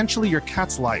and potentially your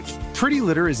cat's life. Pretty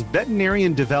Litter is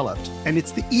veterinarian developed, and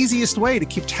it's the easiest way to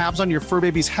keep tabs on your fur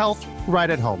baby's health right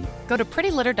at home. Go to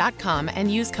prettylitter.com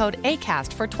and use code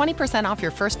ACAST for 20% off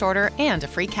your first order and a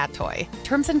free cat toy.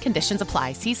 Terms and conditions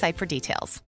apply. See site for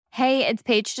details. Hey, it's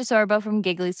Paige DeSorbo from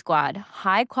Giggly Squad.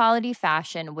 High quality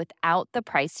fashion without the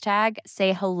price tag.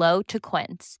 Say hello to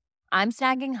Quince. I'm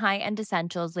snagging high-end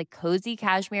essentials like cozy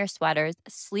cashmere sweaters,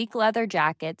 sleek leather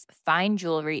jackets, fine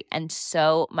jewelry, and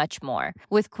so much more.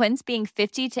 With Quince being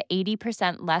 50 to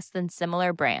 80% less than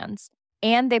similar brands.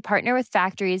 And they partner with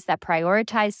factories that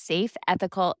prioritize safe,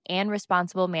 ethical, and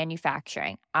responsible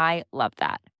manufacturing. I love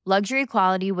that. Luxury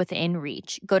quality within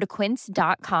reach. Go to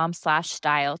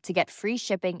quince.com/style to get free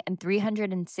shipping and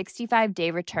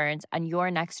 365-day returns on your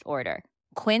next order.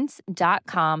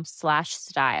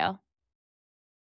 Quince.com/style.